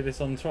just steer this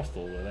on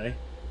throttle, were they?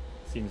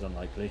 Seems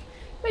unlikely.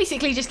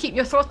 Basically, just keep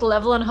your throttle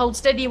level and hold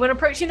steady when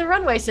approaching the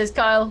runway, says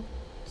Kyle.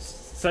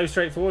 So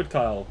straightforward,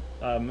 Kyle.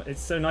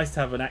 It's so nice to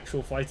have an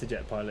actual fighter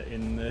jet pilot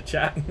in the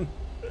chat.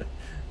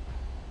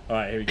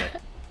 Alright, here we go.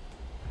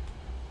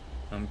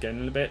 I'm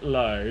getting a bit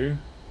low.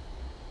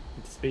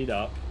 Need to speed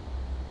up.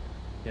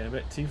 Getting a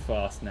bit too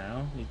fast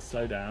now. Need to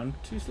slow down.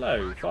 Too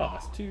slow.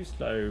 Fast. Too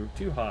slow.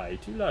 Too high.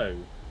 Too low.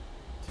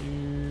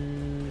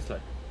 Too slow.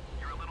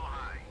 You're a little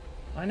high.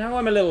 I know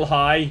I'm a little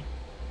high.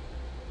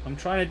 I'm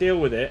trying to deal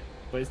with it,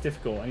 but it's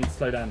difficult. I need to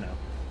slow down now.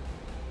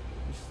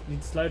 I just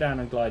need to slow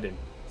down and glide in.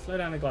 Slow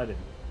down and glide in.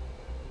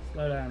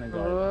 Slow down and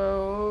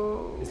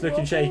glide in. It's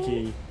looking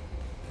shaky.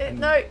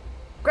 No,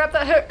 grab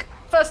that hook.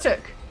 First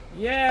hook.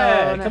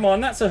 Yeah, come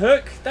on, that's a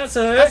hook. That's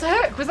a hook. That's a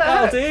hook. Was that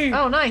a hook? That'll do.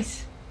 Oh,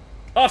 nice.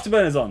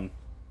 Afterburner's on.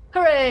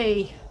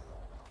 Hooray.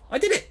 I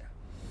did it.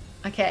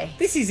 Okay.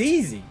 This is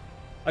easy.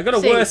 I got a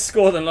worse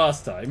score than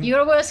last time. You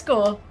got a worse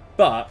score?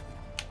 But...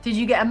 Did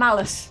you get a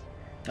malice?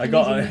 I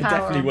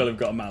definitely will have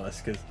got a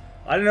malice, because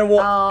I don't know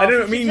what... I don't know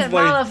what it means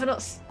by... Malice for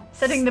not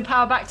setting the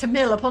power back to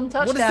mill upon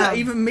touchdown. What does that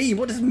even mean?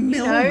 What does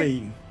mill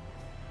mean?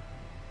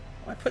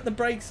 I put the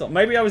brakes on.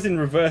 Maybe I was in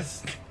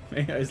reverse.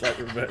 Maybe I was like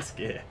reverse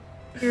gear.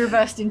 You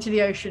reversed into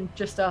the ocean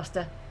just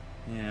after.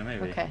 Yeah,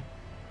 maybe. Okay.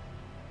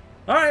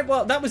 Alright,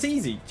 well, that was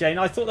easy, Jane.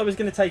 I thought that was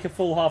going to take a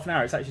full half an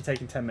hour. It's actually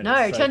taken 10 minutes.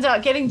 No, it turns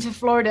out getting to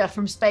Florida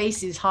from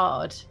space is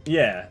hard.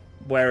 Yeah,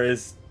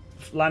 whereas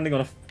landing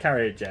on a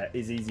carrier jet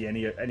is easy.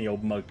 Any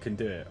old mug can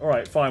do it.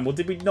 Alright, fine. Well,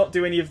 did we not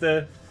do any of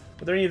the...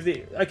 Were there any of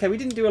the... Okay, we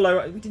didn't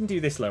do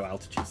this low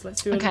altitude, so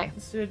let's do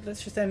it.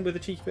 Let's just end with a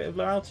cheeky bit of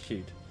low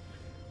altitude.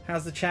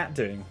 How's the chat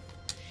doing?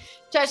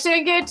 Chat's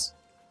doing good.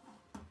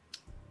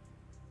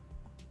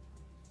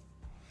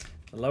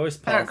 The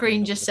lowest part. Parrot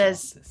Green just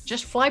says,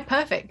 just fly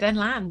perfect, then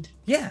land.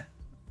 Yeah.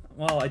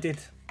 Well, I did,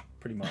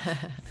 pretty much.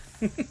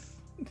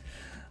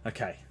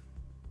 Okay.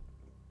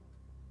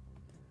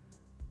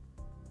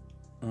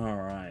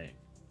 Alright.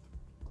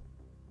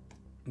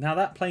 Now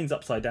that plane's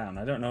upside down.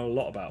 I don't know a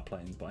lot about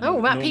planes, but I know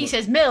Matt P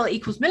says mil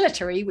equals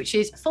military, which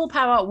is full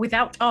power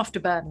without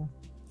afterburner.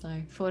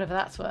 So for whatever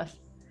that's worth.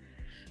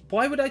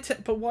 Why would I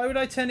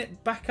turn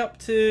it back up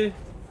to...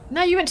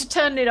 No, you went to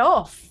turn it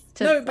off.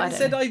 No, but it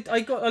said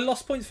I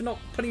lost points for not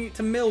putting it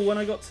to mil when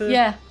I got to...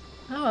 Yeah.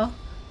 Oh well.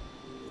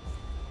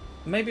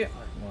 Maybe.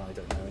 Well, I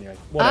don't know. Anyway.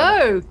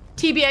 Whatever. Oh,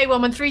 TBA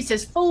 113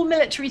 says full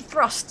military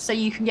thrust, so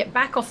you can get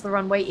back off the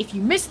runway if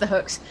you miss the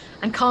hooks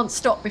and can't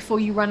stop before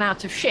you run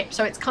out of ship.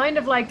 So it's kind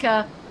of like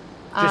a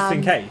just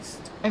in case.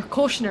 A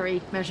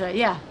cautionary measure,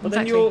 yeah. But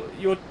exactly. then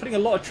you're putting a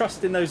lot of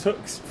trust in those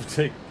hooks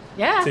to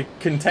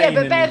contain. Yeah,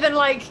 but better than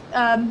like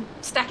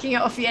stacking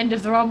it off the end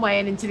of the runway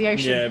and into the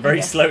ocean. Yeah,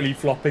 very slowly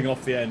flopping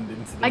off the end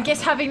into the. I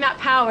guess having that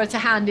power to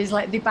hand is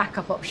like the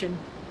backup option.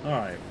 All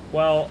right.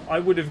 Well, I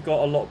would have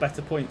got a lot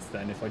better points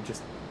then if I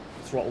just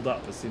throttled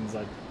up as soon as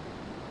I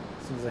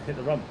hit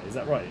the runway. Is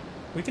that right?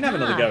 We can have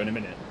another go in a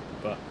minute,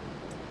 but.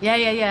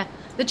 Yeah.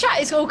 The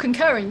chat is all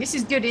concurring. This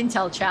is good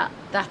intel chat.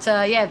 That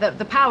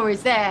the power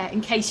is there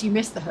in case you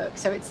miss the hook,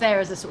 so it's there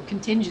as a sort of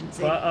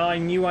contingency. But I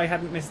knew I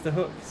hadn't missed the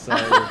hook, so.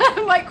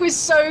 Mike was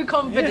so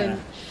confident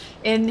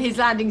in his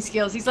landing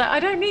skills. He's like, I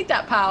don't need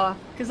that power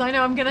because I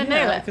know I'm going to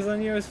nail it. Because I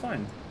knew it was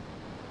fine.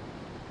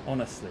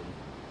 Honestly,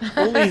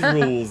 all these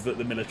rules that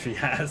the military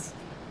has,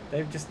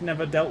 they've just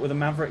never dealt with a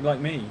maverick like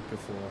me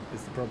before.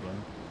 Is the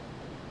problem?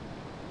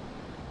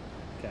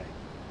 Okay,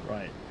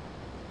 right.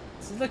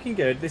 This is looking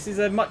good. This is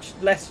a much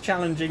less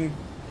challenging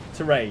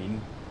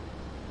terrain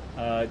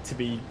to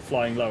be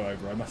flying low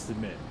over, I must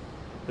admit.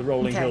 The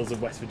rolling hills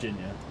of West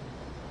Virginia.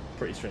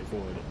 Pretty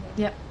straightforward at the moment.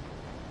 Yep.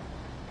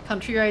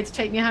 Country roads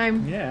take me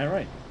home. Yeah,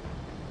 right.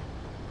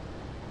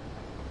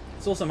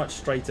 It's also much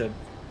straighter,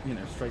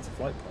 straighter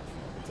flight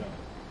path.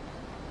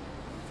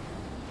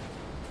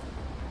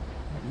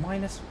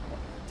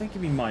 Don't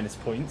give me minus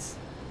points.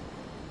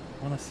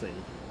 Honestly.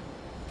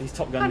 These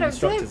Top Gun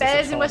instructors are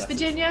bears in West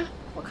Virginia?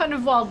 What kind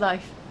of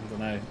wildlife? I don't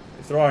know.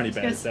 If there are any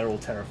bears, they're all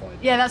terrified.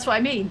 Yeah, that's what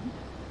I mean.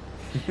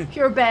 If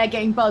you're a bear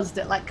getting buzzed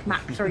at like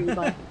Mach 3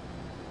 by...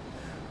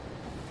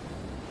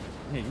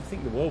 Yeah, you'd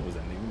think the world was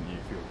ending, wouldn't you,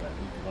 if you were a bear?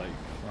 You'd be like,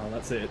 well,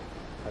 that's it.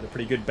 Had a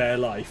pretty good bear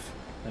life.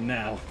 And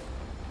now,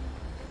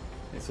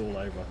 it's all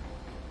over.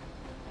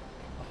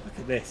 Oh, look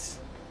at this.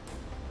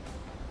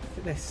 Look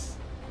at this.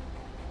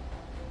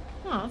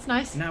 Oh, that's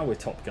nice. Now we're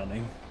Top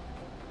Gunning.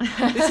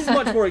 This is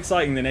much more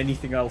exciting than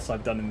anything else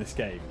I've done in this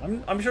game.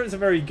 I'm sure it's a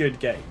very good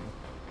game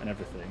and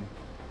everything.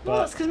 But well,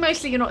 that's because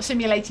mostly you're not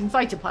simulating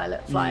fighter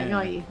pilot flying,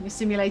 are you? You're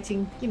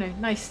simulating,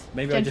 nice.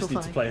 Maybe I just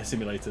need to play a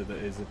simulator that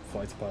is a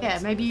fighter pilot. Yeah,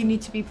 maybe you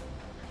need to be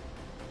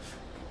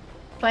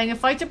playing a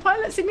fighter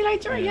pilot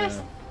simulator, I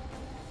guess.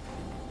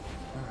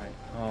 Alright.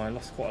 Oh, I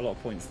lost quite a lot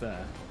of points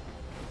there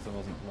because I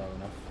wasn't low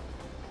enough.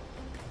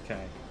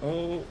 Okay.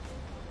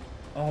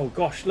 Oh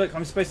gosh, look,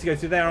 I'm supposed to go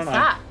through there, aren't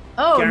I?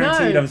 Oh,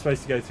 Guaranteed no. I'm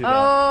supposed to go through there.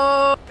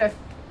 Oh,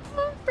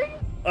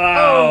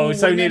 oh,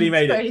 so nearly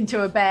made it. Straight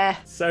into a bear.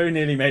 So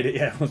nearly made it,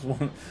 yeah. It was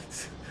one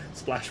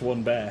splash,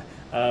 one bear.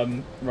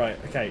 Right,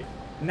 okay.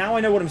 Now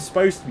I know what I'm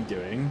supposed to be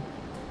doing.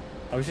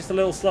 I was just a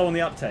little slow on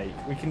the uptake.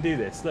 We can do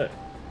this. Look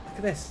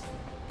at this.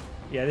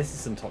 Yeah, this is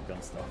some Top Gun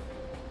stuff.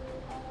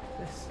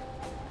 This.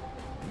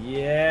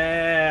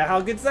 Yeah, how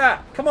good's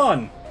that? Come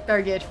on.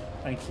 Very good.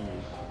 Thank you.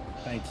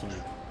 Thank you.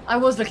 I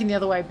was looking the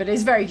other way, but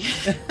it's very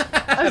good.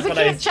 I was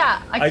looking at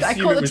chat. I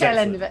caught the tail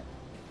end of it.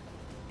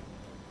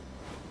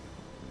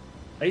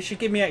 It should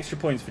give me extra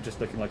points for just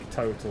looking like a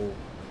total.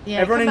 Yeah,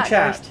 everyone in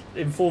chat,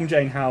 inform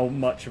Jane how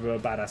much of a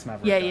badass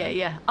Maverick.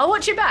 Yeah. I'll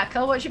watch you back.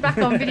 I'll watch you back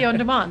on video on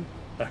demand.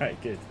 All right,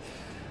 good.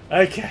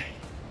 Okay.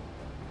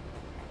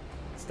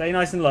 Stay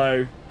nice and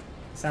low.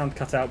 Sound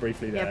cut out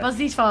briefly there. Yeah, buzz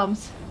these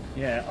farms.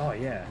 Yeah. Oh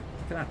yeah.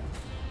 Look at that.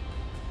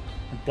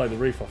 And blow the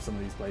roof off some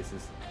of these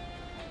places.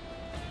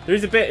 There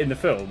is a bit in the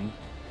film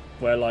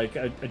where like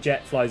a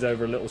jet flies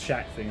over a little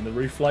shack thing and the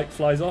roof like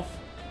flies off.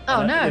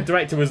 Oh no! The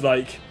director was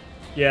like,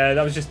 "Yeah,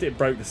 that was just it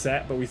broke the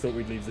set, but we thought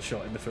we'd leave the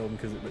shot in the film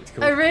because it looked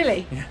cool." Oh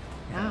really? Yeah.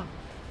 Wow.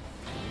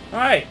 All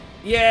right.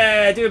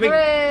 Yeah, do a big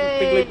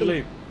loop the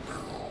loop.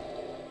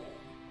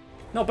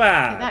 Not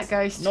bad. That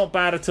ghost. Not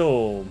bad at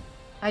all.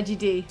 How'd you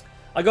do?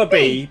 I got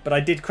B, but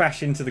I did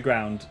crash into the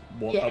ground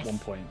at one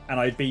point, and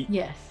I beat.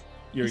 Yes.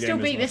 You still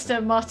beat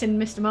Mr.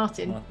 Martin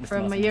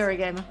from a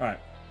Eurogamer. All right.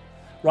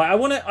 Right, I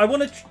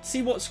want to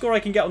see what score I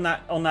can get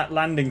on that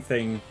landing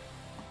thing,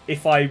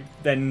 if I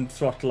then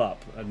throttle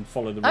up and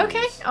follow the rules.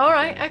 Okay, all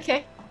right,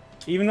 okay.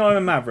 Even though I'm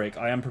a Maverick,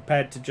 I am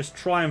prepared to just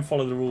try and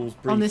follow the rules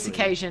briefly. On this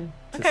occasion.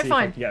 Okay, see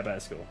fine. If I can get a better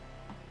score.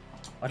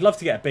 I'd love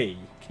to get a B.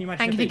 Can you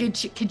imagine? Hank the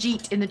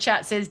Khajiit in the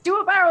chat says, "Do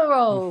a barrel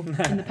roll"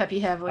 in the peppy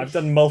hair voice. I've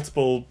done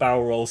multiple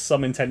barrel rolls,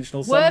 some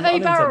intentional, some unintentional. Were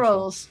they barrel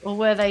rolls or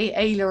were they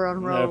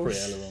aileron rolls? No, pretty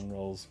aileron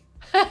rolls.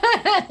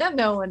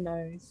 No one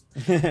knows.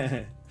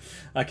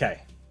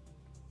 Okay.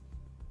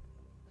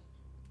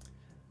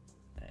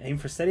 Aim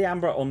for steady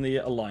amber on the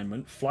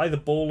alignment. Fly the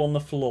ball on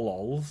the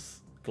flolls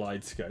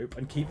glide scope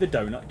and keep the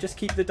donut. Just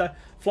keep the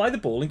fly the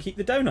ball and keep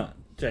the donut,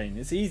 Jane.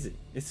 It's easy.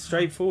 It's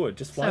straightforward.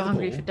 Just fly the ball. So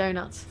hungry for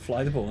donuts.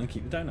 Fly the ball and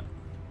keep the donut.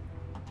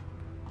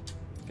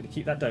 Gonna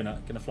keep that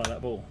donut. Gonna fly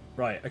that ball.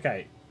 Right.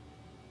 Okay.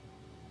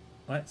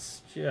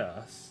 Let's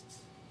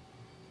just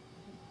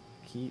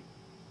keep.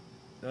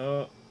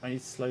 Oh, I need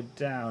to slow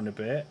down a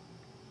bit.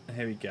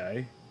 Here we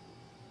go.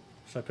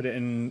 Should I put it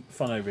in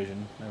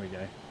Funovision? There we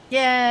go.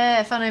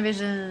 Yeah,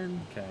 Funovision.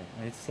 Okay,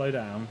 I need to slow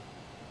down.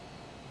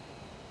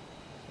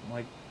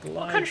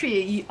 What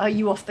country are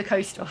you off the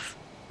coast of?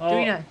 Do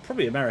we know?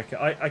 Probably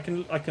America. I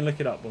can look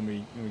it up when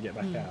we get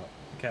back out.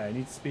 Okay, I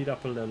need to speed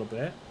up a little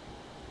bit.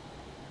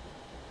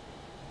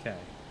 Okay.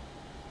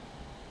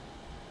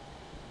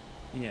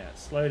 Yeah,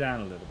 slow down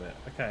a little bit.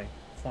 Okay,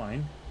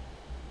 fine.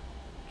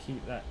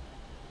 Keep that.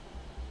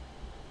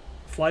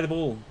 Fly the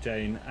ball,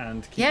 Jane,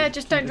 and keep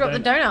just don't drop the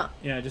donut.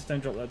 Yeah, just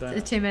don't drop that donut.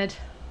 It's timid.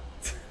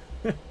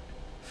 I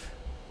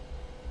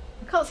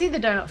can't see the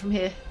donut from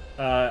here.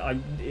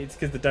 It's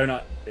because the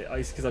donut.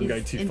 It's because I'm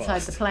going too inside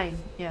fast. The plane.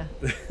 Yeah.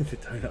 The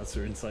donuts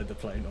are inside the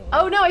plane.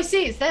 Oh no, I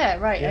see. It's there.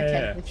 Right. Yeah, okay.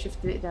 yeah. They've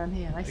shifted it down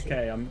here. I see.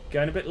 Okay, I'm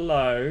going a bit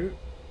low,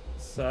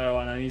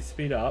 and I need to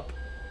speed up.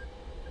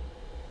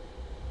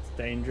 It's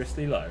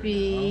dangerously low.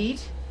 Speed.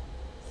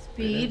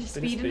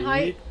 Bit And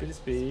height. Bit of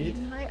speed.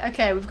 And height.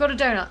 Okay, we've got a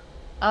donut.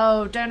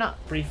 Oh, donut.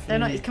 Briefly.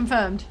 Donut is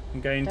confirmed.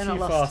 I'm going donut too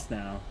lost. fast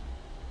now.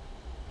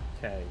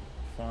 Okay,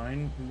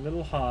 fine. A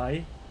little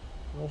high.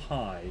 A little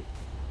high.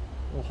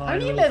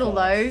 Only a little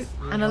low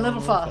and a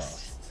little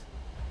fast.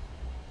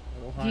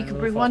 You could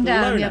bring one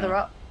down and the other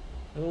up.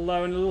 A little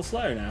low and a little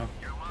slow now.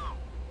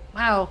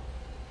 Wow.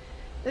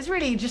 There's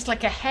really just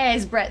like a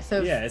hair's breadth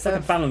of... Yeah, it's like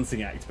a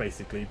balancing act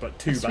basically, but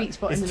it's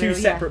two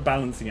separate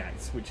balancing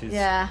acts, which is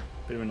a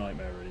bit of a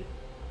nightmare really.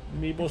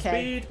 Need more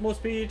speed, more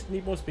speed,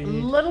 need more speed. A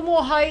little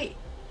more height,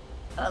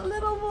 a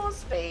little more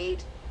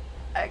speed.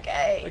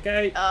 Okay.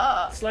 Okay,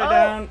 slow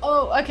down.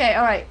 Oh, okay,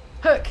 alright.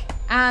 Hook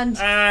and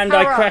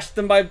I crashed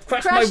my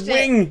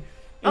wing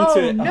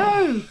into it.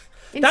 No!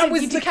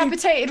 You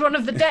decapitated one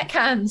of the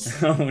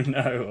deckhands. Oh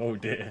no! Oh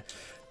dear.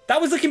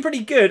 That was looking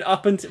pretty good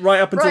right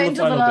up until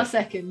the last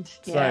second.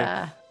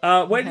 Yeah.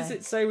 So, where does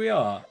it say we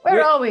are?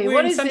 Where are we?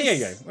 We're in San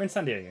Diego. We're in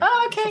San Diego.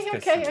 Oh,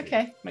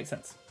 okay. Makes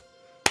sense.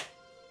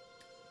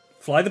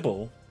 Fly the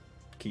ball.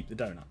 Keep the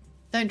donut.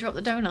 Don't drop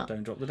the donut.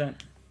 Don't drop the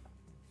donut.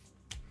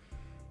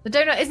 The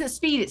donut isn't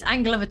speed, it's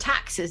angle of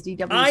attack, says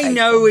DW. I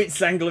know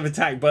it's angle of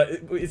attack, but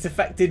it's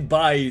affected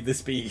by the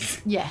speed.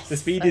 Yes. The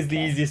speed is the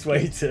easiest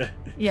way to...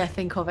 Yeah,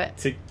 think of it.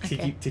 To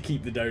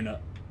keep the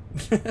donut.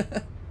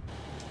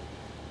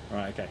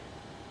 Right, okay.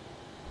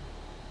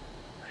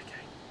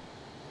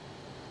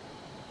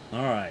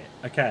 Alright,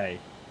 okay.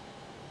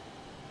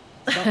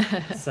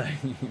 So,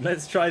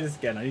 let's try this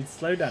again. I need to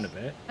slow down a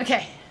bit.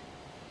 Okay.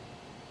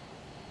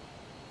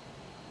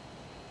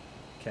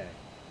 Okay.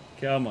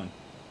 Come on.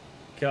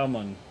 Come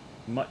on.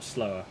 Much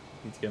slower.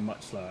 Need to go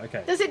much slower.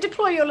 Okay. Does it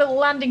deploy your little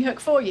landing hook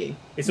for you?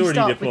 It's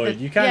already deployed.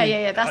 You can.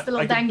 Yeah. That's the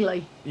little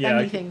dangly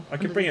thing. I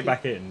can bring it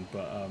back in,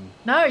 but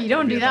no, you don't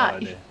want to do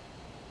that.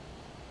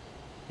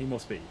 Need more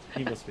speed.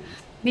 Need more speed.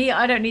 Me,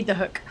 I don't need the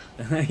hook.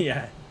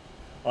 Yeah.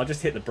 I'll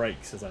just hit the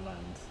brakes as I land.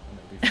 And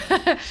it'll be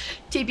fine.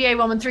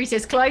 TBA113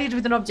 says collided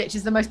with an object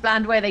is the most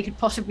bland way they could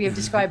possibly have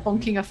described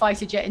bonking a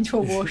fighter jet into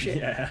a warship.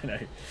 Yeah, I know.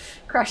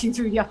 Crashing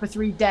through the upper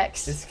 3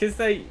 decks. It's because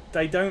they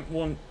don't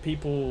want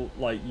people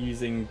like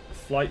using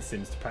flight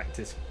sims to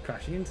practice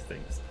crashing into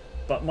things.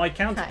 But my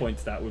counterpoint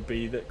to that would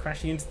be that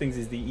crashing into things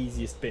is the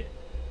easiest bit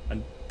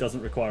and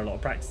doesn't require a lot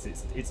of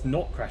practice. It's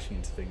not crashing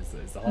into things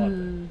that is the hard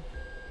bit.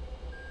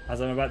 As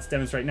I'm about to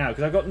demonstrate now,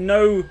 because I've got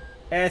no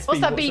airspeed.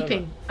 What's that whatsoever.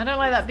 beeping? I don't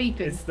like that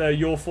beeping. It's the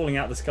you're falling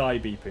out the sky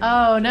beeping.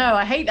 Oh no,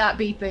 I hate that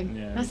beeping.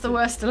 Yeah, that's the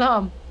worst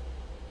alarm.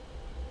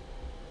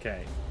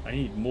 Okay, I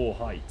need more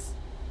height.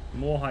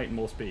 More height and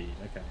more speed.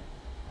 Okay.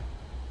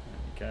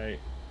 Okay.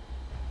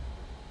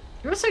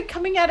 You're also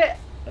coming at it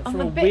on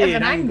from a bit of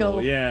an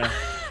angle. Yeah.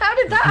 How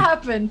did that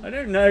happen? I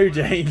don't know,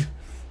 Jane.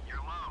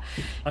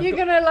 You're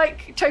gonna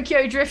like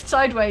Tokyo drift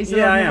sideways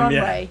along the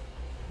runway.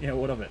 Yeah,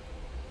 what of it?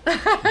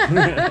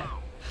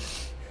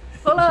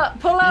 Pull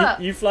up.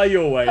 You fly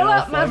your way. Pull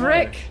up,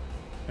 Maverick.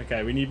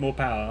 Okay, we need more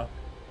power.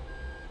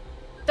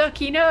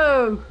 Ducky,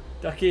 no.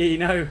 Ducky,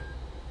 no.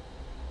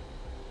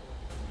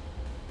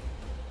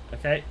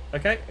 Okay.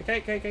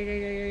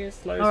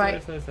 Slow.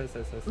 A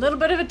little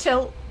bit of a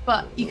tilt,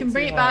 but you can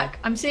bring it back.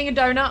 I'm seeing a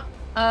donut.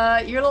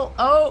 You're a little.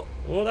 Oh,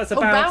 that's a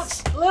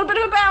bounce. A little bit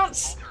of a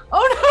bounce.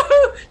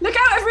 Oh no! Look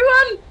out,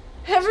 everyone!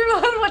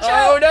 Everyone, watch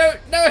out! Oh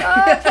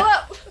no! Pull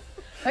up.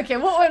 Okay,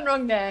 what went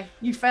wrong there?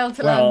 You failed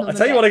to land on the I'll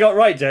tell you deck. what I got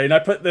right, Jane. I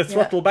put the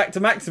throttle back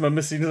to maximum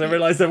as soon as I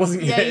realised I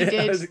wasn't you did.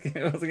 I wasn't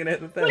going to hit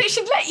the thing. Well, it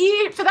should let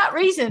you, for that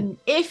reason,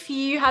 if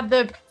you had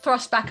the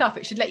thrust back up,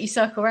 it should let you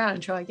circle around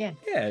and try again.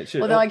 Yeah, it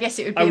should. Although I guess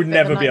it would be I would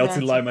never be able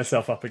to line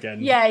myself up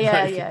again. Yeah.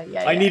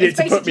 I need it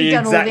to put me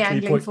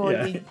exactly for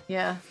you.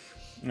 Yeah.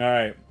 All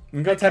right.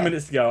 We've got 10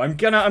 minutes to go. I'm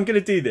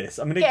gonna do this.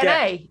 I'm gonna get an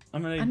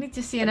A. I need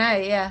to see an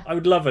A. Yeah. I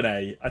would love an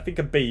A. I think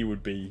a B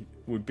would be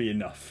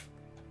enough.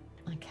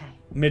 Okay.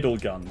 Middle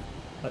gun.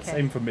 Let's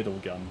aim for middle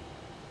gun,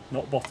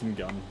 not bottom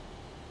gun,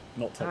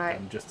 not top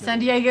gun. Just middle. San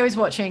Diego is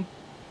watching.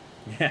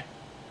 Yeah.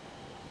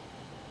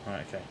 All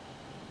right. Okay.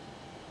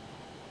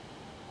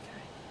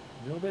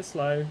 A little bit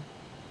slow. A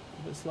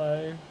little bit slow.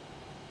 A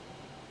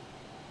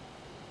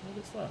little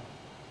bit slow.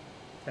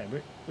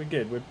 Okay, we're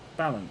good. We're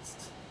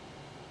balanced.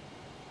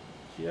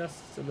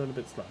 Just a little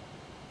bit slow.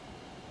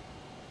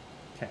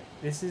 Okay,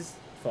 this is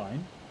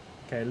fine.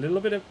 Okay, a little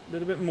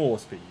bit more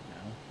speed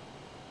now.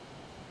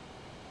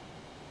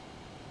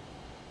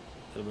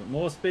 A little bit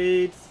more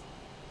speed.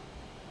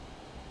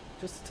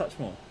 Just a touch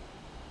more.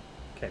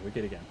 Okay, we're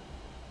good again.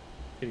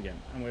 Good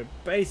again. And we're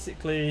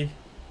basically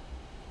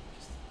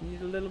just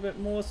need a little bit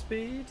more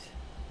speed.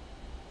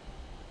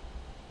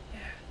 Yeah.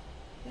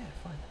 Yeah,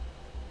 fine.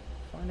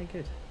 Fine and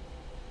good.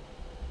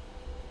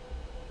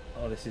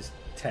 Oh, this is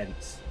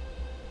tense.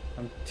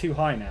 I'm too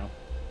high now.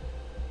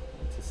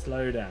 I need to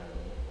slow down.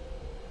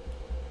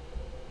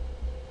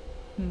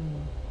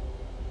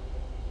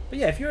 But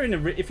yeah, if you're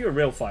a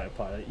real fighter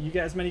pilot, you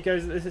get as many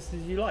goes at this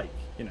as you like.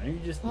 You know, you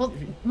just. Well,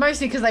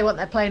 mostly because they want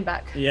their plane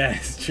back. Yeah,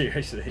 it's true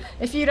actually.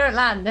 If you don't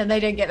land, then they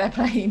don't get their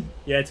plane.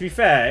 Yeah, to be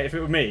fair, if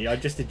it were me,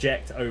 I'd just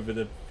eject over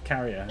the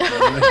carrier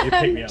and then you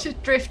pick me up.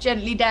 Just drift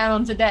gently down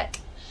onto deck,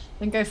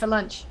 and go for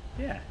lunch.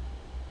 Yeah.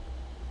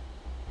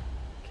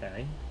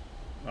 Okay.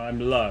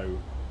 I'm low,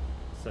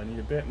 so I need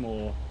a bit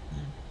more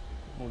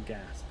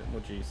gas, a bit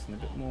more juice, and a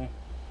bit more.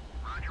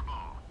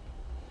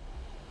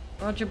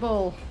 Roger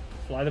ball.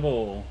 Fly the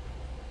ball.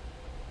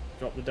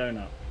 Drop the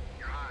donut.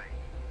 You're high.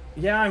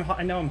 Yeah, I'm high.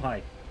 I know I'm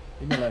high.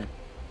 Leave me alone.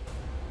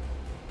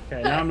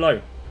 Okay, now I'm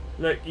low.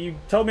 Look, you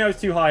told me I was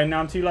too high, and now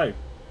I'm too low.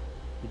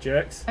 You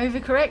jerks.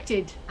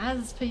 Overcorrected,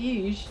 as per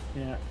usual.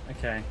 Yeah.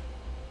 Okay.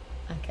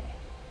 Okay.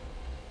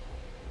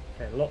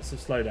 Okay. Lots of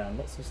slowdown.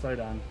 Lots of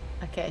slowdown.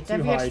 Okay. Don't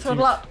forget to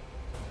throttle up.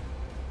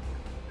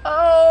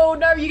 Oh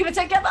no! You're gonna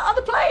take out the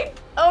other plane.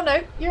 Oh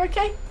no! You're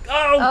okay.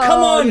 Oh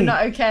come on! You're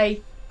not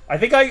okay. I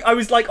think I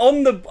was like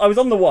on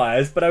the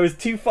wires, but I was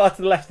too far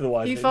to the left of the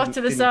wires. Too far to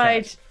the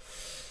side.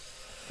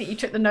 I think you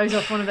took the nose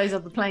off one of those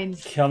other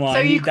planes. Come on. So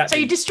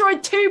you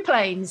destroyed 2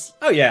 planes.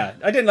 Oh yeah,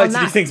 I didn't like to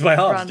do things by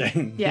half,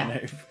 Jane. Yeah. You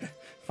know,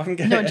 if I'm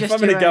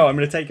gonna go, I'm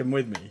gonna take them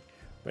with me,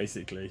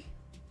 basically.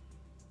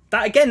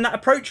 That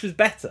approach was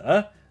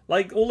better.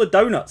 Like all the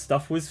donut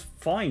stuff was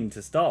fine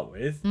to start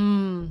with,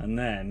 and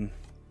then.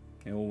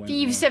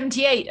 Steve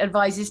 78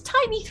 advises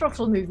tiny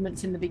throttle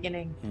movements in the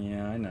beginning.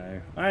 Yeah,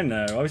 I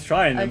know. I was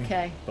trying them,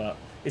 okay, but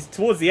it's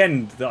towards the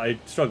end that I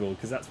struggle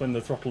because that's when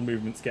the throttle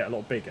movements get a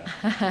lot bigger.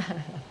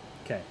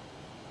 Okay.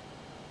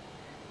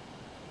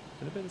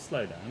 A little bit of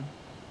slowdown.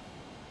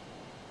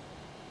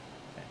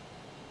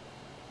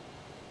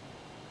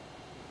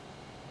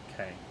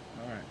 Okay.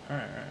 All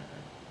right.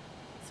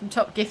 Some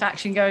Top GIF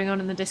action going on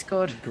in the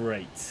Discord.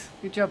 Great.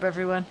 Good job,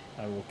 everyone.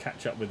 I will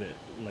catch up with it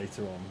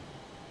later on.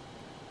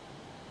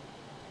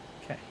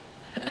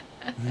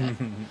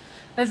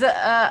 There's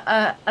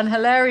an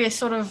hilarious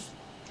sort of,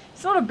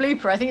 it's not a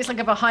blooper, I think it's like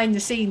a behind the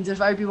scenes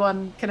of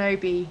Obi-Wan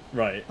Kenobi,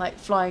 right, like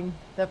flying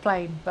the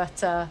plane, but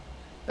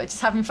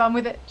just having fun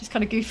with it, just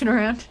kind of goofing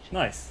around.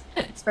 Nice.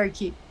 It's very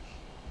cute.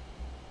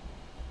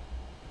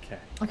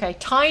 Okay,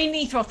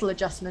 tiny throttle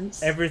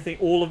adjustments. Everything,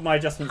 all of my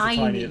adjustments are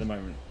tiny at the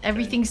moment.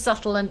 Everything's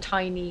subtle and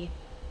tiny.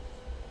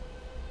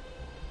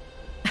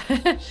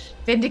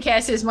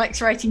 Vindicare says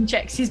Mike's writing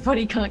checks his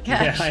body can't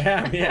cash. Yeah, I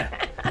am,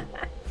 yeah.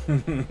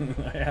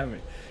 I am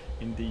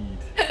indeed.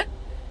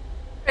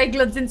 Greg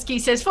Ludzinski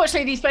says,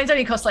 fortunately these planes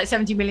only cost like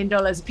 $70 million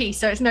a piece,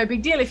 so it's no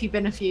big deal if you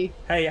bin a few.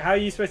 Hey, how are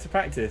you supposed to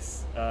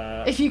practice?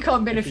 If you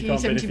can't bin a few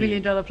 $70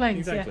 million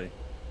planes. Exactly.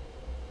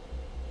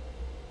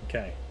 Yeah.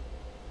 Okay.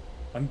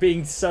 I'm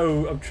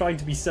trying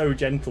to be so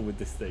gentle with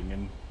this thing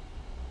and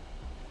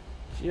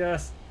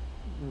just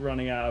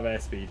running out of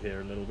airspeed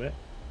here a little bit.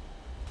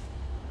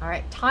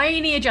 Alright,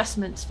 tiny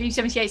adjustments.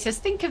 View78 says,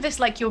 think of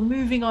this like you're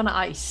moving on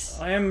ice.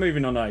 I am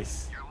moving on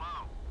ice. You're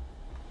low.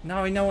 No,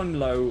 I know I'm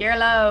low. You're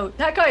low.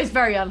 That guy is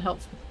very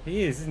unhelpful.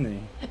 He is, isn't he?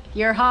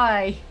 You're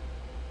high.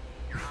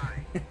 You're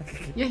high.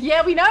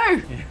 Yeah, we know.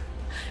 Yeah.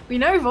 We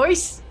know,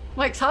 voice.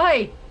 Mike's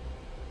high.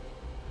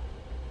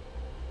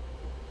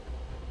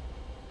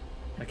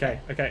 Okay.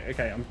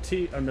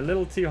 I'm a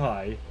little too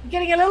high. You're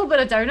getting a little bit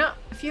of donut.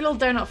 A few little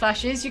donut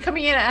flashes. You're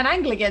coming in at an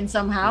angle again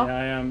somehow. Yeah,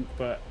 I am,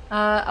 but...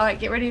 Alright,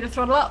 get ready to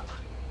throttle up.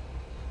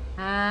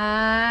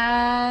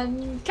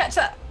 And... catch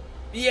that.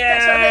 Yeah!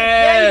 Catch that thing.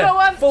 Yeah, you got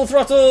one. Full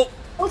throttle.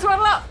 Full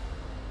throttle up.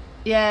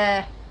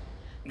 Yeah.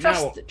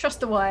 Trust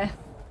the wire.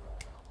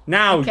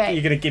 Now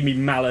you're going to give me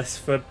malice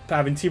for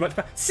having too much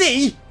power.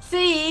 See?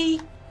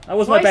 That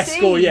was my best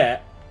score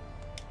yet.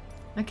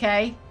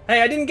 Okay.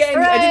 Hey, I didn't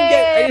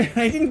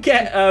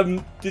get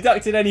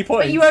deducted any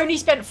points. But you only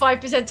spent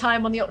 5%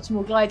 time on the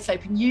optimal glide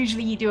slope, and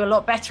usually you do a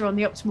lot better on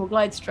the optimal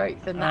glide stroke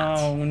than that.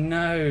 Oh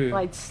no.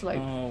 Glide slope.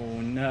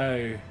 Oh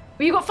no.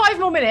 Well, you've got 5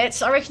 more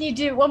minutes. I reckon you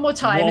do it one more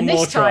time, and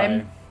this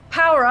time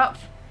power up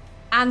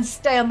and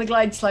stay on the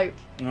glide slope.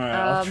 All right,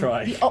 I'll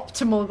try. The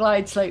optimal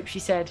glide slope, she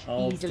said.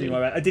 I'll easily. do my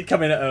best. I did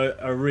come in at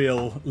a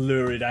real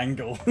lurid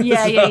angle.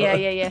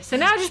 Yeah. So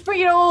now just bring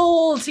it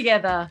all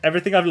together.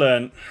 Everything I've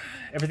learned,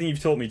 everything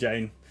you've taught me,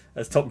 Jane,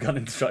 as Top Gun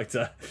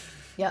instructor.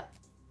 Yep.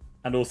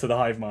 And also the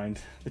Hive Mind,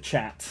 the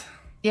chat.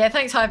 Yeah,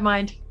 thanks, Hive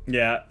Mind.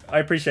 Yeah, I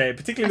appreciate it,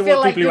 particularly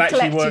the people who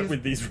actually work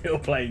with these real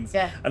planes.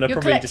 Yeah, and are your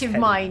probably collective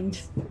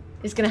mind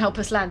is going to help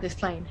us land this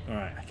plane. All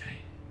right, okay.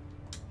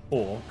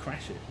 Or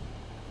crash it.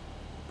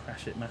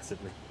 Crash it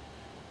massively.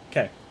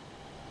 Okay.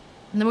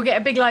 And then we'll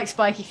get a big like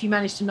spike if you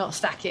manage to not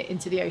stack it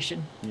into the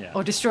ocean. Yeah.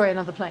 Or destroy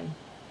another plane.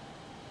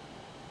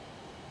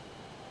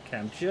 Okay,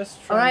 I'm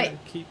just trying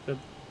to keep the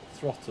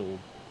throttle.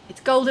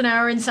 It's golden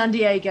hour in San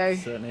Diego.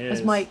 Certainly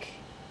is. As Mike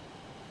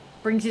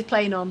brings his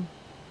plane on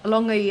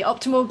along the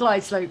optimal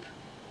glide slope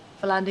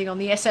for landing on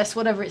the SS,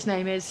 whatever its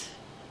name is.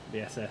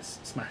 The SS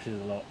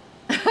smashes a lot.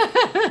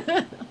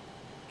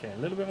 Okay, a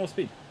little bit more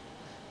speed.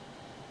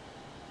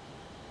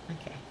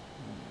 Okay.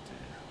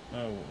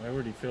 Oh, I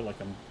already feel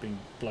like I'm being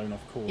blown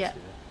off course here.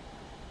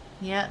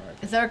 Yeah.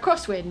 Right. Is there a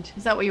crosswind?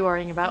 Is that what you're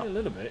worrying about? Yeah, a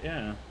little bit,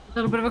 yeah. A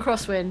little bit of a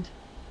crosswind.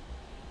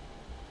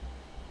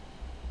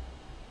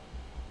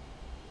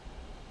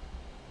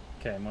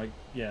 Okay, I'm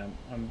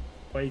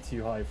way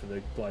too high for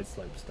the glide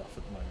slope stuff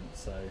at the moment,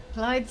 so...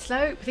 Glide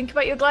slope? Think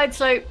about your glide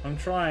slope. I'm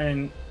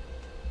trying.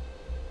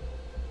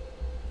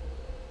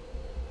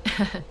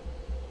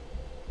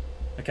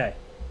 Okay,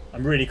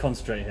 I'm really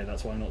concentrating here,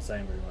 that's why I'm not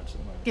saying very much at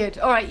the moment. Good.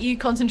 Alright, you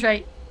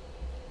concentrate.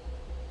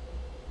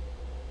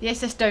 The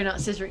SS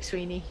Donut, says Rick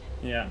Sweeney.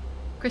 Yeah.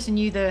 Chris and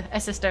you, the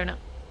SS Donut.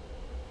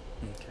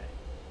 Okay.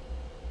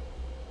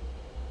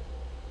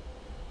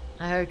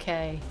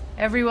 Okay.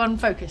 Everyone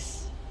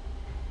focus.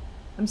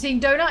 I'm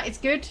seeing Donut, it's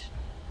good.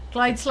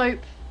 Glide slope,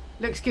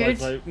 looks good.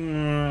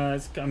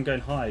 Glide slope, I'm going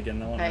high again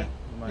now, aren't I?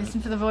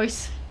 Listen for the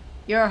voice.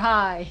 You're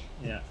high.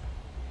 Yeah.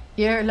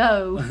 You're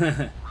low.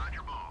 Okay.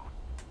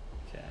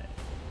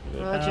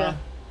 Roger.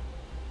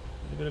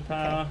 A bit of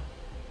power.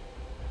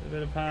 A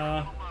bit of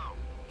power.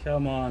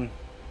 Come on.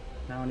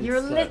 Now I need You're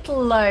a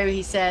little low,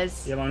 he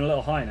says. Yeah, but I'm a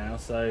little high now,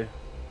 so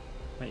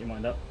make your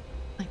mind up.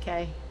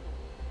 Okay.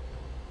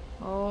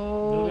 A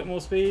Oh. little bit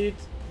more speed.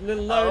 A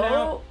little low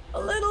now. A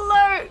little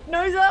low.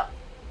 Nose up.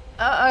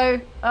 Uh-oh.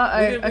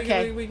 Uh-oh.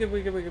 Okay. We good.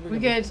 We're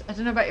good. I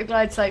don't know about your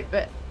glide slope,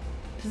 but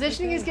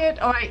positioning is good.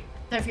 All right.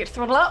 Don't forget to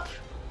throttle up.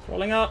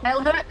 Throttling up.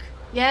 Tail hook.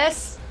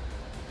 Yes.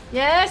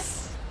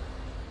 Yes.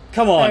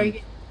 Come on.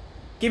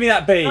 Give me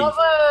that B.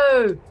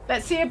 Bravo.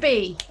 Let's see a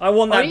B. I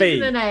want that or B.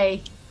 Even an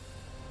A.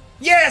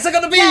 Yes, I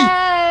got the B.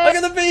 Yes.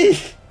 I got the B.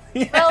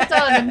 Yeah. Well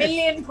done.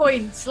 1,000,000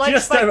 points. Like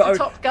Just Spike over the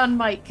Top Gun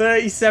Mike.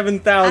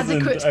 37,000.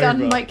 Adequate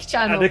gun Mike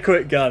channel.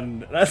 Adequate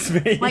gun. That's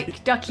me.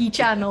 Mike Ducky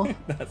channel.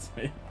 That's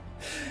me.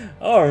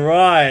 All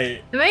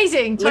right.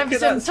 Amazing. Time for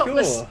some score.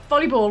 topless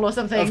volleyball or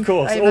something. Of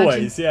course,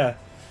 always, yeah.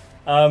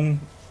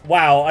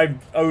 Wow, I've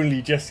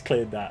only just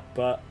cleared that,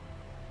 but...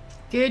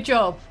 Good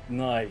job.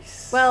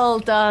 Nice. Well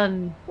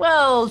done.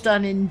 Well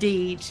done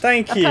indeed.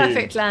 Thank you. A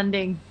perfect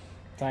landing.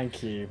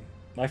 Thank you.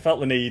 I felt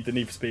the need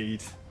for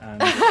speed,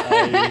 and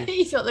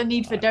you felt the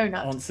need for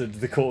donuts. Answered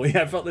the call.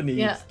 Yeah, I felt the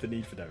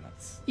need for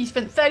donuts. You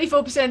spent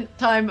 34%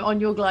 time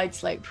on your glide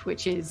slope,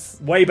 which is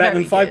way better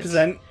than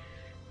 5%.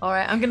 All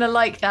right, I'm gonna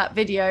like that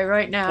video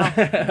right now.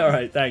 All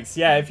right, thanks.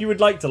 Yeah, if you would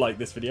like to like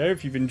this video,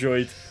 if you've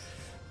enjoyed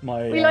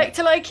my we like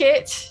to like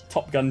it.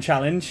 Top Gun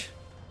challenge.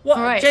 What,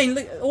 right. Jane?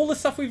 Look, all the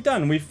stuff we've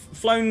done. We've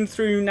flown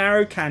through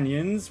narrow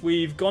canyons.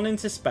 We've gone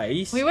into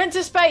space. We went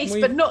to space,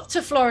 but not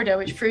to Florida,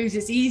 which proves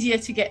it's easier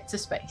to get to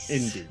space.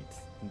 Indeed.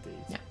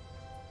 Yeah.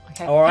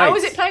 Okay. All right. How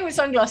was it playing with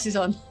sunglasses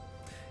on?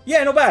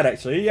 Yeah, not bad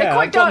actually. Yeah, they're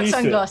quite dark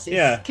sunglasses.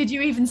 Yeah. Could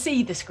you even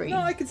see the screen? No,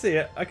 I could see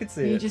it. I could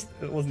see it. You just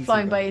it wasn't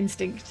flying by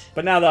instinct.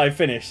 But now that I've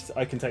finished,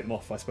 I can take them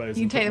off, I suppose.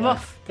 You can take them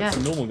off. Put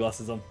some normal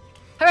glasses on.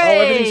 Hooray!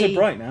 Oh, everything's so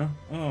bright now.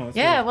 Oh,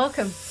 yeah, weird.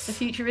 welcome. The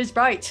future is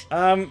bright.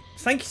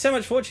 Thank you so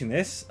much for watching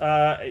this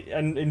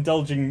and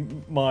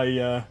indulging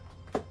my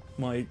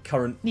my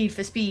current need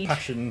for speed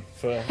passion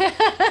for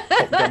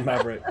Top Gun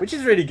Maverick, which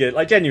is really good.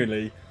 Like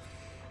genuinely,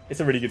 it's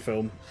a really good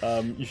film.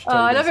 You should.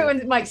 I love it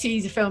when Mike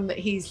sees a film that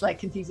he's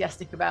like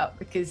enthusiastic about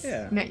because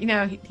you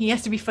know he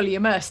has to be fully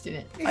immersed in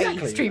it.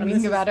 Exactly.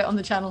 Streaming about it on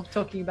the channel,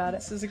 talking about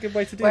it. This is a good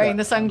way to do wearing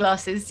that. the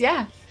sunglasses,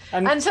 yeah.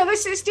 And so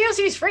this DLC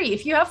is free.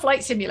 If you have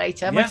Flight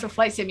Simulator, Microsoft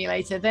Flight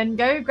Simulator, then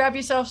go grab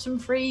yourself some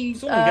free.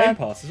 It's all on Game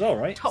Pass as well,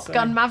 right? Top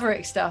Gun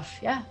Maverick stuff,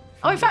 yeah.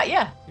 Oh, in fact,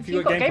 yeah. If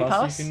you've got Game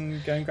Pass, you can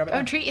go and grab it. Go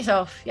and treat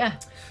yourself, yeah.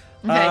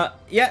 Okay.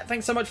 Yeah,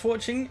 thanks so much for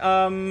watching.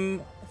 I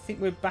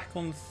think we're back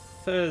on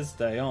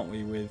Thursday, aren't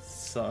we? With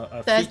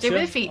a Thursday feature,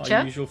 with a feature.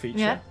 Our usual feature.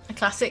 Yeah, a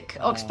classic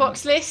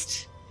Oxbox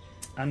list.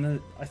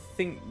 And I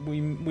think we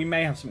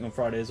may have something on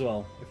Friday as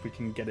well if we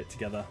can get it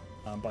together.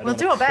 But we'll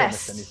do our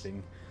best.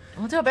 Anything.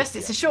 We'll do our best.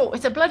 It's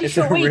a bloody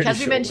short week, really as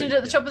we mentioned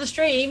at the top of the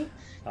stream.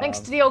 Thanks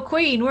to the old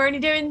Queen, we're only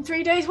doing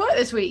 3 days' work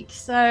this week.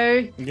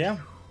 So yeah,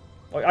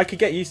 I could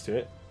get used to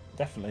it,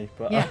 definitely.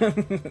 But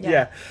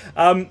yeah.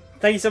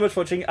 Thank you so much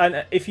for watching.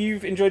 And if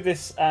you've enjoyed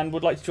this and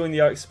would like to join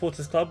the OX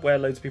Supporters Club, where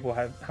loads of people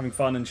are having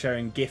fun and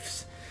sharing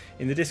GIFs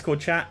in the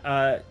Discord chat,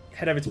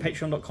 head over to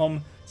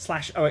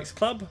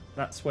patreon.com/OXClub.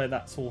 That's where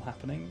that's all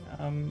happening.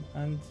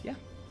 And yeah.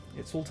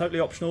 It's all totally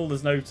optional.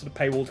 There's no sort of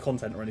paywalled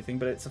content or anything,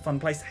 but it's a fun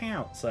place to hang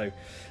out. So if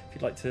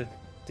you'd like to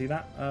do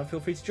that, feel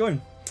free to join.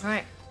 All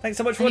right. Thanks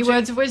so much for watching. Any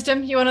words of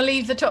wisdom you want to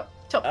leave the Top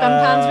Gun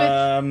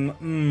fans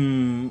with?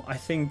 I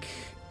think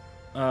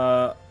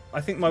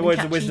my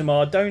words of wisdom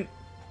are don't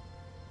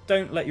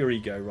let your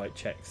ego write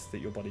checks that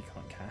your body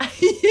can't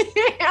cash.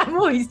 I'm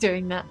always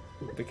doing that.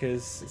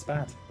 Because it's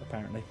bad,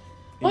 apparently.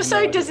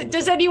 Also,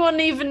 does anyone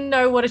even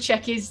know what a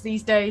check is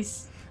these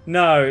days?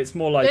 No, it's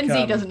more like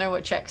Lindsay doesn't know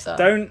what checks are.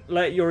 Don't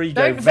let your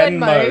ego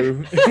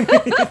Venmo.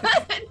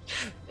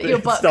 your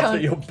butt stuff can't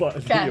that your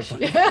butt. cash.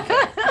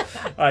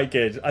 All right,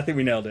 good. I think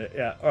we nailed it.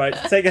 Yeah. All right.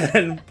 Take it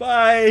then.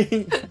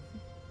 Bye.